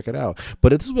go check it out. But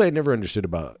this is what I never understood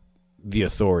about the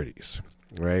authorities,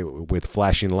 right? With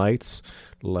flashing lights,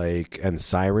 like, and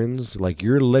sirens, like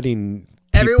you're letting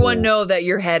everyone know that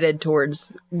you're headed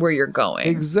towards where you're going.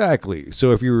 Exactly.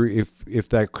 So if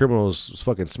that criminal is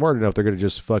fucking smart enough, they're going to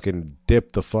just fucking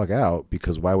dip the fuck out,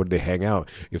 because why would they hang out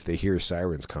if they hear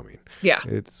sirens coming? Yeah.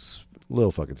 It's a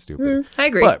little fucking stupid. I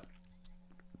agree. But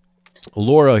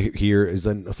Laura here is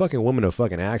a fucking woman of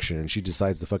fucking action, and she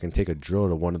decides to fucking take a drill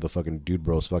to one of the fucking dude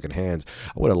bro's fucking hands.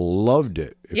 I would have loved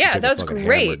it. If she took that's a fucking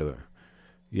great. hammer to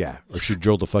or she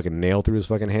drilled a fucking nail through his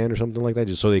fucking hand or something like that,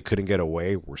 just so they couldn't get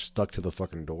away. We're stuck to the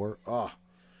fucking door. Oh.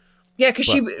 Yeah, because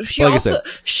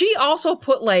she also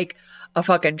put like a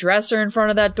fucking dresser in front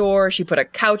of that door. She put a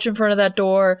couch in front of that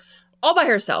door, all by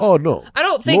herself. Oh no, I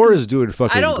don't think Laura's doing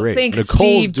fucking great. I don't think Nicole's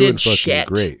Steve doing did fucking shit.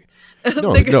 Great.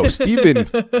 No, Steven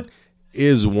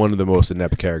is one of the most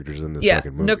inept characters in this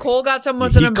fucking movie. Nicole got someone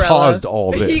with an umbrella. He caused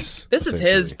all this. This is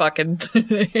his fucking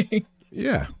thing.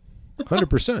 Yeah,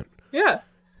 100%. Yeah.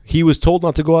 He was told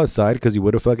not to go outside because he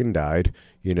would have fucking died.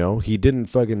 You know, he didn't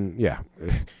fucking Yeah.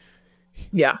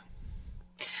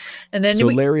 And then so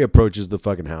Larry approaches the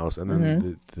fucking house, and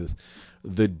then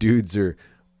the dudes are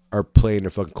playing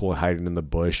their fucking cool, hiding in the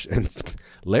bush, and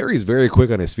Larry's very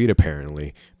quick on his feet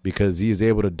apparently, because he is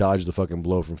able to dodge the fucking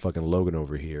blow from fucking Logan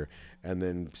over here, and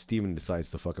then Steven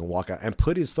decides to fucking walk out and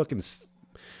put his fucking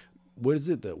what is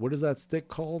that stick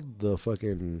called? The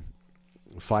fucking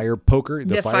fire poker.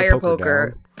 The fire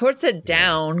poker puts it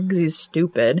down because he's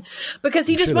stupid, because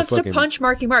he just wants to punch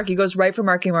Marky Mark. He goes right for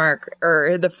Marky Mark,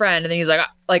 or the friend, and then he's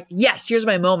like yes, here's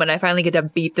my moment. I finally get to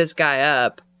beat this guy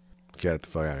up. Get the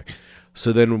fuck out of here.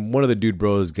 So then one of the dude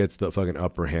bros gets the fucking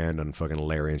upper hand on fucking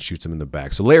Larry and shoots him in the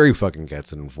back. So Larry fucking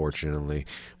gets it, unfortunately.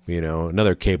 You know,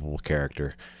 another capable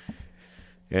character.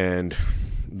 And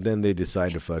then they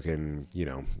decide to fucking,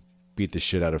 beat the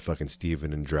shit out of fucking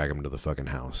Steven and drag him to the fucking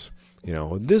house. You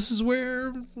know, this is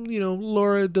where,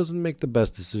 Laura doesn't make the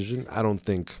best decision. I don't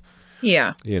think.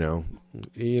 Yeah.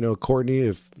 Courtney,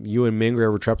 if you and Ming were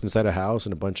ever trapped inside a house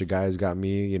and a bunch of guys got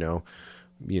me,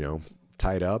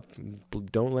 tied up,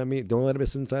 don't let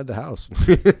us inside the house.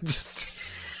 Just,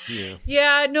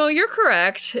 yeah, no, you're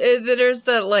correct. There's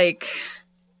that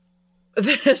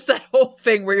whole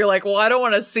thing where you're like, well, I don't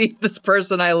want to see this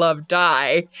person I love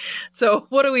die, so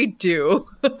what do we do?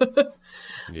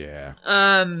 Yeah.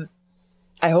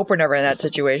 I hope we're never in that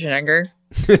situation, Edgar.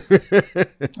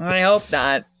 I hope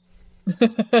not.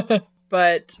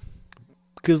 But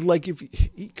because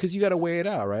you got to weigh it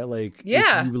out, right? Like,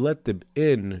 if you let them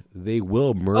in, they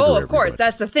will murder. Oh, of course,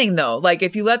 that's the thing, though. Like,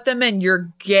 if you let them in,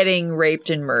 you're getting raped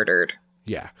and murdered.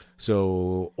 Yeah.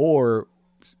 So, or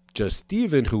just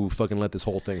Steven, who fucking let this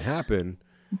whole thing happen.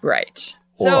 Right.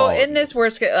 So in this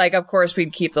worst case, like, of course,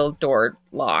 we'd keep the door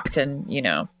locked, and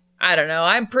I don't know.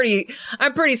 I'm pretty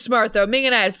smart though. Ming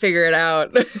and I'd figure it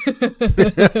out.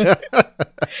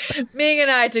 Ming and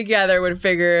I together would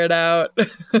figure it out.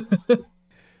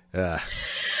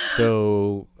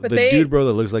 So dude bro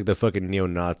that looks like the fucking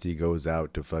neo-Nazi goes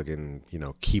out to fucking,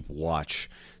 keep watch.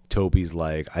 Toby's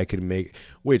like, I can make,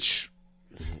 which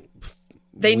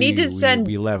they need to send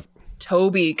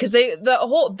Toby, because their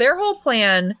whole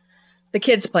plan, the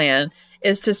kids' plan,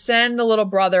 is to send the little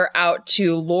brother out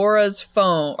to Laura's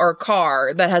phone or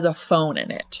car that has a phone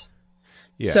in it.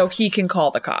 Yeah. So he can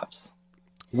call the cops.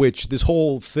 Which this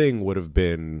whole thing would have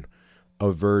been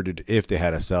averted if they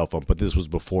had a cell phone, but this was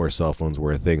before cell phones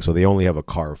were a thing, so they only have a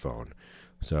car phone.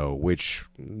 So, which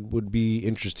would be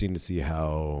interesting to see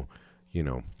how,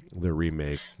 the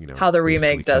remake, how the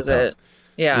remake does it.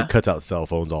 Yeah. It cuts out cell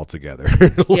phones altogether.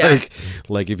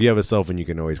 like if you have a cell phone, you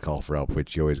can always call for help,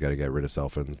 which you always got to get rid of cell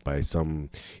phones by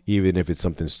even if it's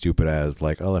something stupid as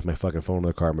like, I left my fucking phone in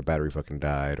the car, my battery fucking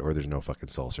died, or there's no fucking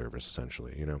cell service,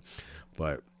 essentially,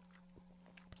 But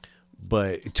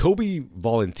Toby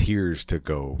volunteers to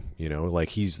go, like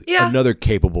he's another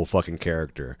capable fucking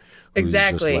character.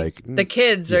 Exactly. Like, the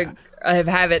kids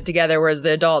have it together, whereas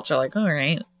the adults are like, all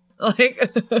right.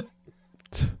 Like,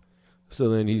 so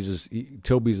then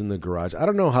Toby's in the garage. I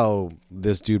don't know how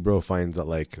this dude bro finds out,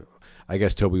 like, I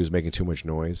guess Toby was making too much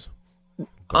noise.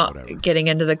 Getting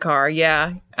into the car.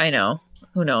 Yeah, I know.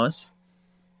 Who knows?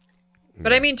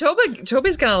 But I mean,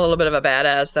 Toby's kind of a little bit of a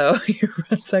badass, though. He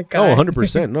runs that guy. Oh,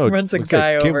 100%. No, runs a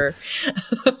guy over.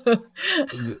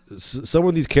 Some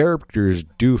of these characters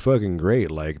do fucking great.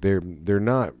 Like, they're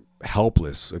not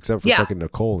helpless, except for fucking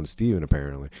Nicole and Steven,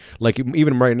 apparently. Like,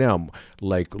 even right now,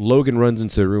 like, Logan runs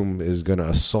into the room, is going to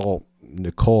assault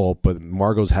Nicole, but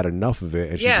Margot's had enough of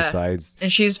it, and she decides,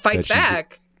 and she fights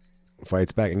back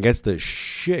and gets the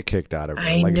shit kicked out of her.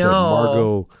 I like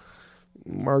know. I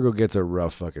said, Margot gets a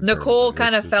rough fucking. Nicole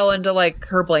kind of fell into like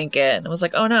her blanket and was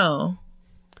like, "Oh no."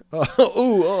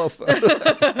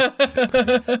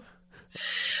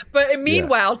 But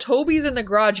meanwhile, Toby's in the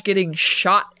garage getting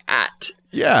shot at.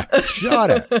 Yeah, shot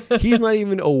at. He's not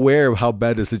even aware of how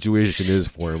bad the situation is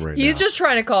for him right now. He's just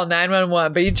trying to call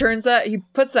 911, but he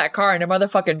puts that car in a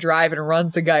motherfucking drive and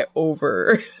runs the guy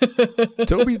over.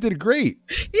 Toby's did great.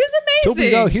 He's amazing.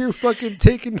 Toby's out here fucking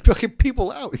taking fucking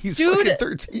people out. He's fucking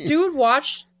 13. Dude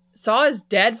saw his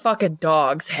dead fucking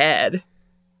dog's head.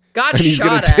 Got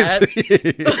shot at.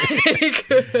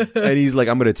 And he's like,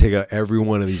 I'm going to take out every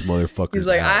one of these motherfuckers. He's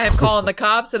like, I'm calling the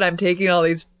cops and I'm taking all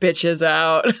these bitches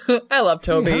out. I love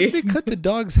Toby. How did they cut the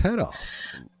dog's head off?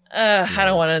 I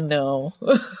don't want to know.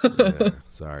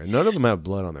 Sorry. None of them have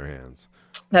blood on their hands.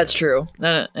 That's true.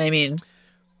 I mean.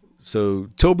 So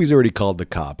Toby's already called the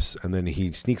cops, and then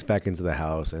he sneaks back into the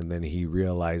house, and then he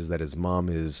realizes that his mom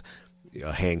is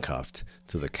handcuffed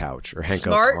to the couch, or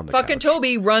handcuffed on the fucking couch.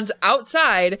 Toby runs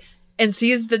outside and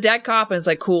sees the dead cop and is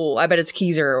like, cool, I bet his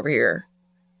keys are over here.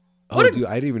 Dude,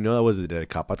 I didn't even know that was the dead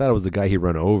cop. I thought it was the guy he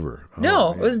run over.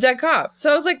 No, it was a dead cop.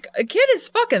 So I was like, a kid is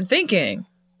fucking thinking.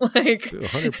 Like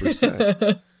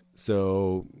 100%.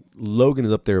 So Logan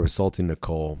is up there assaulting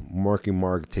Nicole. Marky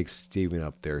Mark takes Steven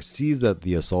up there, sees that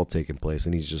the assault taking place,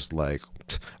 and he's just like,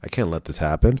 I can't let this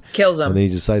happen. Kills him. And then he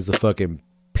decides to fucking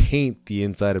paint the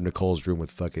inside of Nicole's room with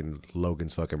fucking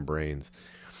Logan's fucking brains.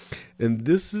 And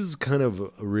this is kind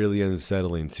of really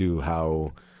unsettling too,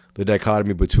 how the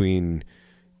dichotomy between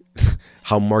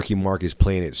how Marky Mark is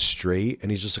playing it straight, and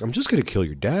he's just like, I'm just gonna kill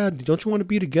your dad. Don't you want to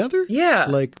be together? Yeah.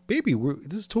 Like, baby,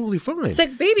 this is totally fine. It's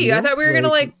like, baby, you know? I thought we were gonna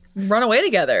like run away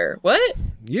together. What?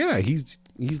 Yeah, he's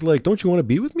like, don't you want to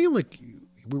be with me? I'm like,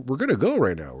 we're gonna go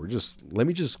right now. Let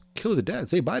me just kill the dad.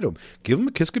 Say bye to him. Give him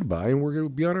a kiss goodbye, and we're gonna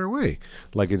be on our way.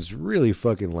 Like, it's really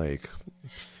fucking like,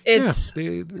 it's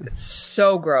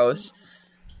so gross.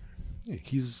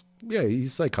 He's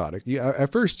psychotic.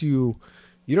 At first you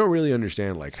don't really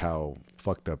understand like how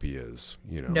fucked up he is.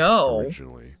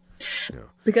 Originally.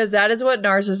 Because that is what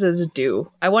narcissists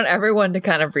do. I want everyone to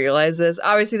kind of realize this.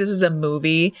 Obviously, this is a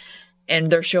movie and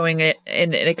they're showing it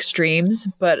in extremes,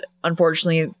 but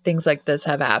unfortunately, things like this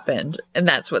have happened. And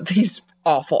that's what these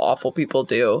awful, awful people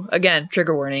do. Again,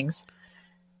 trigger warnings.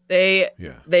 They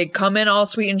come in all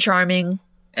sweet and charming,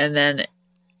 and then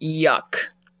yuck.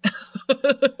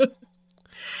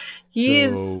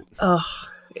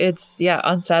 It's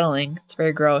unsettling. It's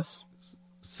very gross.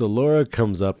 So Laura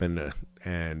comes up and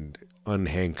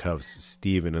unhandcuffs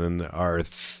Steven, and then our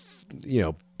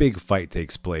big fight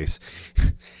takes place.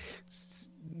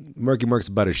 Marky Mark's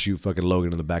about to shoot fucking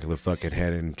Logan in the back of the fucking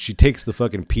head, and she takes the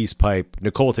fucking peace pipe.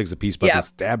 Nicole takes the peace pipe and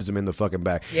stabs him in the fucking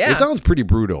back. Yeah. It sounds pretty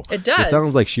brutal. It does. It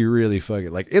sounds like she really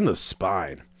fucking, like, in the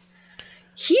spine.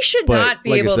 He should not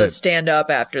be able to stand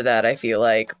up after that, I feel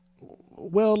like.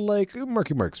 Well, like,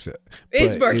 Marky Mark's fit.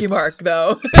 It's Marky Mark,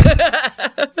 though.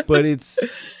 But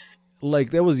it's,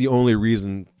 like, that was the only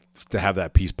reason to have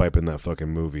that peace pipe in that fucking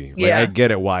movie. Like, I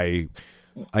get it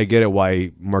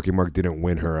why Marky Mark didn't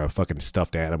win her a fucking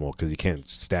stuffed animal, because you can't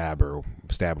stab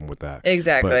him with that.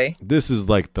 Exactly. But this is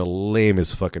like the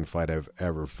lamest fucking fight I've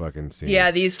ever fucking seen.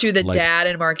 Yeah, these two, the dad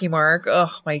and Marky Mark.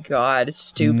 Oh my god, it's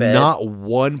stupid. Not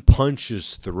one punch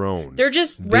is thrown. They're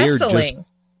just wrestling.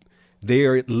 They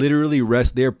are literally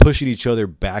they're pushing each other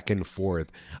back and forth.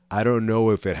 I don't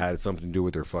know if it had something to do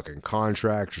with their fucking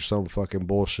contracts or some fucking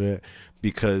bullshit,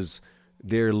 because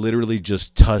they're literally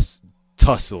just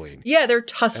tussling. Yeah, they're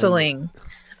tussling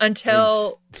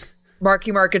until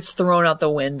Marky Mark gets thrown out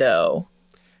the window.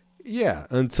 Yeah,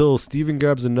 until Steven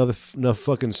grabs enough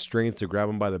fucking strength to grab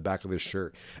him by the back of his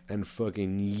shirt and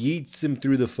fucking yeets him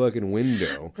through the fucking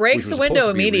window. Breaks the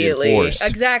window immediately.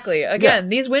 Exactly. Again,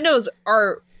 these windows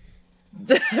are...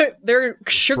 they're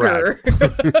sugar.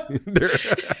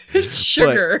 It's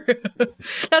sugar.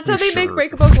 That's how they make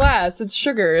breakable glass. It's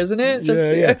sugar, isn't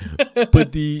it?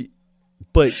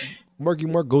 But Marky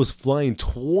Mark goes flying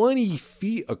 20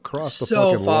 feet across the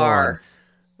fucking lawn.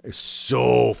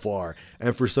 So far.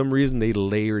 And for some reason they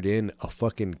layered in a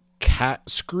fucking cat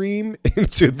scream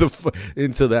into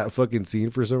that fucking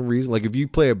scene for some reason. Like, if you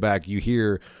play it back, you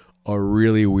hear a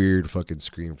really weird fucking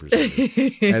scream for some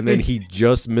reason. And then he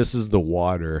just misses the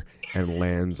water and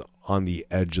lands on the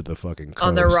edge of the fucking coast.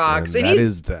 On the rocks.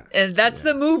 And that's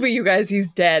the movie, you guys.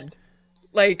 He's dead.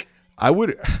 Like, I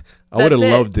would have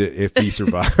loved it if he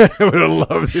survived. I would have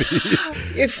loved it.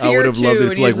 If I would have loved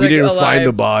it if, like, we didn't find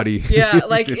the body. Yeah,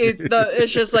 like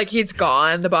it's just like he's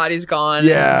gone. The body's gone.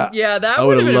 Yeah, yeah. That I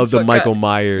would have loved the Michael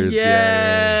Myers.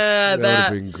 Yeah, that would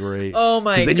have been great. Oh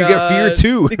my god! Then you get Fear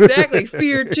 2. Exactly,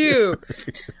 Fear 2.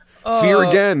 Fear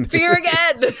again. Fear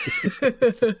again.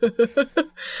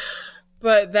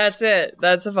 But that's it.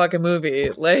 That's a fucking movie.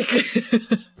 Like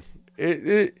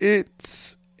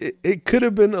it could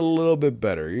have been a little bit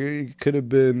better. It could have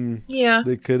been. Yeah.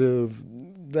 They could have.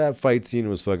 That fight scene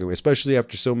was fucking, especially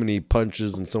after so many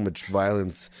punches and so much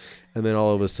violence, and then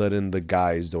all of a sudden the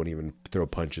guys don't even throw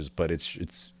punches. But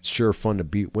it's sure fun to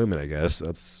beat women. I guess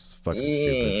that's fucking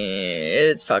stupid.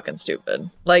 It's fucking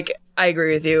stupid. Like, I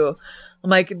agree with you.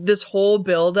 Like, this whole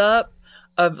buildup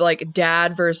of like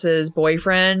dad versus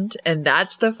boyfriend, and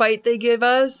that's the fight they give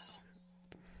us.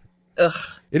 Ugh.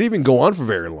 It didn't even go on for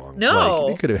very long. No.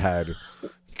 Like, they could have had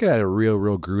a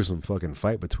real gruesome fucking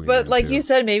fight between them. But like you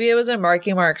said, maybe it was in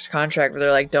Marky Mark's contract where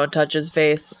they're like, don't touch his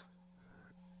face.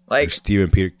 Like, or Steven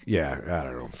Peter. Yeah, I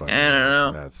don't know. I don't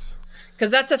know. That's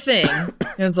because that's a thing.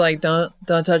 It's like, don't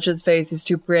touch his face. He's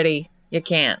too pretty. You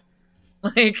can't.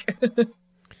 Like,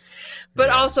 but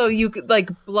also you could,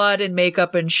 like, blood and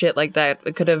makeup and shit like that.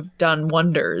 It could have done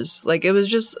wonders. Like, it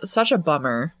was just such a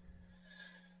bummer.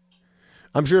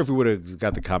 I'm sure if we would have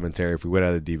got the commentary, if we would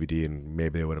have had the DVD, and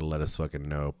maybe they would have let us fucking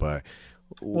know. But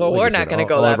well, we're not going to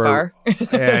go that far.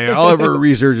 Yeah, all of our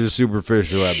research is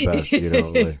superficial at best. You know,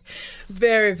 like.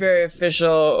 Very, very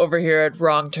official over here at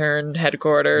Wrong Turn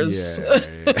headquarters. Yeah.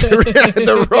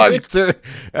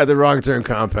 At the Wrong Turn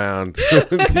compound.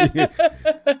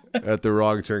 At the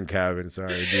Wrong Turn cabin.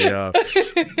 Sorry.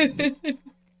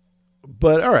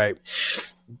 But all right.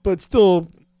 But still.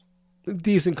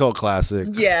 Decent cult classic.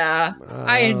 Yeah,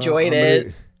 I enjoyed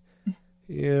it.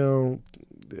 I'm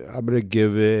gonna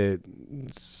give it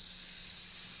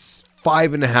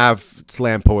 5.5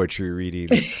 slam poetry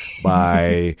readings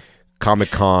by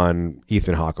Comic-Con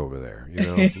Ethan Hawke over there. You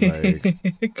know, like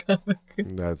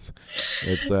that's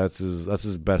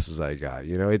as best as I got.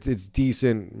 You know, it's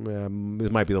decent.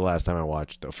 It might be the last time I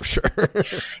watch it though, for sure.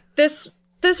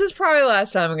 This is probably the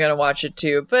last time I'm going to watch it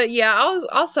too. But yeah,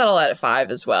 I'll settle at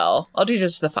 5 as well. I'll do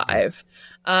just the 5.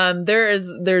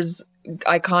 There's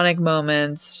iconic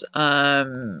moments.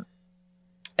 And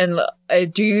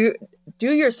do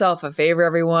yourself a favor,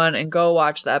 everyone, and go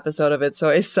watch the episode of It's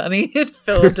Always Sunny in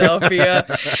Philadelphia.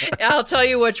 I'll tell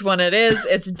you which one it is.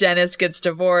 It's Dennis Gets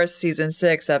Divorced, season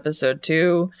 6, episode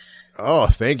 2. Oh,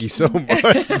 thank you so much.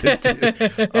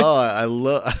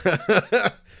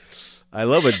 I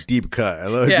love a deep cut.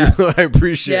 I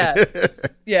appreciate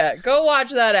it. Yeah, go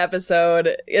watch that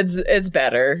episode. It's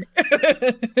better.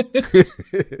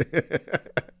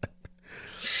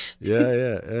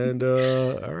 Yeah. And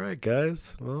all right,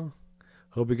 guys. Well,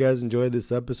 hope you guys enjoyed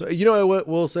this episode. You know what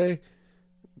we'll say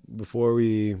before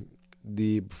we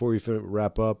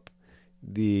wrap up,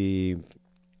 it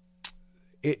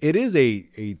is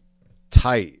a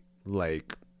tight,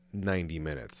 like, 90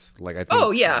 minutes. Like, I think.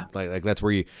 Oh yeah. Like that's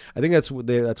where I think that's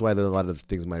why a lot of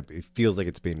things it feels like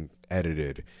it's been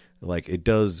edited. Like, it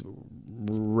does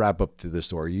wrap up to the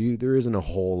story. There isn't a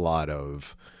whole lot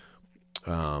of.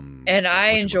 And I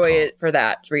enjoy it for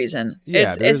that reason.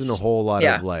 Yeah, there isn't a whole lot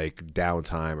of like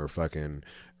downtime or fucking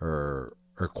or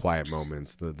quiet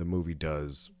moments. The movie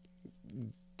does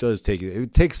take it.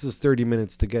 It takes us 30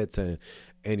 minutes to get to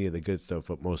any of the good stuff,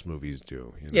 but most movies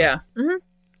do. You know? Yeah. Mm-hmm.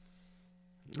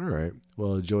 All right.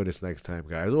 Well, join us next time,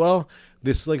 guys. Well,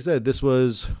 this, like I said, this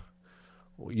was,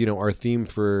 our theme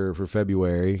for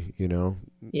February.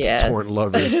 Yes. Torn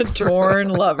lovers. Torn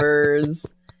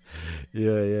lovers.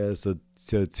 Yeah. So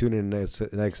tune in next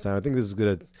time. I think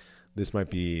this might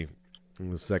be in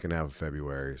the second half of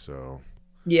February. So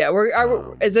yeah,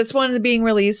 is this one being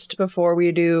released before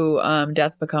we do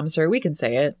Death Becomes Her? We can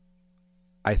say it.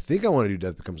 I think I want to do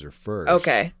Death Becomes Her first.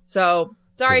 Okay, so.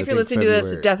 Sorry if you're listening to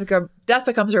this. Death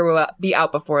Becomes Her will be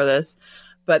out before this,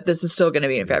 but this is still going to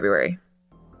be in February.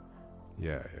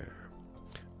 Yeah.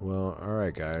 Well, all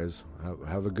right, guys.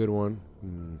 Have a good one.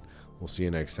 We'll see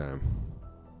you next time.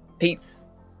 Peace.